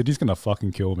it is, City's gonna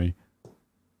fucking kill me.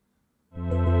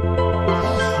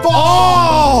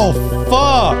 Oh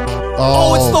Fuck!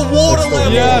 Oh, it's the water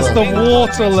level. Yes, the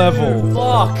water level.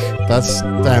 Fuck. That's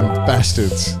damn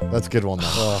bastards. That's a good one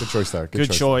though. Good choice there.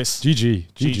 Good choice. GG.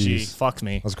 GG. GG's. Fuck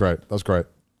me. That's great. That's great.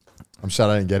 I'm sad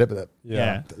I didn't get it, but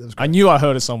Yeah. that was I knew I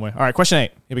heard it somewhere. All right, question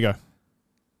 8. Here we go.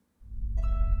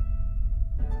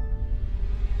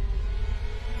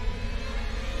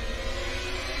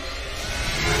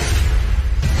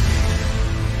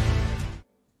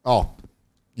 Oh,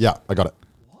 yeah, I got it.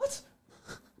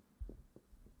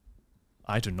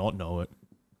 I do not know it.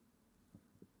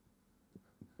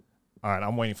 All right,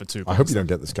 I'm waiting for 2 points. I hope you don't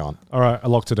get this, Gant. All right, I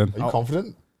locked it in. Are you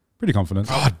confident? Pretty confident.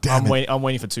 God damn it. I'm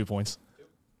waiting for 2 points.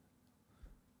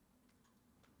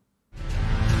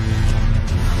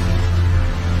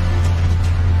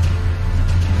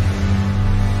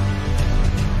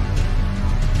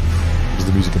 What does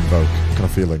the music invoke? What kind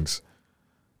of feelings?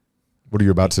 What are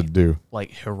you about to do?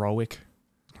 Like heroic,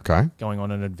 Okay. going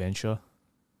on an adventure.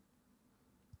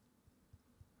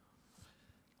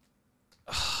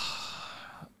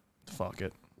 Fuck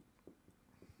it.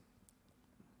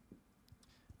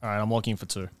 All right, I'm looking for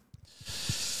 2.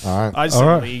 All right. I just All said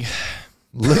right. League.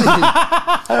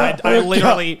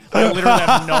 Literally, I literally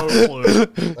have no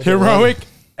clue. Heroic,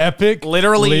 epic,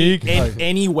 Literally league.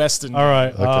 any Western. All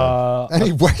right.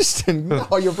 any Western?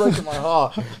 Oh, you're breaking my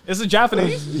heart. Is it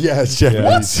Japanese? Yeah, it's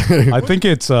Japanese. I think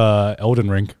it's Elden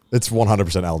Ring. It's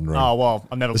 100% Elden Ring. Oh well,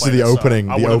 I've never This played is the it, so opening.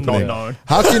 I The would have opening. not known.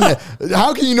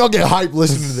 How can you not get hyped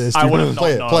listening to this? Dude? I would have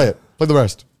play not it. Play it. Play the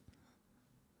rest.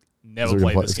 Never So we're gonna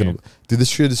played play- this it's gonna- game. Dude, this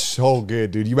shit is so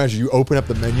good, dude. You imagine you open up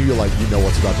the menu, you're like, you know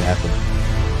what's about to happen.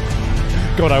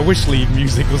 God, I wish League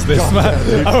music was this, God,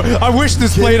 man. dude. I wish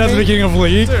this played at the beginning of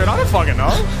League. Dude, I don't fucking know.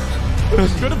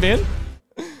 Could have been.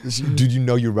 Dude, you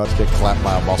know you're about to get clapped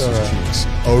by a boss's cheeks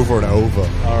over and over.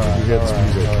 All right. You hear this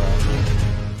music. All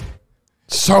right.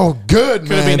 So good, man.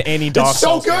 Could have been any Dark it's so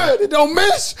Souls game. good. It don't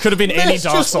miss. Could have been any Miss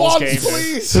Dark just Souls once, game.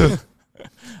 please. All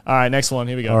right, next one.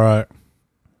 Here we go. All right.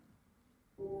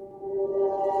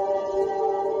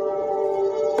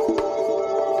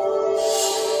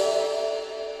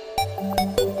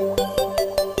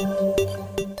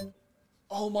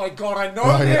 Oh my god, I know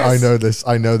I know this.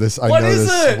 I know this. I What know is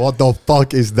this. it? What the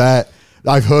fuck is that?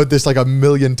 I've heard this like a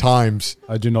million times.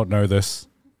 I do not know this.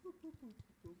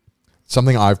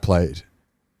 Something I've played.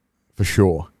 For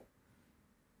sure.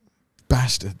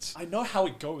 Bastards. I know how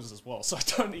it goes as well, so I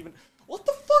don't even. What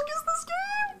the fuck is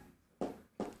this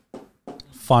game?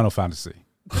 Final Fantasy.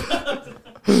 I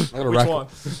gotta Which rack, one?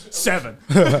 7.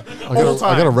 I All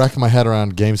time. gotta rack my head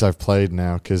around games I've played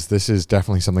now, because this is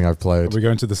definitely something I've Are played. we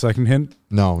going to the second hint?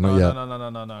 No, not yet.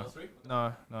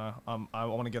 No. I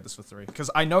want to get this for 3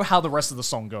 because I know how the rest of the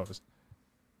song goes.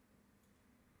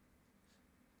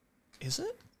 Is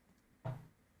it?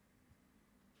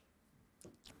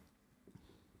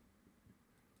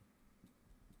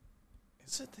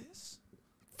 Is it this?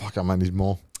 Fuck, I might need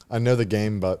more. I know the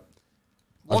game, but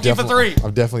Looking for 3.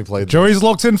 I've definitely played. Joey's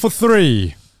locked in for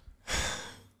 3.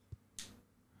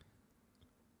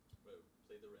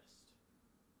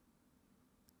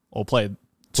 Or play.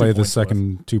 Play the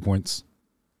second 2 points.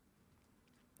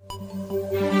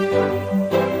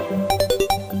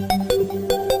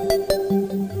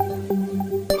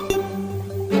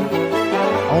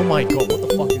 Oh my god! What the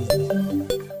fuck is this?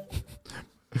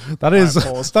 That is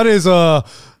Alright,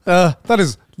 pause. that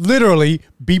is literally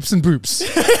beeps and boops.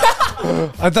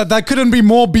 that couldn't be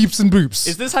more beeps and boops.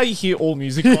 Is this how you hear all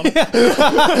music? Connor?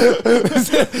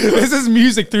 This is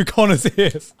music through Connor's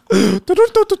ears.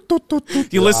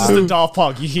 He listens to Daft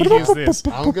Punk. He hears this.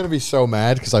 I'm gonna be so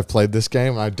mad because I've played this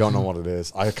game and I don't know what it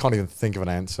is. I can't even think of an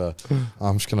answer.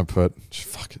 I'm just gonna just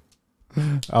fuck it.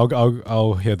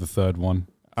 I'll hear the third one.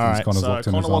 All since right, Connor's so locked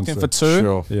in Connor his locked in answer. for 2.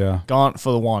 Sure. Yeah. Gaunt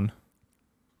for the 1.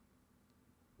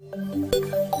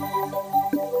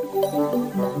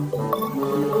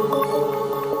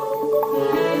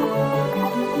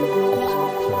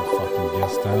 Put a fucking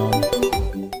guess down.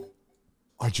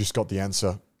 I just got the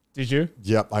answer. Did you?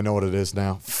 Yep, I know what it is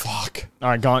now. Fuck. All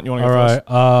right, Gaunt, you want to All go right.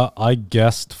 first? I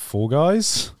guessed Fall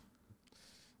Guys.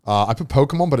 I put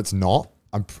Pokemon, but it's not.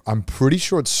 I'm pretty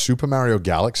sure it's Super Mario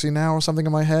Galaxy now or something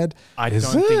in my head. I Is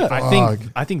don't think. it?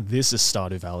 I think this is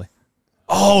Stardew Valley.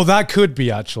 Oh, that could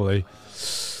be actually.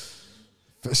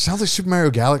 It sounds like Super Mario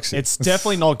Galaxy. It's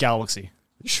definitely not Galaxy.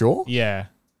 You sure? Yeah.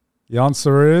 The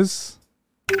answer is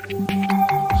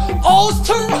Oh, it's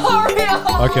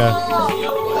Terraria! okay.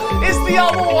 It's the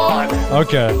other one!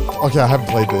 Okay. Okay, I haven't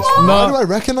played this. Why do I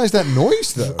recognize that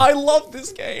noise though? I love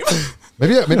this game.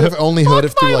 Maybe I've only heard it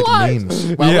through my like life.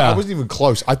 memes. Well, Yeah. I wasn't even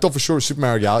close. I thought for sure it was Super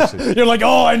Mario Galaxy. You're like,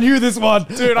 oh, I knew this one.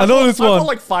 Dude, I know this I one. put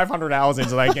like 500 hours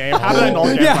into that game. How did I not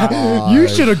get that? Yeah, you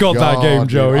should have got that God, game, dude,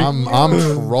 Joey. I'm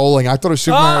trolling. I thought it was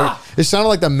Super Mario. It sounded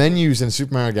like the menus in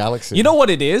Super Mario Galaxy. You know what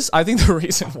it is? I think the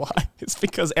reason why is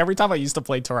because every time I used to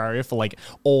play Terraria for like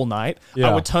all night, I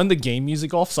Yeah. would turn the game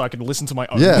music off so I could listen to my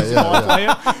own Yeah, music yeah, while I play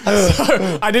it.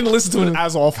 So I didn't listen to it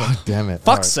as often. Damn it.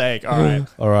 Fuck's sake. All right.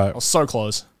 All right. I was so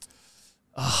close.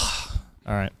 All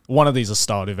right. One of these is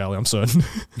Stardew Valley, I'm certain.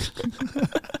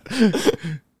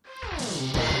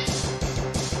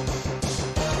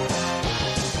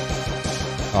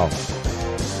 Oh.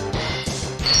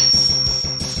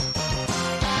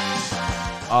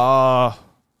 I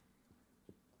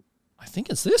think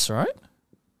it's this, right?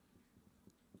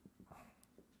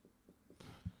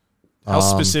 How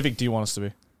specific do you want us to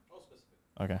be?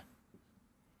 Okay.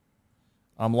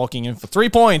 I'm locking in for 3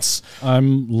 points.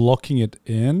 I'm locking it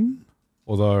in,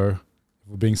 although if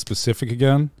we're being specific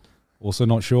again, also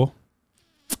not sure.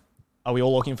 Are we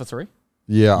all locking for 3?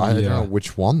 Yeah, I don't know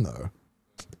which one though.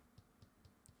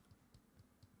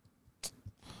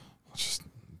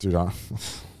 Dude, I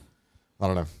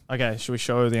don't know. Okay, should we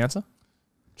show the answer?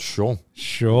 Sure.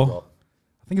 Sure.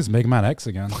 I think it's Mega Man X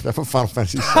again. That's what Final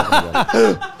Fantasy VII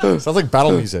again. Sounds like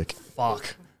battle music.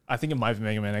 Fuck. I think it might be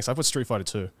Mega Man X. I put Street Fighter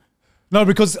 2. No,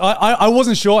 because I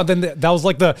wasn't sure. And then that was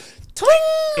like the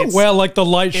ting, where like the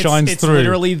light shines it's through. It's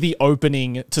literally the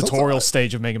opening tutorial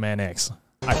stage of Mega Man X,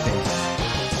 I think.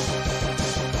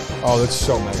 Oh, that's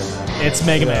so Mega Man. It's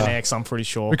Mega Man X, I'm pretty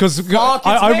sure. Because Fuck,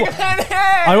 Mega Man X!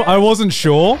 I wasn't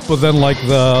sure, but then like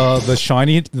the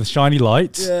shiny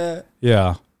lights. Yeah.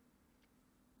 Yeah.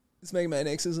 It's Mega Man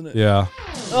X, isn't it? Yeah.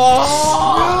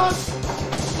 Oh!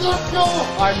 Let's go!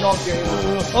 I'm not gay.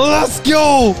 Let's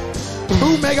go!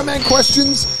 2 Mega Man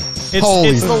questions?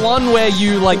 It's the one where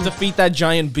you like defeat that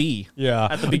giant bee. Yeah.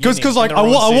 At the beginning. Because like I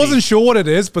wasn't sure what it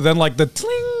is, but then like the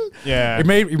tling. Yeah.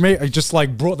 It just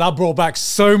like brought back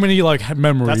so many like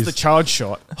memories. That's the charge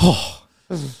shot.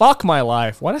 Fuck my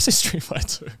life. Why did I say Street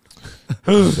Fighter 2?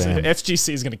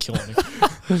 FGC is gonna kill me.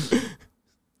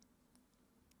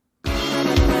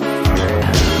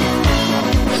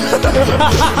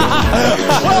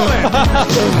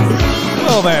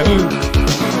 Well then.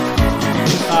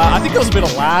 I think there was a bit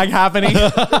of lag happening.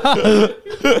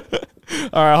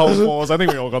 Alright, hold pause. I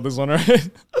think we all got this one right.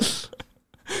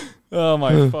 Oh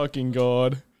my fucking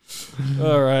god.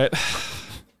 Alright.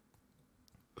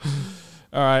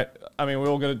 Alright. I mean, we're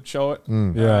all gonna show it.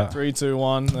 Yeah. 3, 2,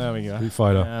 1. There we go. Street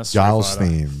Fighter. Yeah, Street Giles Fighter.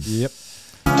 theme. Yep.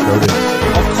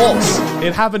 Of course.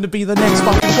 It happened to be the next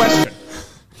fucking question.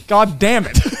 God damn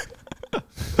it.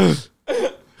 I was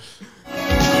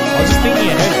just thinking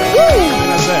ahead.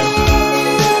 That's it.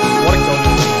 What a goal.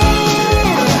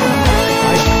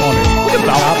 Look at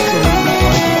that.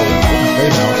 They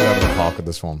melted out of the park with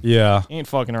this one. Yeah. He ain't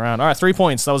fucking around. All right, 3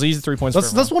 points. That was easy 3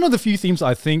 points. That's one of the few themes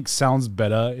I think sounds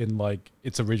better in like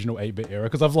its original 8-bit era,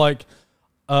 because I've like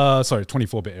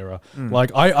 24-bit era.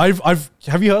 Like I've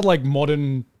have you heard like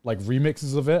modern like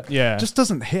remixes of it? Yeah. It just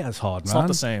doesn't hit as hard, man. not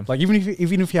the same. Like even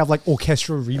if you have like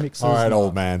orchestral remixes. All right,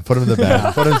 old man. Put him in the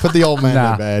bed. Put the old man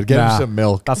in the bed. Get him some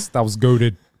milk. That was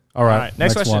goated. All right,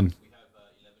 next question. one.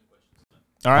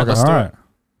 All right, Okay, let's all do right. it.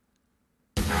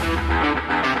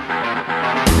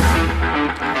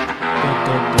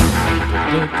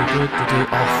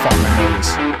 Oh, fuck, I know this.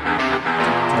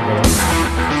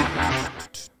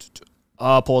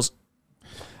 Pause.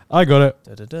 I got it.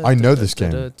 I know this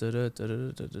game.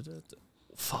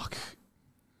 Fuck.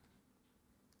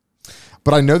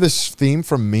 But I know this theme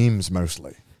from memes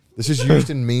mostly. This is used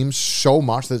in memes so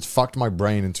much that it's fucked my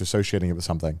brain into associating it with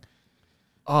something.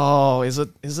 Oh, is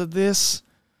it this?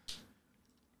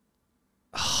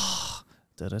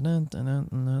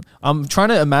 I'm trying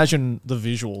to imagine the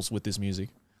visuals with this music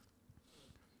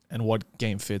and what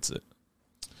game fits it.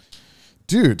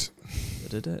 Dude.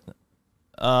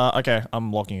 Okay,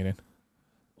 I'm locking it in.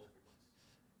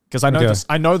 Because I know this,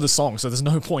 I know the song, so there's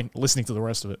no point listening to the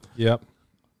rest of it. Yep.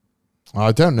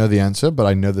 I don't know the answer, but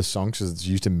I know the song because it's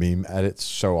used in meme edits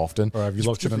so often. Or have you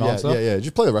locked in an yeah, answer? Yeah.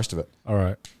 Just play the rest of it. All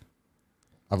right.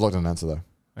 I've locked in an answer though.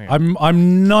 I'm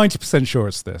 90% sure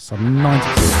it's this. I'm 90%.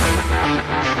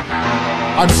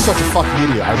 I'm such a fucking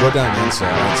idiot. I wrote down an answer.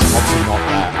 And it's obviously not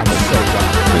that. I'm so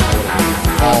dumb.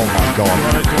 Oh my god. Do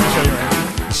you want to show your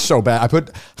answer? It's so bad. I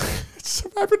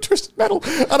put Twisted Metal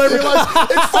and I realized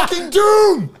it's fucking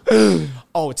Doom.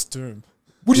 Oh, it's Doom.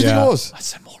 What do you think it was? I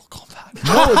said Mortal Kombat.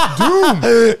 No, it's Doom.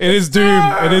 It is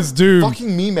Doom. It is Doom.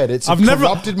 Fucking meme edits have I've never-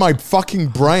 corrupted my fucking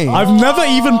brain. I've never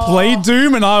even played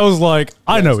Doom, and I was like,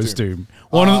 I know it's Doom.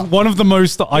 One of the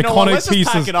most You know what? iconic Let's just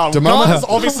pack pieces. it up. The moment- God has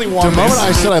obviously won The moment this.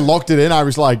 I said I locked it in, I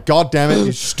was like, God damn it,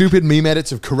 these stupid meme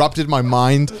edits have corrupted my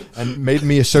mind and made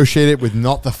me associate it with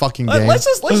not the fucking game. Let's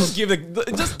just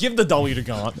give the W to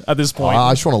Gaunt at this point.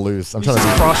 I just want to lose. I'm trying He's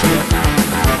to crushing it.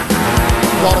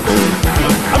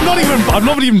 I've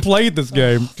not even played this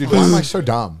game. Dude, why am I so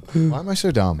dumb? Why am I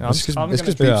so dumb? I'm It's gonna-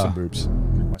 because beeps Yeah. and boobs.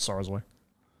 My sorrows away.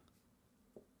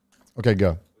 Okay,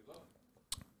 go.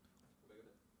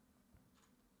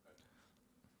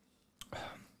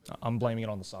 I'm blaming it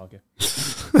on the saga.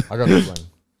 I got this one.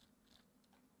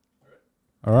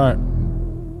 All right.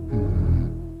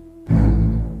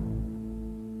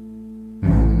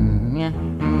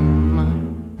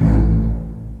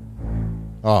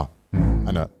 Oh,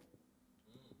 I know.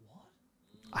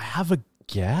 have a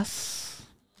guess.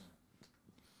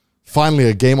 Finally,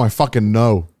 a game I fucking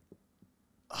know.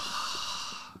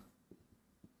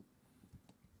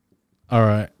 All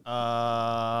right.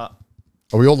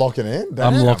 Are we all locking in? I'm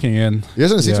Damn. locking in. You guys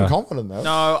don't seem Yeah. confident though.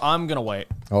 No, I'm gonna wait.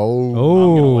 Oh. I'm gonna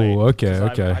Oh, wait, okay,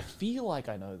 'cause okay. I feel like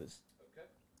I know this. Okay.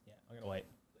 Yeah, I'm gonna wait.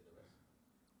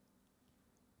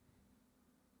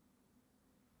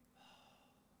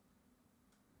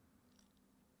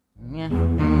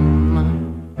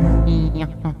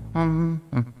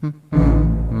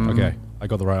 Okay, I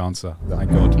got the right answer.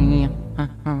 Thank God.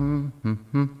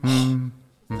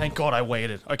 Thank God I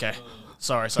waited. Okay.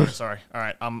 Sorry. All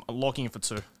right, I'm locking it for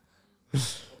 2. Wait,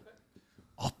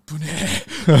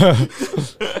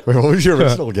 what was your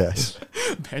original guess?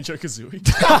 Banjo-Kazooie.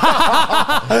 It's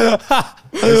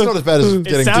not as bad as It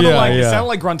getting sounded Yeah, like yeah. it sounded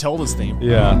like Gruntilda's theme.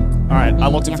 Yeah. All right, I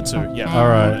locked in for 2. Yeah. All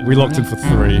right, we locked in for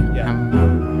 3.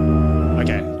 Yeah.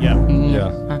 Okay. Yeah. Yeah.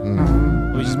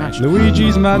 Luigi's Mansion.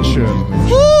 Luigi's Mansion.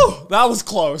 Woo! That was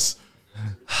close.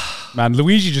 Man,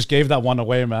 Luigi just gave that one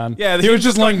away, man. Yeah, he was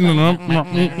just like, Thank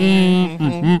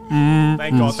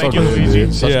God. Thank you,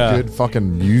 Luigi. Such Yeah. good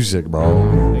fucking music, bro.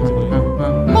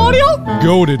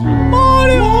 goaded me.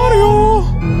 Mario. All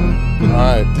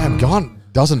right, damn,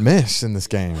 Gaunt doesn't miss in this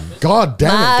game. God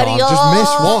damn it, Gaunt, just miss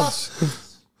once.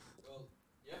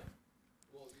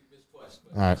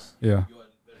 All right, Yeah.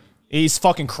 He's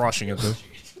fucking crushing it, dude.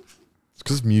 it's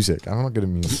because it's music. I'm not good at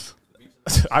music.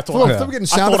 I Well, thought. we're getting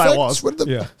sound I effects. was. What the-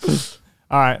 Yeah.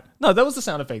 All right. No, that was the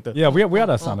sound effect. Though. Yeah, we had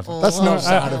that sound effect. That's no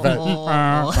sound effect.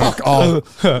 Fuck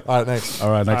off. All right, next.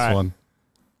 All right, next All right. one.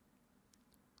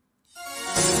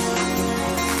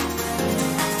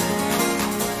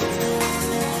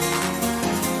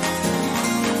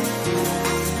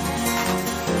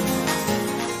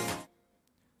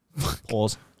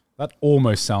 Pause. That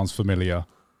almost sounds familiar.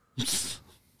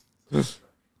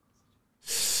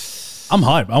 I'm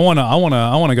hyped. I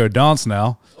wanna go dance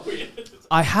now.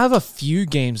 I have a few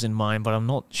games in mind, but I'm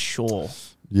not sure.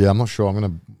 Yeah, I'm not sure.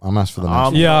 I'm asked for the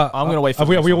next. Yeah, I'm gonna wait for Are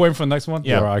we the next one. waiting for the next one?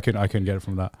 Yeah. All right, I couldn't get it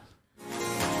from that.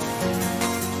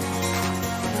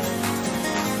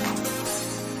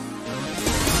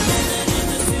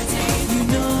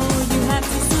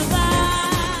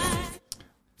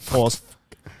 Pause.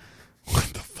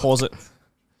 Pause it.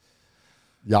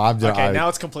 Yeah, I'm just. Okay, now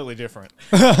it's completely different.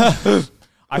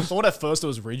 I thought at first it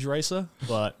was Ridge Racer,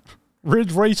 but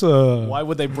Ridge Racer. why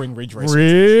would they bring Ridge Racer?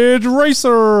 Ridge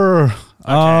Racer. Okay,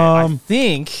 I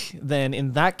think then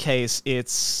in that case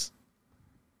it's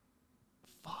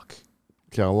fuck.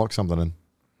 Okay, I'll lock something in.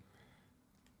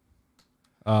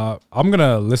 I'm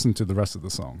gonna listen to the rest of the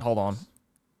song. Hold on.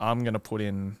 I'm gonna put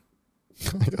in.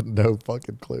 I got no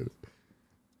fucking clue.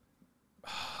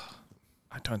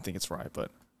 I don't think it's right, but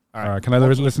All right, can I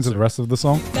listen to the rest of the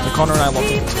song? So Connor and I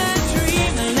locked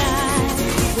in.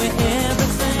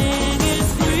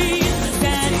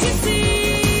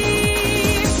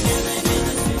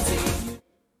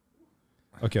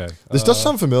 Okay. This does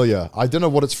sound familiar. I don't know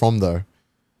what it's from though.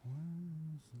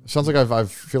 It sounds like I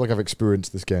feel like I've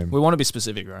experienced this game. We want to be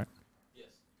specific, right? Yes.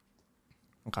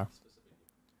 Okay.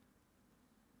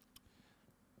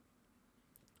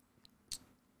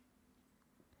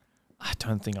 I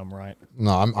don't think I'm right.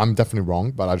 No, I'm definitely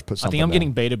wrong, but I just put I something. think I'm down.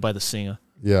 getting baited by the singer.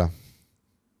 Yeah.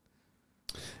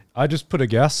 I just put a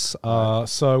guess.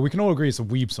 So we can all agree it's a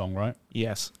Weeb song, right?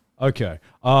 Yes. Okay.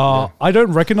 I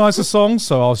don't recognize the song,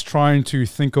 so I was trying to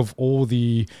think of all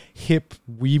the hip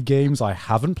Weeb games I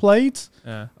haven't played.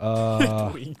 Yeah.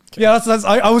 Yeah, that's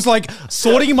I was like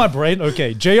sorting in my brain.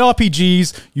 Okay,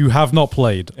 JRPGs you have not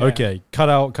played. Yeah. Okay, cut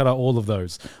out all of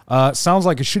those. Sounds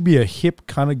like it should be a hip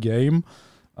kind of game.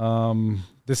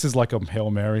 This is like a Hail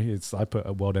Mary. I put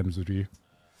a World Ends With You.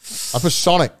 I put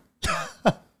Sonic.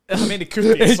 I mean, it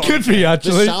could be. It could be This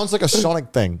actually. sounds like a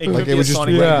Sonic thing. It like could be it a would just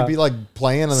Sonic thing. it'd be like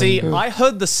playing and See, then I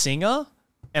heard the singer,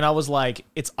 and I was like,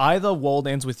 it's either World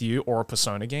Ends With You or a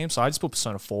Persona game. So I just put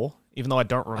Persona 4, even though I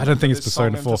don't remember. I don't think it's this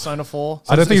song Persona in 4. Persona 4.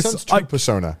 I don't think it it's. sounds too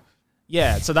Persona.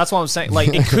 Yeah, so that's what I'm saying.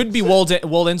 Like, it could be World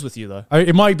Ends With You though,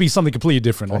 It might be something completely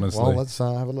different, honestly. Well, let's have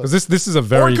a look. Because this is a or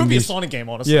very it could be a niche- Sonic game.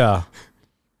 Honestly, Yeah.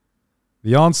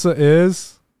 The answer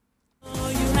is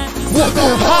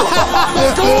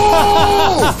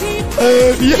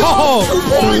yo, 2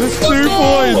 points.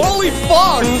 Holy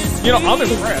fuck! You know, I'm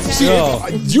impressed. See, Yeah.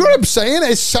 you know what I'm saying?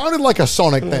 It sounded like a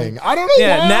Sonic thing. I don't know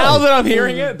Yeah, why. now that I'm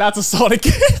hearing it, that's a Sonic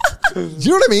game. Do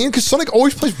you know what I mean? Because Sonic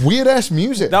always plays weird ass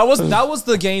music. That was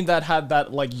the game that had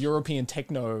that like European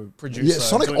techno producer. Yeah,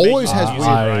 Sonic doing always has music,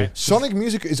 weird. right? Sonic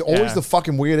music is always the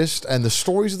fucking weirdest, and the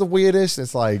stories are the weirdest.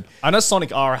 It's like I know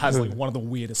Sonic R has like one of the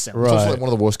weirdest sounds. it's also Right. like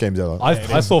one of the worst games ever.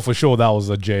 I thought for sure that was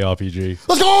a JRPG.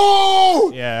 Let's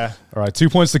go! Yeah. All right, 2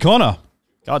 points to Connor.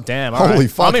 God damn. Holy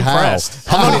fuck! I'm impressed.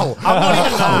 How? I'm not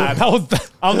even mad. That was.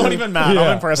 I'm not even mad. Yeah.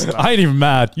 I'm impressed. Enough. I ain't even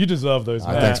mad. You deserve those, All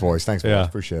man. right, thanks, boys. Thanks, boys. Yeah.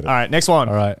 Appreciate it. All right, next one.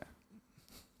 All right.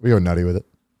 We go nutty with it.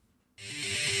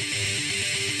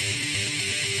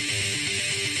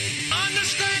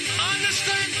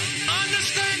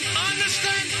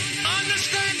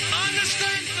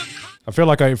 I feel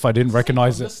like if I didn't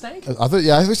recognize it, I thought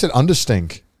I said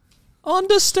understink.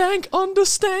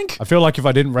 Understank. I feel like if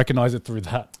I didn't recognize it through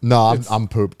that, No, I'm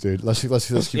pooped, dude. Let's keep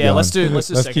Yeah, going. let's do let's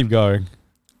second. keep going.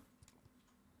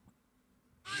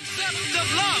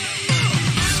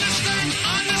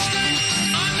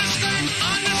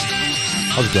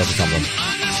 I'll just go for something.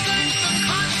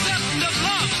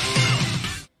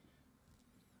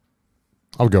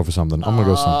 I'll go for something. I'm gonna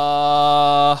go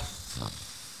something.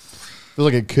 Feel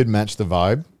like it could match the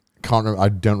vibe. Can't remember. I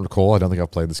don't recall. I don't think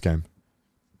I've played this game.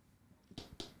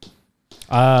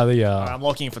 I'm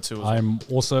locking in for 2 as well. I'm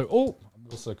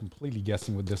also completely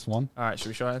guessing with this one. All right, should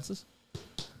we show our answers?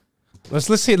 Let's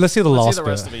see the last the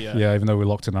rest bit. of it, yeah. Even though we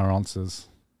locked in our answers,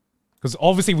 because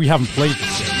obviously we haven't played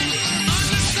this game.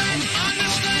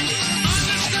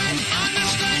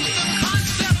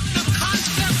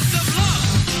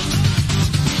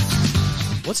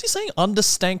 What's he saying?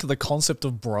 Understank the concept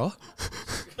of bruh?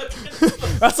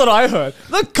 That's what I heard.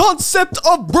 The concept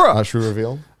of bruh. Should we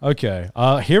reveal? Okay.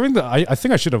 Hearing that, I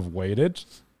think I should have waited.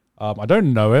 I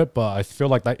don't know it, but I feel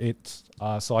like that it's.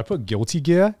 So I put Guilty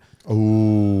Gear,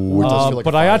 Ooh, it does feel like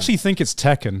but a I fire. actually think it's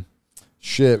Tekken.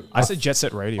 Shit. I said Jet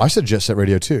Set Radio. I said Jet Set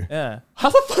Radio too. Yeah. How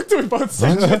the fuck do we both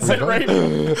say Jet Set Radio?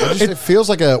 It feels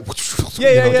like a.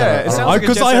 Yeah. It sounds like a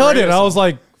Because Jet I Set heard Radio it, and I song. was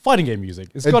like, fighting game music.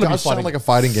 It's It got to be does fighting. sound like a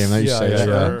fighting game. Now you Yeah, say yeah,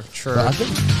 that. yeah. True. But I think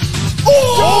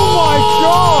Oh my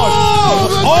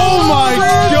god! Oh my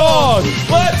god!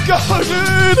 Let's go,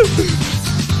 dude!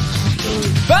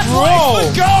 That's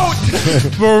like the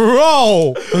GOAT!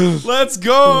 Bro! Let's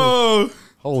go!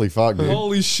 holy fuck, dude.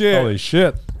 Holy shit. Holy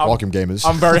shit. Welcome, gamers.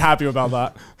 I'm very happy about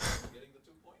that.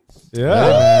 Yeah.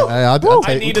 Man, hey, I'd take,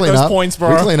 I we needed clean those up. points,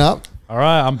 bro. We clean up. All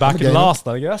right, I'm back in gamer. last,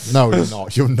 I guess. No, you're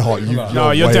not. You're not.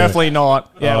 No, you're way- definitely not.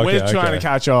 Yeah, Oh, we're okay, trying okay. to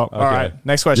catch up. All Okay. right,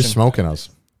 next question. You're smoking us.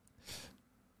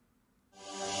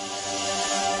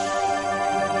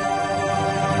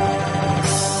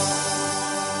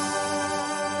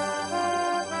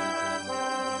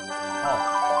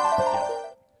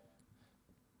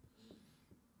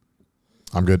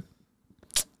 I'm good.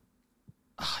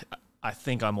 I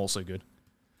think I'm also good.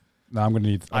 No, I'm gonna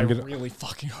need. I I'm gonna. really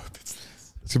fucking hope it's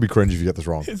this. It's gonna be cringe if you get this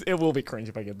wrong. It will be cringe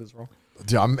if I get this wrong.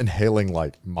 Dude, I'm inhaling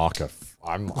like marker.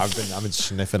 I've been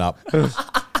sniffing up.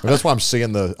 That's why I'm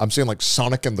seeing like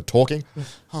Sonic and the talking.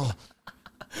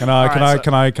 Can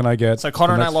I get? So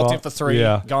Connor the and I next locked in part? for 3,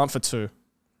 Yeah. gone for 2.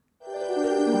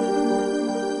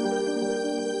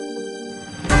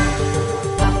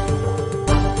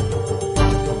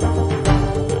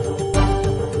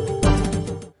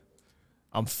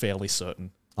 I'm fairly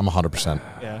certain. I'm 100%.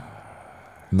 Yeah.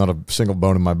 Not a single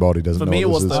bone in my body doesn't For know me, it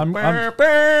what was this the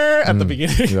is. at the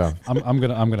beginning. Yeah. I'm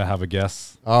gonna have a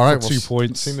guess. All right. For 2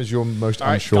 points. Seem as you're most All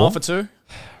right, unsure. gone for 2.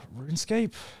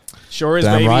 RuneScape. Sure is,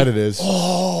 Damn baby. right it is.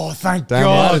 Oh, thank Damn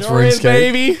God. right it's Sure is, RuneScape.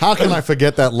 baby. How can I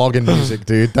forget that login music,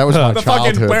 dude? That was my The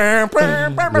fucking. childhood.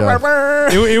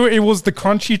 It was the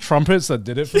crunchy trumpets that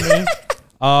did it for me.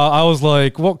 I was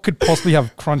like, what could possibly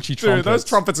have crunchy trumpets? Dude, those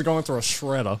trumpets are going through a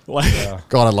shredder. Like,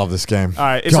 God, I love this game. all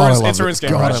right, it's God, I love it's it. RuneScape.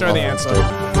 God, Right? I Show love the it.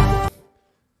 answer.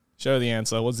 Show the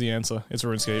answer. What's the answer? It's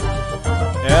RuneScape.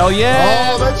 Hell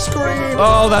yeah! Oh, that screen.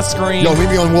 Oh, that's green. Yo, leave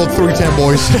me on World 310,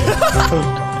 boys.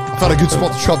 I found a good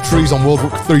spot to chop trees on World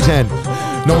 310.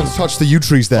 No one's touched the yew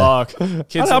trees there. Fuck.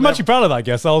 Kids I'm will actually proud of that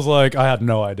guess. I was like, I had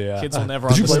no idea. Kids will never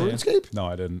Did you play understand. RuneScape? No,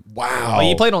 I didn't. Wow. Oh,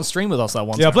 you played on stream with us that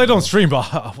one Yeah, I time. played on stream,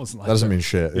 but I wasn't like That doesn't mean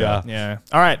shit. Yeah. Yeah.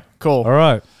 All right, cool. All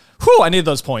right. Whew, I need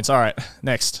those points. All right,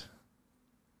 next.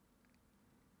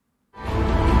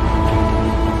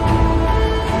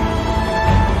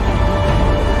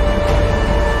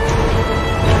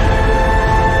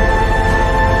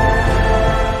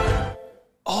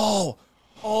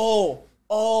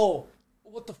 Oh,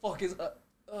 what the fuck is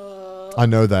I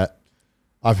know that.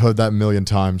 I've heard that a million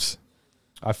times.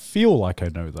 I feel like I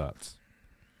know that.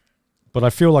 But I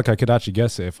feel like I could actually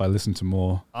guess it if I listen to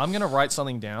more. I'm gonna write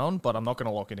something down, but I'm not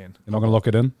gonna lock it in. You're not going to lock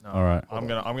it in? All right. I'm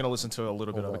gonna listen to a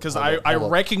little bit of it because hold I on.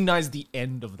 recognize the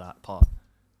end of that part.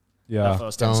 Yeah. That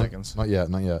first 10 Don't. seconds. Not yet.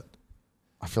 Not yet.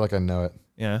 I feel like I know it.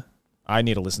 Yeah. I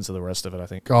need to listen to the rest of it, I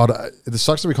think. God, it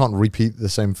sucks that we can't repeat the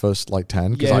same first like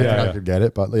 10 because I think I could get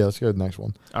it. But yeah, let's go to the next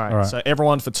one. All right. All right. So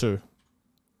everyone for 2.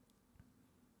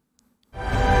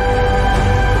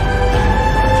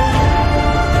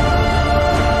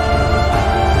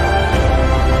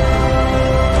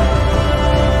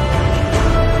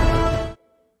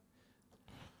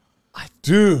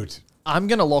 Dude, I'm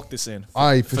going to lock this in.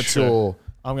 I for two. sure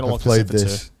I'm going to have lock played this in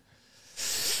for 2.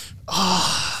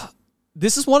 this.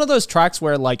 This is one of those tracks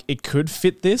where like it could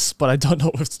fit this, but I don't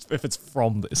know if it's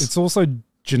from this. It's also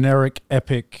generic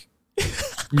epic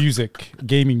music,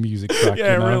 gaming music track.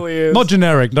 Yeah, you know? it really is. Not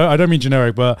generic. No, I don't mean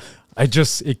generic, but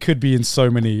it could be in so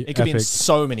many. It could be in epic-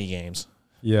 so many games.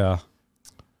 Yeah.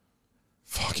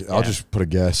 Fuck it. I'll just put a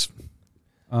guess.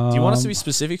 Do you want us to be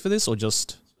specific for this or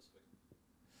just...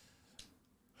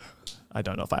 I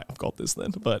don't know if I've got this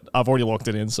then, but I've already locked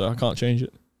it in, so I can't change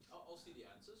it.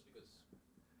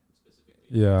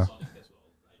 Yeah.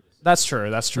 That's true.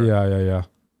 That's true. Yeah.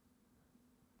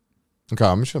 Okay,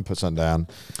 I'm just gonna put something down.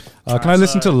 Can I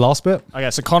listen to the last bit? Okay,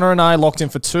 so Connor and I locked in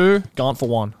for 2, Gant for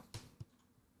 1.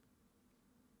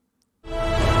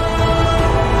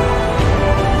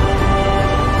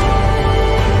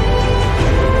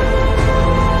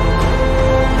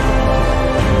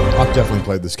 I've definitely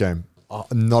played this game.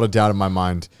 Not a doubt in my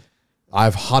mind.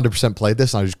 I've 100% played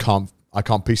this, and I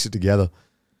can't piece it together.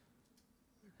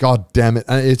 God damn it!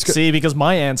 And it's See, because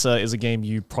my answer is a game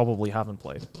you probably haven't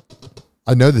played.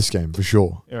 I know this game for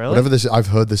sure. Really? Whatever this, I've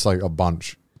heard this like a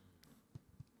bunch.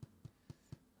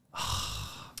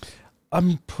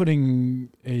 I'm putting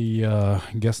a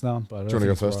guess down. But Do you want to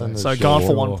go first then? So Sure. Gant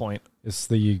for 1 point.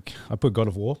 It's I put God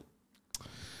of War.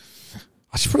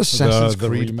 I should put Assassin's the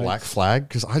Creed remake. Black Flag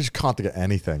because I just can't think of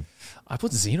anything. I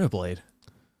put Xenoblade.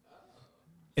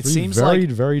 It Three seems very, like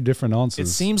very different answers.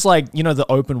 it seems like, you know, the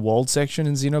open world section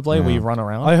in Xenoblade where you run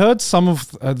around. I heard some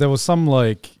of there was some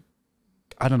like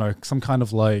I don't know, some kind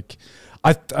of like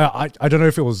I don't know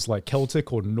if it was like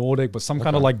Celtic or Nordic, but some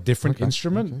kind of like different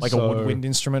instrument, like a woodwind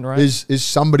instrument, right? Is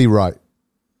somebody right?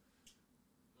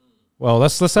 Well,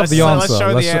 let's have Let's- the let's answer.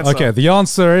 show the answer. Okay, the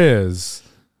answer is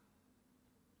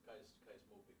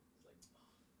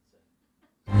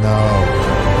No.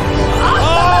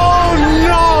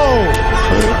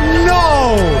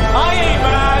 I ain't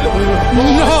mad.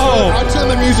 No! I turned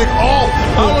the music off.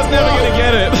 I was never going to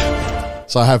get it.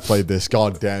 So I have played this.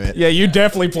 God damn it! Yeah, you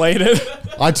definitely played it.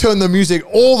 I turned the music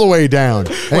all the way down.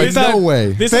 Ain't no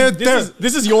way. This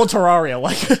is your Terraria.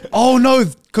 Like, oh no,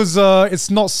 because it's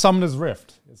not Summoner's Rift.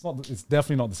 It's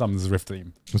definitely not the Summoner's Rift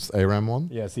theme. What's the ARAM one?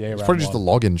 Yeah, it's the ARAM It's probably just the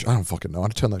one. login. I don't fucking know. I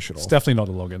had to turn that shit off. It's definitely not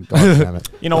the login. God damn it.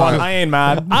 you know what? I ain't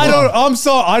mad. I'm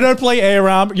sorry. I don't play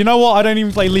ARAM. You know what? I don't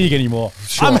even play League anymore.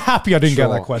 Sure. I'm happy I didn't get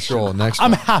that question. Sure, next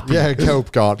I'm one. happy. Yeah,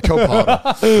 cope, God. Cope harder.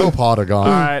 Cope harder, God.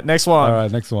 All right, next one. All right,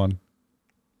 next one.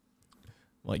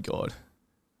 My God.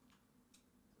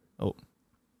 Oh. All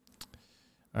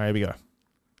right, here we go.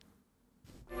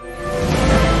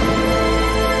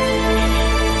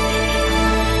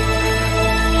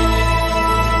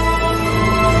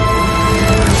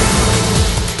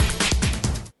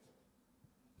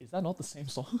 Is that not the same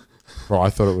song? Bro, I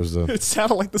thought it was the... It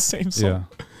sounded like the same song.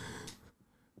 Yeah,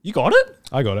 You got it?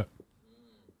 I got it.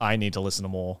 I need to listen to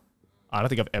more. I don't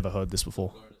think I've ever heard this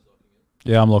before.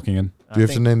 Yeah, I'm locking in. Do you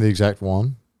have to name the exact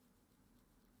one?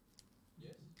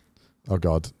 Oh,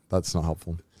 God. That's not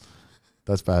helpful.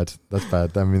 That's bad. That's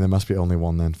bad. I mean, there must be only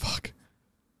one then. Fuck. Do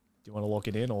you want to lock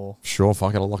it in or? Sure,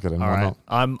 fuck it. I'll lock it in. All Why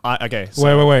right. not? Okay.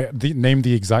 So Wait. Name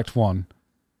the exact one.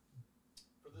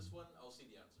 For this one, I'll see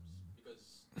the answers because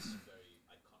this is very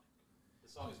iconic. The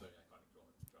song is very iconic.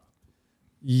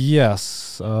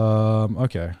 Yes.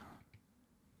 Okay.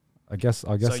 I guess so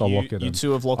I'll lock it in. You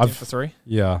two have locked in for 3?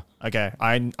 Yeah. Okay.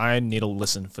 I need to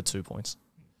listen for 2 points.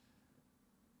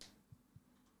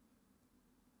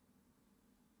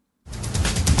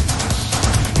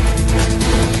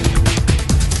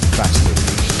 Bastard.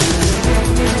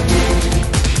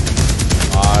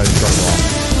 I got it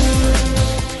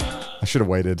wrong. I should have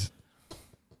waited.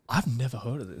 I've never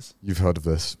heard of this. You've heard of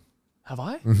this. Have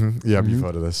I? Yeah, you've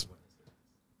heard of this.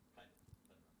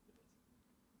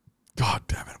 God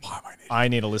damn it. Why am I needing? I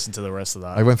need to listen to the rest of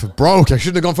that. I went for broke. I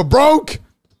shouldn't have gone for broke.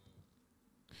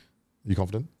 You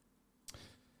confident?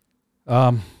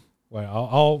 Wait.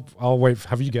 I'll wait.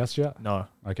 Have you guessed yet? No.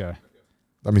 Okay.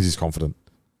 That means he's confident.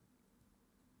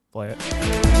 Play it.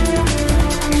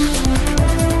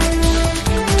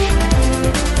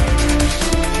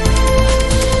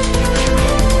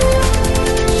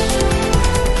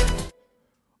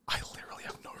 I literally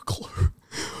have no clue.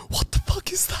 What the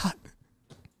fuck is that?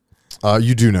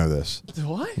 You do know this.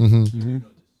 Do I? And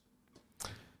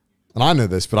I know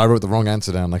this, but I wrote the wrong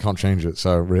answer down. I can't change it,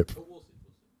 so rip.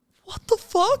 What the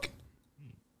fuck?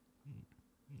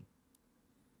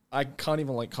 I can't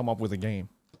even like come up with a game.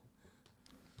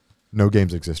 No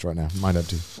games exist right now. Mind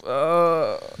empty.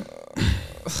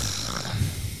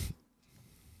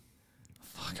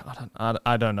 Fuck,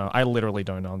 I don't know. I literally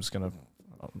don't know. I'm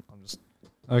just.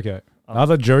 Okay. Now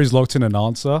that Joey's locked in an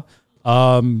answer,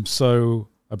 so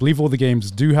I believe all the games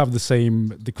do have the same,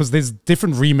 because there's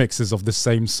different remixes of the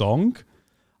same song.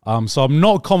 So I'm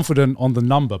not confident on the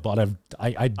number, but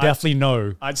I definitely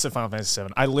know. I'd say Final Fantasy VII.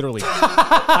 I literally,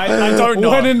 I don't know.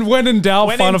 When in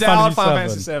doubt, Final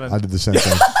Fantasy VII. I did the same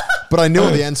thing. But I know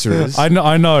what the answer is. I know.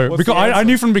 What's Because the answer? I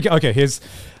knew from the beginning. Okay, here's,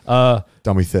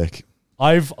 Dummy thick.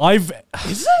 I've,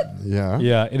 Is it? Yeah.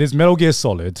 yeah, it is Metal Gear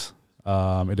Solid.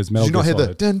 It is Metal Did you not Gear hear Solid.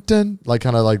 the dun dun? Like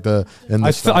kind of like the. In the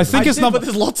I think it's number. But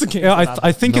there's lots of games. Yeah, that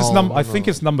I think it's No, number. I no. think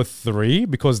it's number 3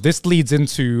 because this leads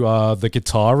into the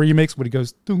guitar remix where he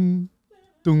goes dung,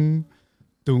 dung,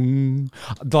 dung.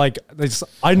 Like it's,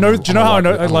 I know. Do you know how I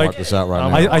know? I'm gonna Like work this out right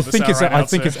now. I'll I work think this it's out right I now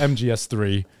think too. it's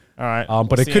MGS3. All right. But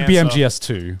What's it the could be answer?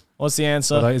 MGS2. What's the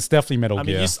answer? But it's definitely Metal I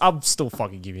mean, Gear. I'll still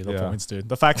fucking give you the Yeah. points, dude.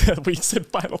 The fact that we said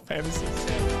Final Fantasy VII.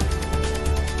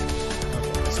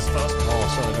 This is first one.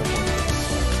 Oh, sorry, no points.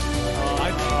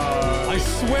 I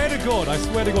swear to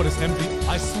God, it's MG.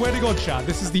 I swear to God, chat,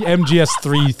 this is the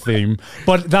MGS3 theme,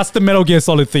 but that's the Metal Gear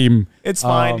Solid theme. It's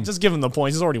fine. Just give him the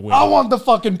points. He's already winning. I want the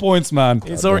fucking points, man.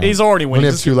 He's already We winning. only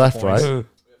have Just 2 give him the left, points. right?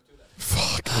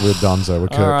 Fuck. We're done, so we're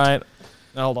cooked. All right.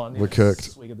 Now, hold on. We're cooked.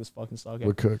 Swig of this fucking stuff.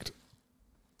 We're cooked.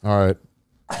 All right.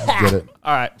 Get it.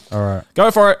 All right. All right.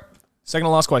 Go for it. Second to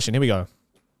last question. Here we go.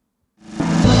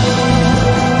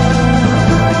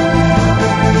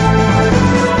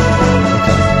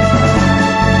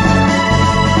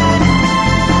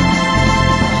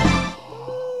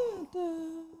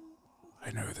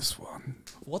 I know this one.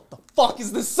 What the fuck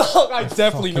is this song? I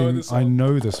definitely know this I song.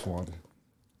 know this one.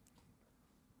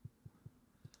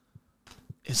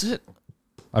 Is it?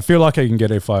 I feel like I can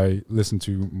get it if I listen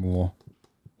to more.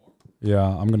 Yeah,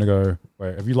 I'm gonna go.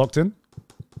 Wait, have you locked in?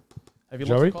 Have you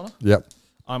Joey? looked, Connor? Yep.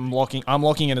 I'm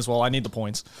locking in as well. I need the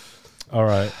points. All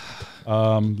right.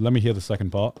 Let me hear the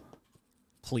second part.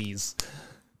 Please.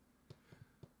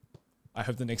 I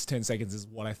hope the next 10 seconds is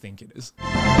what I think it is.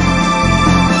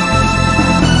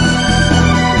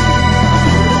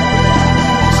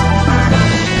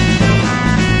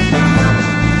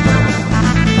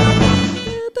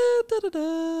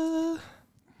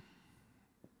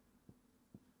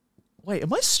 Wait,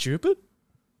 am I stupid?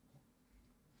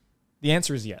 The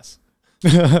answer is yes.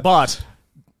 But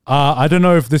I don't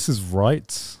know if this is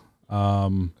right.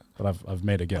 But I've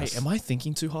made a guess. wait, am I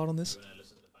thinking too hard on this?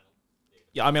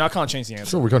 Yeah, I mean I can't change the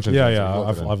answer. Sure, we can't change Yeah, the yeah. answer.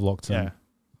 Lock it in. I've locked in. Yeah.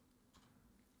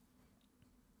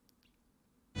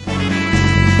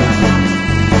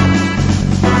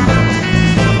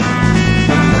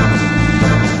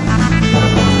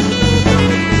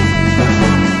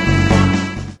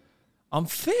 I'm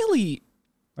fairly.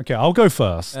 Okay, I'll go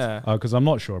first Yeah. because I'm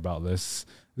not sure about this.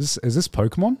 Is this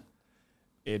Pokemon?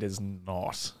 It is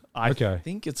not. I Okay.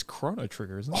 think it's Chrono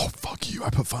Trigger, isn't it? Oh, fuck you. I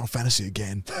put Final Fantasy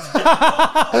again.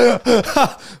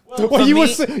 Well,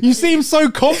 you seem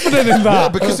so confident in Yeah,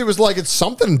 that. because it was like, it's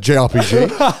something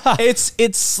JRPG.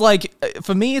 It's like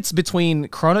for me, it's between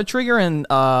Chrono Trigger and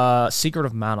Secret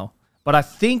of Mana. But I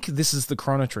think this is the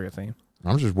Chrono Trigger theme.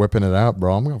 I'm just whipping it out,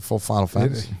 bro. I'm going full Final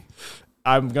Fantasy.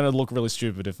 I'm gonna look really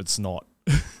stupid if it's not.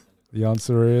 The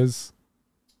answer is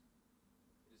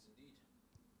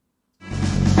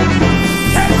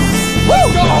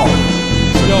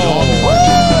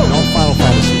Not Final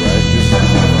Fantasy, right?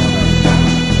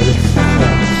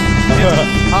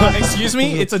 Excuse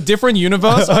me, it's a different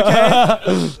universe.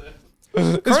 Okay,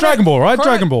 it's Dragon Ball, right?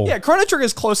 Dragon Ball. Yeah, Chrono Trigger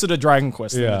is closer to Dragon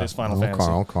Quest than Yeah. it is Final Okay, Fantasy.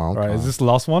 okay, All right, okay. is this the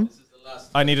last one?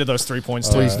 I needed those 3 points.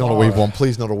 Please, not a weeb one.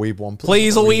 Please, not a weeb one.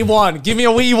 Please, a Wii one. Give me a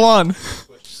Wii one.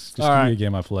 Just give All me right. a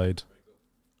game I played.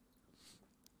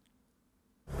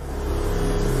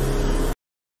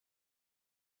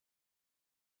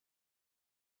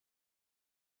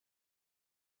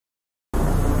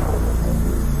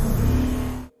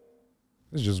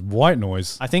 It's just white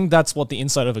noise. I think that's what the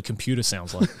inside of a computer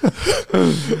sounds like. What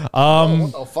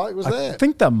the fuck was I that?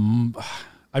 think that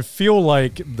I feel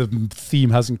like the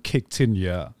theme hasn't kicked in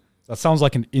yet. That sounds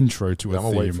like an intro to a I'm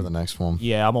theme. gonna wait for the next one.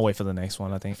 Yeah, I'm gonna wait for the next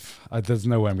one. I think. There's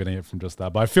no way I'm getting it from just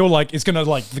that, but I feel like it's gonna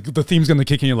like the theme's gonna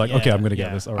kick in. You're like, okay, I'm gonna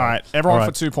get this. All right, everyone All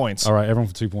for right. 2 points. All right, everyone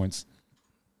for 2 points.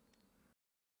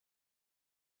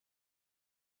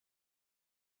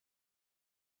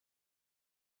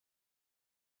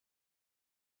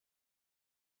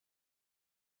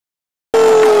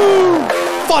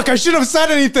 fuck! I should have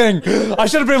said anything. I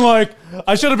should have been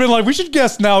like, we should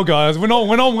guess now, guys. We're not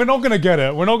gonna get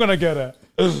it. We're not gonna get it.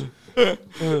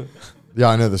 Yeah,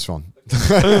 I know this one.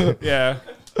 Yeah.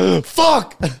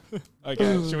 Fuck.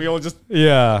 Okay. Should we all just?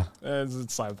 Yeah. It's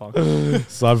Cyberpunk.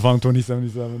 Cyberpunk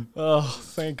 2077. Oh,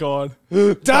 thank God.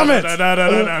 Damn it!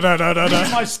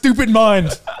 My stupid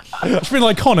mind. I've been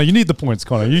like, Connor, you need the points,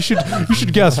 Connor. You should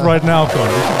guess right now,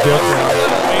 Connor. You should guess.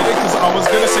 Because I was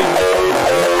gonna say.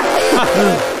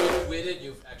 With it,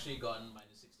 you've actually gotten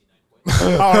minus 69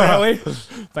 points. Oh, really?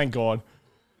 Thank God.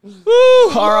 Woo!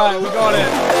 All right, we got it.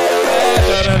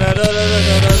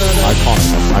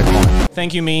 Iconic.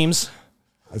 Thank you, memes.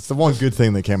 It's the one good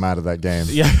thing that came out of that game.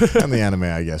 Yeah. And the anime,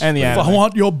 I guess. And the If anime. I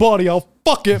want your body, I'll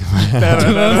fuck it.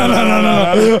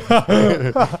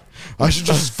 I should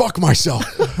just fuck myself.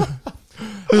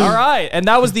 All right, and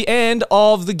that was the end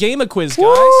of the gamer quiz, guys.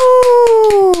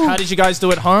 How did you guys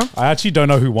do at home? I actually don't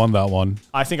know who won that one.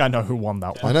 I think I know who won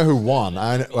that I one. know who won.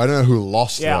 I don't know who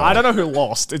lost. Yeah, though. I don't know who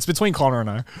lost. It's between Connor and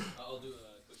I. I'll do a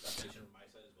quick calculation from my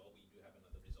side as well. We do have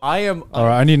another result. I am. All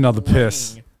right, I need another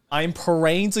piss. I am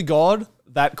praying to God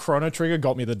that Chrono Trigger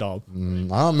got me the dub. I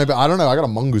don't know. I got a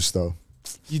mongoose though.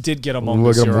 You did get a Ooh, I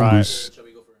mongoose, got a you're right. mongoose. Shall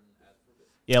we go for an ad?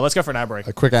 Yeah, let's go for an ad break.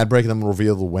 A quick ad break and then we'll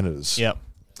reveal the winners. Yep.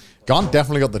 Gon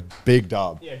definitely got the big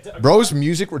dub. Yeah, Bro's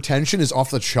music retention is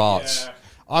off the charts. Yeah.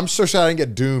 I'm so sad I didn't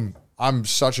get Doom. I'm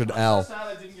such an L.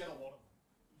 I didn't get a lot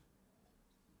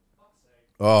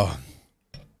of. Oh,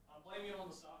 I'm blaming it on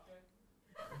the start game.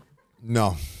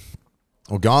 no.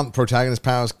 Well, Gon protagonist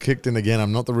powers kicked in again.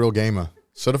 I'm not the real gamer.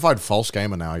 Certified false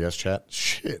gamer now, I guess, chat.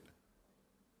 Shit.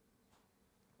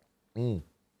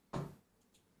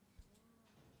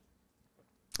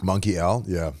 Monkey L?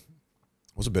 Yeah.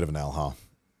 Was a bit of an L, huh?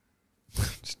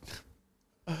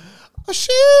 A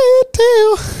shit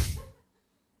too.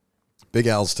 Big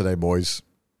L's today, boys.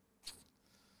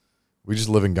 We just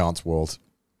live in Gaunt's world.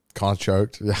 Kind of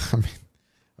choked. Yeah, I mean,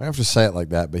 I have to say it like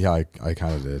that, but yeah, I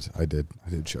kind of did. I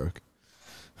did choke.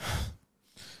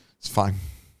 It's fine.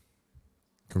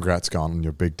 Congrats, Gon, on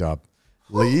your big dub.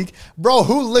 League? Bro,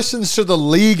 who listens to the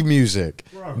League music?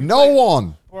 Bro, no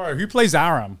one. Bro, who plays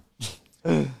Aram?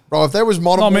 Bro, if there was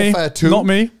Modern Warfare 2, Not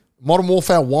me. Modern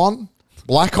Warfare 1,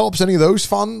 Black Ops, any of those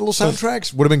fun little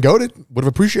soundtracks, would have been goated. Would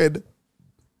have appreciated it.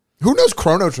 Who knows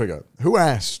Chrono Trigger? Who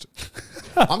asked?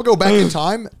 I'm going to go back in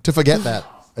time to forget that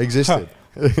existed.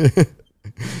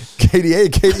 KDA,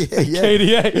 yeah.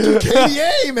 KDA.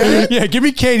 KDA, man. Yeah, give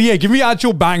me KDA. Give me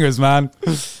actual bangers, man.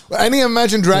 Any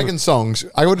Imagine Dragon songs,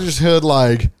 I would have just heard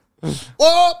like,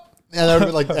 whoa! And that would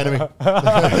be like enemy.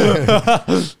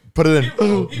 Put it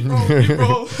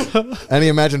in. Any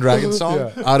Imagine Dragon song,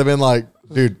 I would have been like,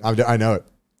 dude, I know it.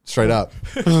 Straight up.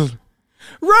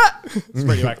 Right. Let's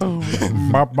bring it back.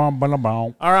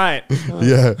 All right.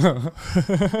 Yeah.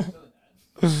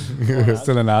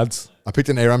 Still in ads. I picked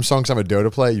an ARAM song because I'm a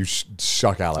Dota player. You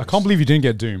suck, Alex. I can't believe you didn't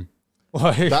get Doom.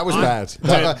 Like, that was bad.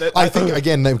 I think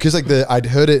again because like I'd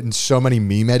heard it in so many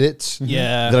meme edits.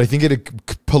 Yeah. That I think it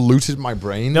had polluted my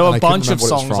brain. There were and a I couldn't bunch of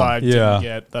remember what it was songs from. I didn't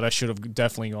get that I should have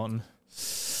definitely gotten.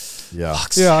 Yeah.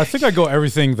 yeah, I think I got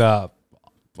everything that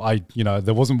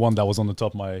there wasn't one that was on the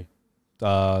top of my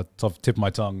tip of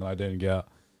my tongue that I didn't get.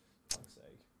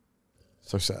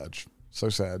 So sad. So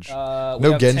sad. We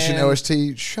No have Genshin 10.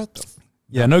 OST. Shut the.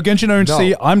 Yeah, no Genshin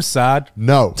OST. No. I'm sad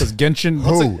No. because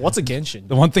Genshin. What's a Genshin?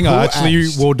 The one thing I actually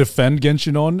asked? will defend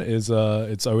Genshin on is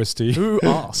its OST. Who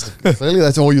asked? Clearly,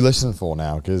 that's all you listen for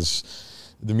now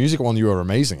because the music one you are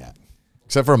amazing at,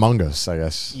 except for Among Us, I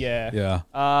guess. Yeah.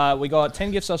 Yeah. We got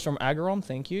 10 gift subs from Agaron.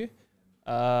 Thank you.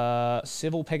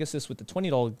 Civil Pegasus with the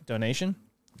 $20 donation.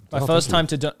 My first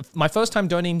time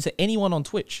donating to anyone on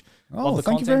Twitch. Oh, Love the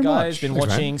thank you content, very guys. much. Been Thanks,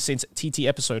 watching since TT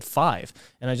episode 5,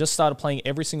 and I just started playing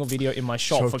every single video in my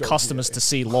shop for customers to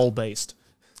see lol based.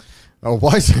 Oh,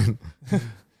 why is it?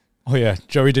 Oh yeah,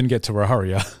 Joey didn't get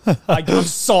Terraria. I'm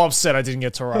so upset I didn't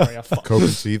get Terraria. Fuck. Cope and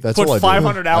seethe. That's Put all I do.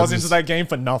 500 hours I into just- that game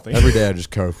for nothing. Every day I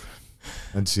just cope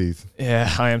and seethe. Yeah,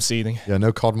 I am seething. Yeah,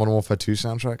 no COD Modern Warfare 2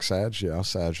 soundtrack. Sad. Yeah, I was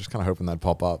sad. Just kind of hoping that'd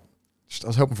pop up. I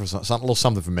was hoping for a little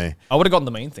something for me. I would have gotten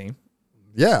the main theme.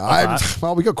 Yeah,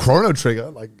 well, we got Chrono Trigger.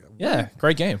 Like, Yeah,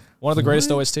 great game. One of the greatest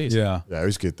OSTs. yeah. yeah, it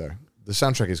was good though. The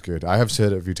soundtrack is good. I have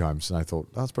heard it a few times, and I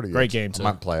thought that's pretty good. Great game, I too.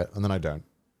 might play it, and then I don't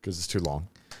because it's too long.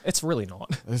 It's really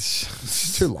not.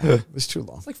 It's too long. It's too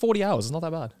long. It's like 40 hours. It's not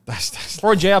that bad. That's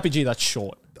For a JRPG, that's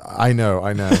short. I know.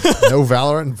 No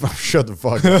Valorant. Shut the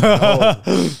fuck up.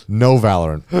 No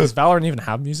Valorant. Does Valorant even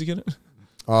have music in it?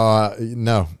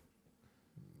 No.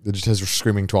 It just has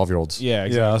screaming 12-year-olds. Yeah,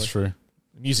 exactly. Yeah, that's true.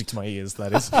 Music to my ears,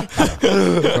 that is.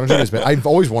 I've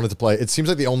always wanted to play. It seems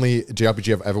like the only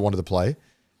JRPG I've ever wanted to play,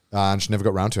 and she never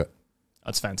got round to it.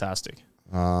 That's fantastic.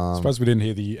 Surprised we didn't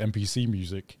hear the NPC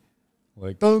music.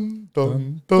 Like Dun,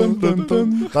 dun, dun, dun,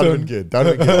 dun. That'd have been good.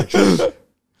 That'd have been good, actually.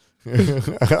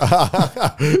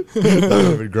 That would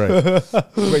have been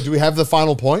great. Wait, do we have the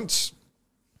final points?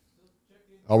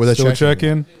 Oh, with a still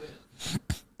checking.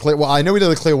 Clear, well, I know we did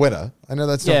the clear winner. I know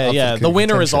that's not up Yeah. for The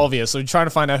winner is contention. obvious. So we're trying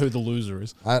to find out who the loser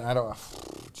is. I don't.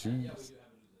 Jeez.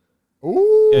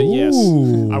 Ooh. Yes,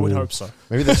 I would hope so.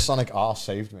 Maybe the Sonic R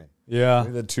saved me. Yeah.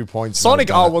 Maybe the 2 points.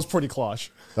 Sonic R was pretty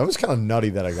clutch. That was kind of nutty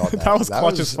that I got that. That was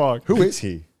clutch as fuck. Who is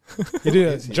he?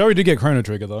 Joey did get Chrono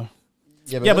Trigger though.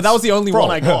 Yeah, but that was the only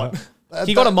one I got.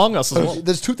 He got Among Us as well.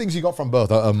 There's two things he got from both: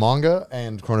 a manga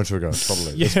and Chrono Trigger.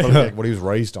 Probably. Yeah. That's probably like what he was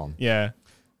raised on. Yeah.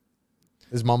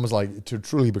 His mom was like, to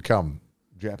truly become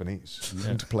Japanese, you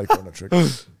need to play Chrono Trigger.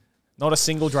 Not a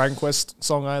single Dragon Quest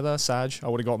song either. Sag. I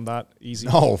would have gotten that easy.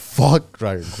 Oh fuck,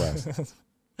 Dragon Quest.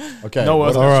 Okay. No what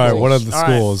other- are the All right, scores? what are the All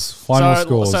right. scores? Final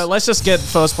scores. So let's just get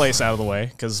first place out of the way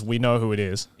because we know who it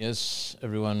is. Yes,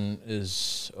 everyone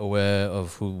is aware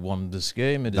of who won this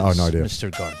game. It is No idea.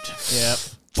 Mr. Gart. Yeah.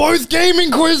 Both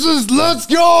gaming quizzes. Let's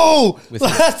go.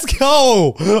 Let's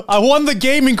go. I won the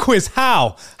gaming quiz.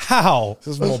 How?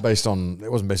 This was more based on. It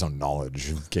wasn't based on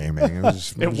knowledge of gaming. It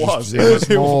was. It was. It was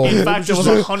more. In fact, it was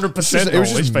 100% It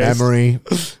was just memory.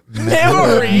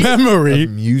 Memory.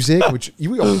 Music, which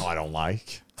we all know I don't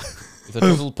like. With a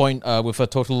total point, with a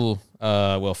total,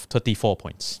 34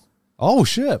 points. Oh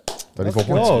shit. 34 go.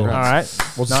 points. All All right.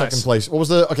 What's the second place? What was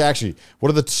the? Okay, actually, what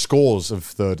are the scores of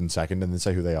third and second, and then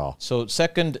say who they are. So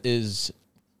second is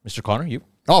Mr. Connor, you.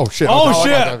 Oh shit! Oh,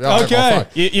 shit. Okay.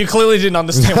 fuck. You clearly didn't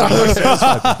understand what he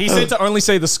said. He said to only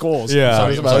say the scores. Yeah.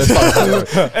 Sorry, it's fine. It's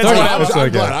I'm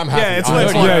fine. glad. I'm happy. Yeah, it's I'm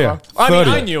like happy. Yeah, yeah. I mean,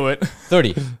 30. I knew it.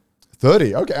 30.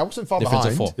 30. Okay, I wasn't far Difference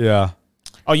behind. of 4. Yeah.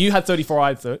 Oh, you had 34. I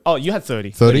had 30. Oh, you had 30.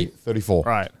 30, 34.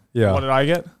 Right. Yeah. What did I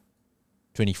get?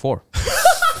 24.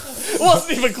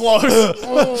 Wasn't even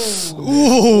close.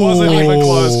 Wasn't even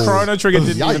close. Chrono Trigger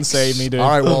didn't even Yikes. save me, dude. All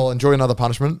right, well, enjoy another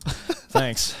punishment.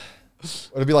 Thanks.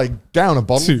 It'll be like down a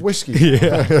bottle of whiskey.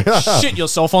 Shit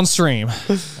yourself on stream. All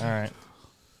right.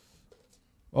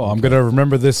 Oh, I'm gonna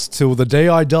remember this till the day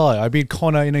I die. I beat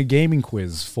Connor in a gaming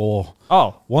quiz for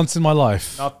Oh, once in my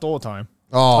life. not door time.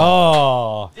 Oh,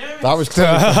 Oh. that was clear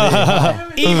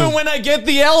for me. Even when I get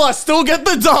the L, I still get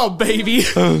the dub, baby. You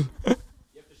have to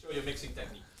show your mixing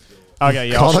technique. Okay,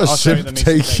 yeah. Connor I'll show you should the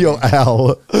mixing take your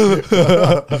L.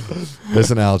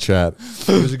 There's an L, chat.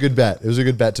 It was a good bet. It was a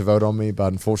good bet to vote on me,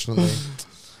 but unfortunately,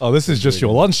 Oh, this is just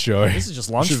your lunch, Joey. This is just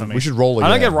lunch for me. we should roll I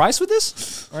don't again. get rice with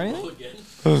this or anything.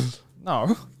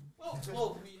 No.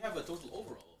 Well, we have a total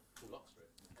overall of 2 locks, right?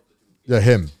 Yeah,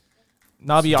 him.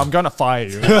 Nabi, I'm gonna fire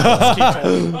you. Just keep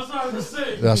talking.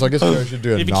 Yeah, so I guess we should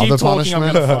do If you another keep talking, I'm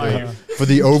punishment gonna fire you. for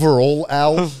the overall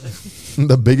L,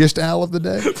 the biggest L of the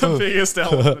day. The biggest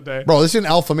L of the day. Bro, this is an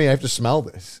L for me. I have to smell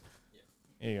this.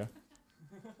 Here you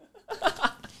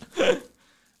go.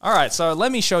 All right, so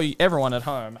let me show you everyone at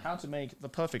home how to make the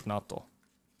perfect natto.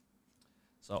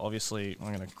 So obviously,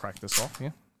 I'm gonna crack this off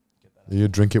here. You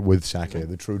drink it with sake,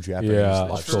 the true Japanese. Yeah,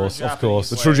 life. of course, of Japanese course.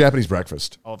 The way. true Japanese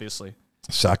breakfast. Obviously.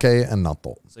 Sake and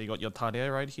natto. So you got your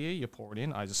tare right here. You pour it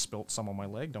in. I just spilt some on my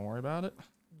leg. Don't worry about it.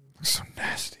 So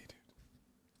nasty, dude.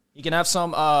 You can have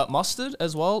some mustard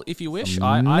as well if you wish.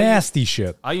 I Nasty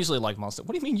shit. usually like mustard.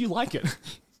 What do you mean you like it?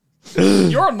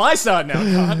 You're on my side now,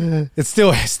 God. It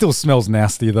still smells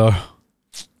nasty though.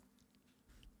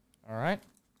 All right.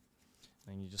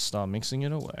 And you just start mixing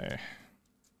it away.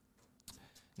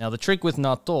 Now, the trick with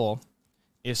natto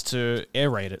is to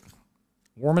aerate it.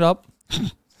 Warm it up.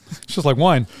 It's just like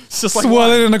wine. It's just like Swirl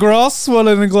wine. it in a glass. Swirl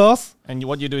it in a glass. And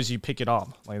what you do is you pick it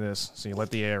up like this. So you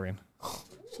let the air in.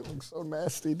 It looks so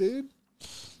nasty, dude.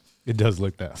 It does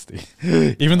look nasty.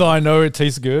 Even though I know it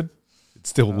tastes good, it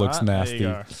still looks Alright, nasty. There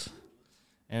you go.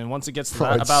 And once it gets to Bro,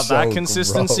 that, it's about that so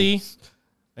consistency, gross.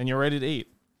 then you're ready to eat.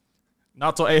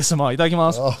 Natto ASMR.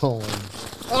 Itadakimasu.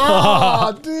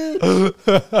 Oh, dude.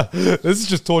 This is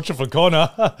just torture for Connor.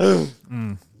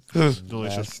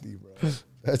 Delicious. Nasty, bro.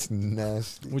 That's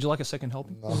nasty. Would you like a second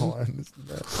helping? No, it's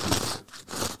nasty.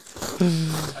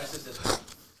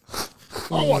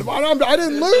 I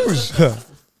didn't lose.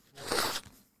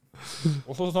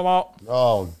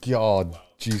 Oh, God.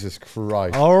 Jesus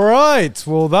Christ. All right.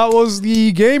 Well, that was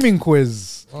the gaming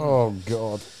quiz, Oh,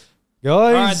 God. guys.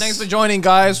 All right, thanks for joining,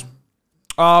 guys.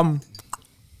 I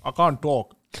can't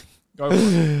talk. Go for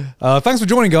it. Thanks for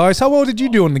joining, guys. How well did you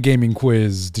do on the gaming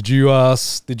quiz? Did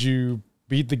you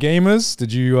beat the gamers?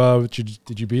 Did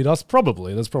you beat us?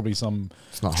 Probably. There's probably some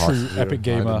It's not hard true to do. epic I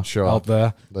gamer didn't show out up.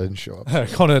 there. They didn't show up.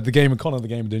 Connor the gamer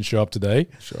didn't show up today.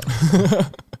 Sure.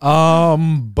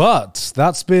 But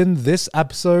that's been this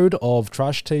episode of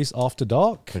Trash Taste After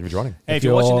Dark. Thank you for joining. Hey, if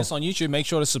you're watching this on YouTube, make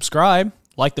sure to subscribe,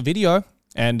 like the video,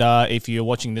 and if you're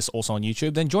watching this also on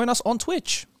YouTube, then join us on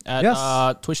Twitch at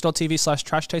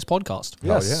twitch.tv/TrashTastePodcast.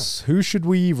 Yes. Who should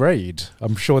we raid?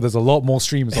 I'm sure there's a lot more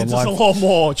streamers There's online. a lot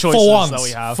more choices that we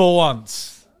have. For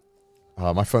once.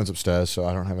 My phone's upstairs, so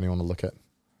I don't have anyone to look at.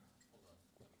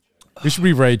 Who should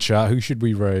we raid, chat? Who should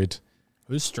we raid?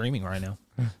 Who's streaming right now?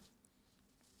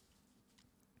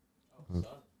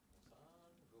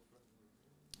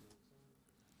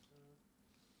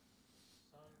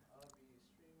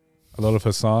 A lot of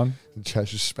Hassan.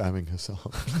 Chat's just spamming herself.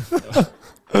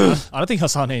 I don't think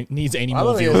Hassan needs any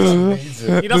more viewers.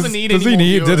 He doesn't need Does any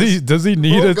he more need? viewers. Does he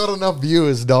need We've it? got enough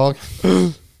viewers, dog.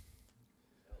 Who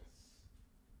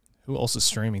else is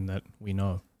streaming that we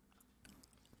know?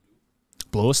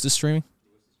 Boiis is streaming?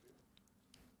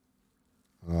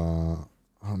 I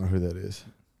don't know who that is.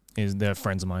 They're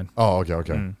friends of mine. Oh,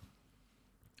 okay.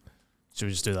 Should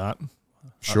we just do that?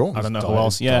 Sure. I don't know who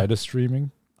else. Yeah. Dida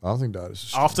streaming. I don't think that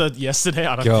is. After yesterday,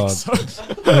 I don't God. think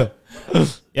so.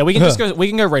 Yeah, we can just go. We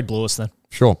can go raid Boiis then.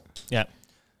 Sure. Yeah.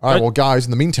 All right, Go- well, guys,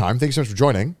 in the meantime, thanks so much for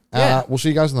joining. Yeah. We'll see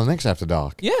you guys in the next After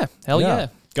Dark. Yeah. Hell Yeah. yeah.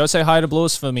 Go say hi to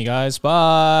Boiis for me, guys. Bye.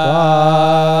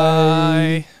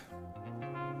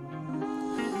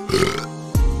 Bye.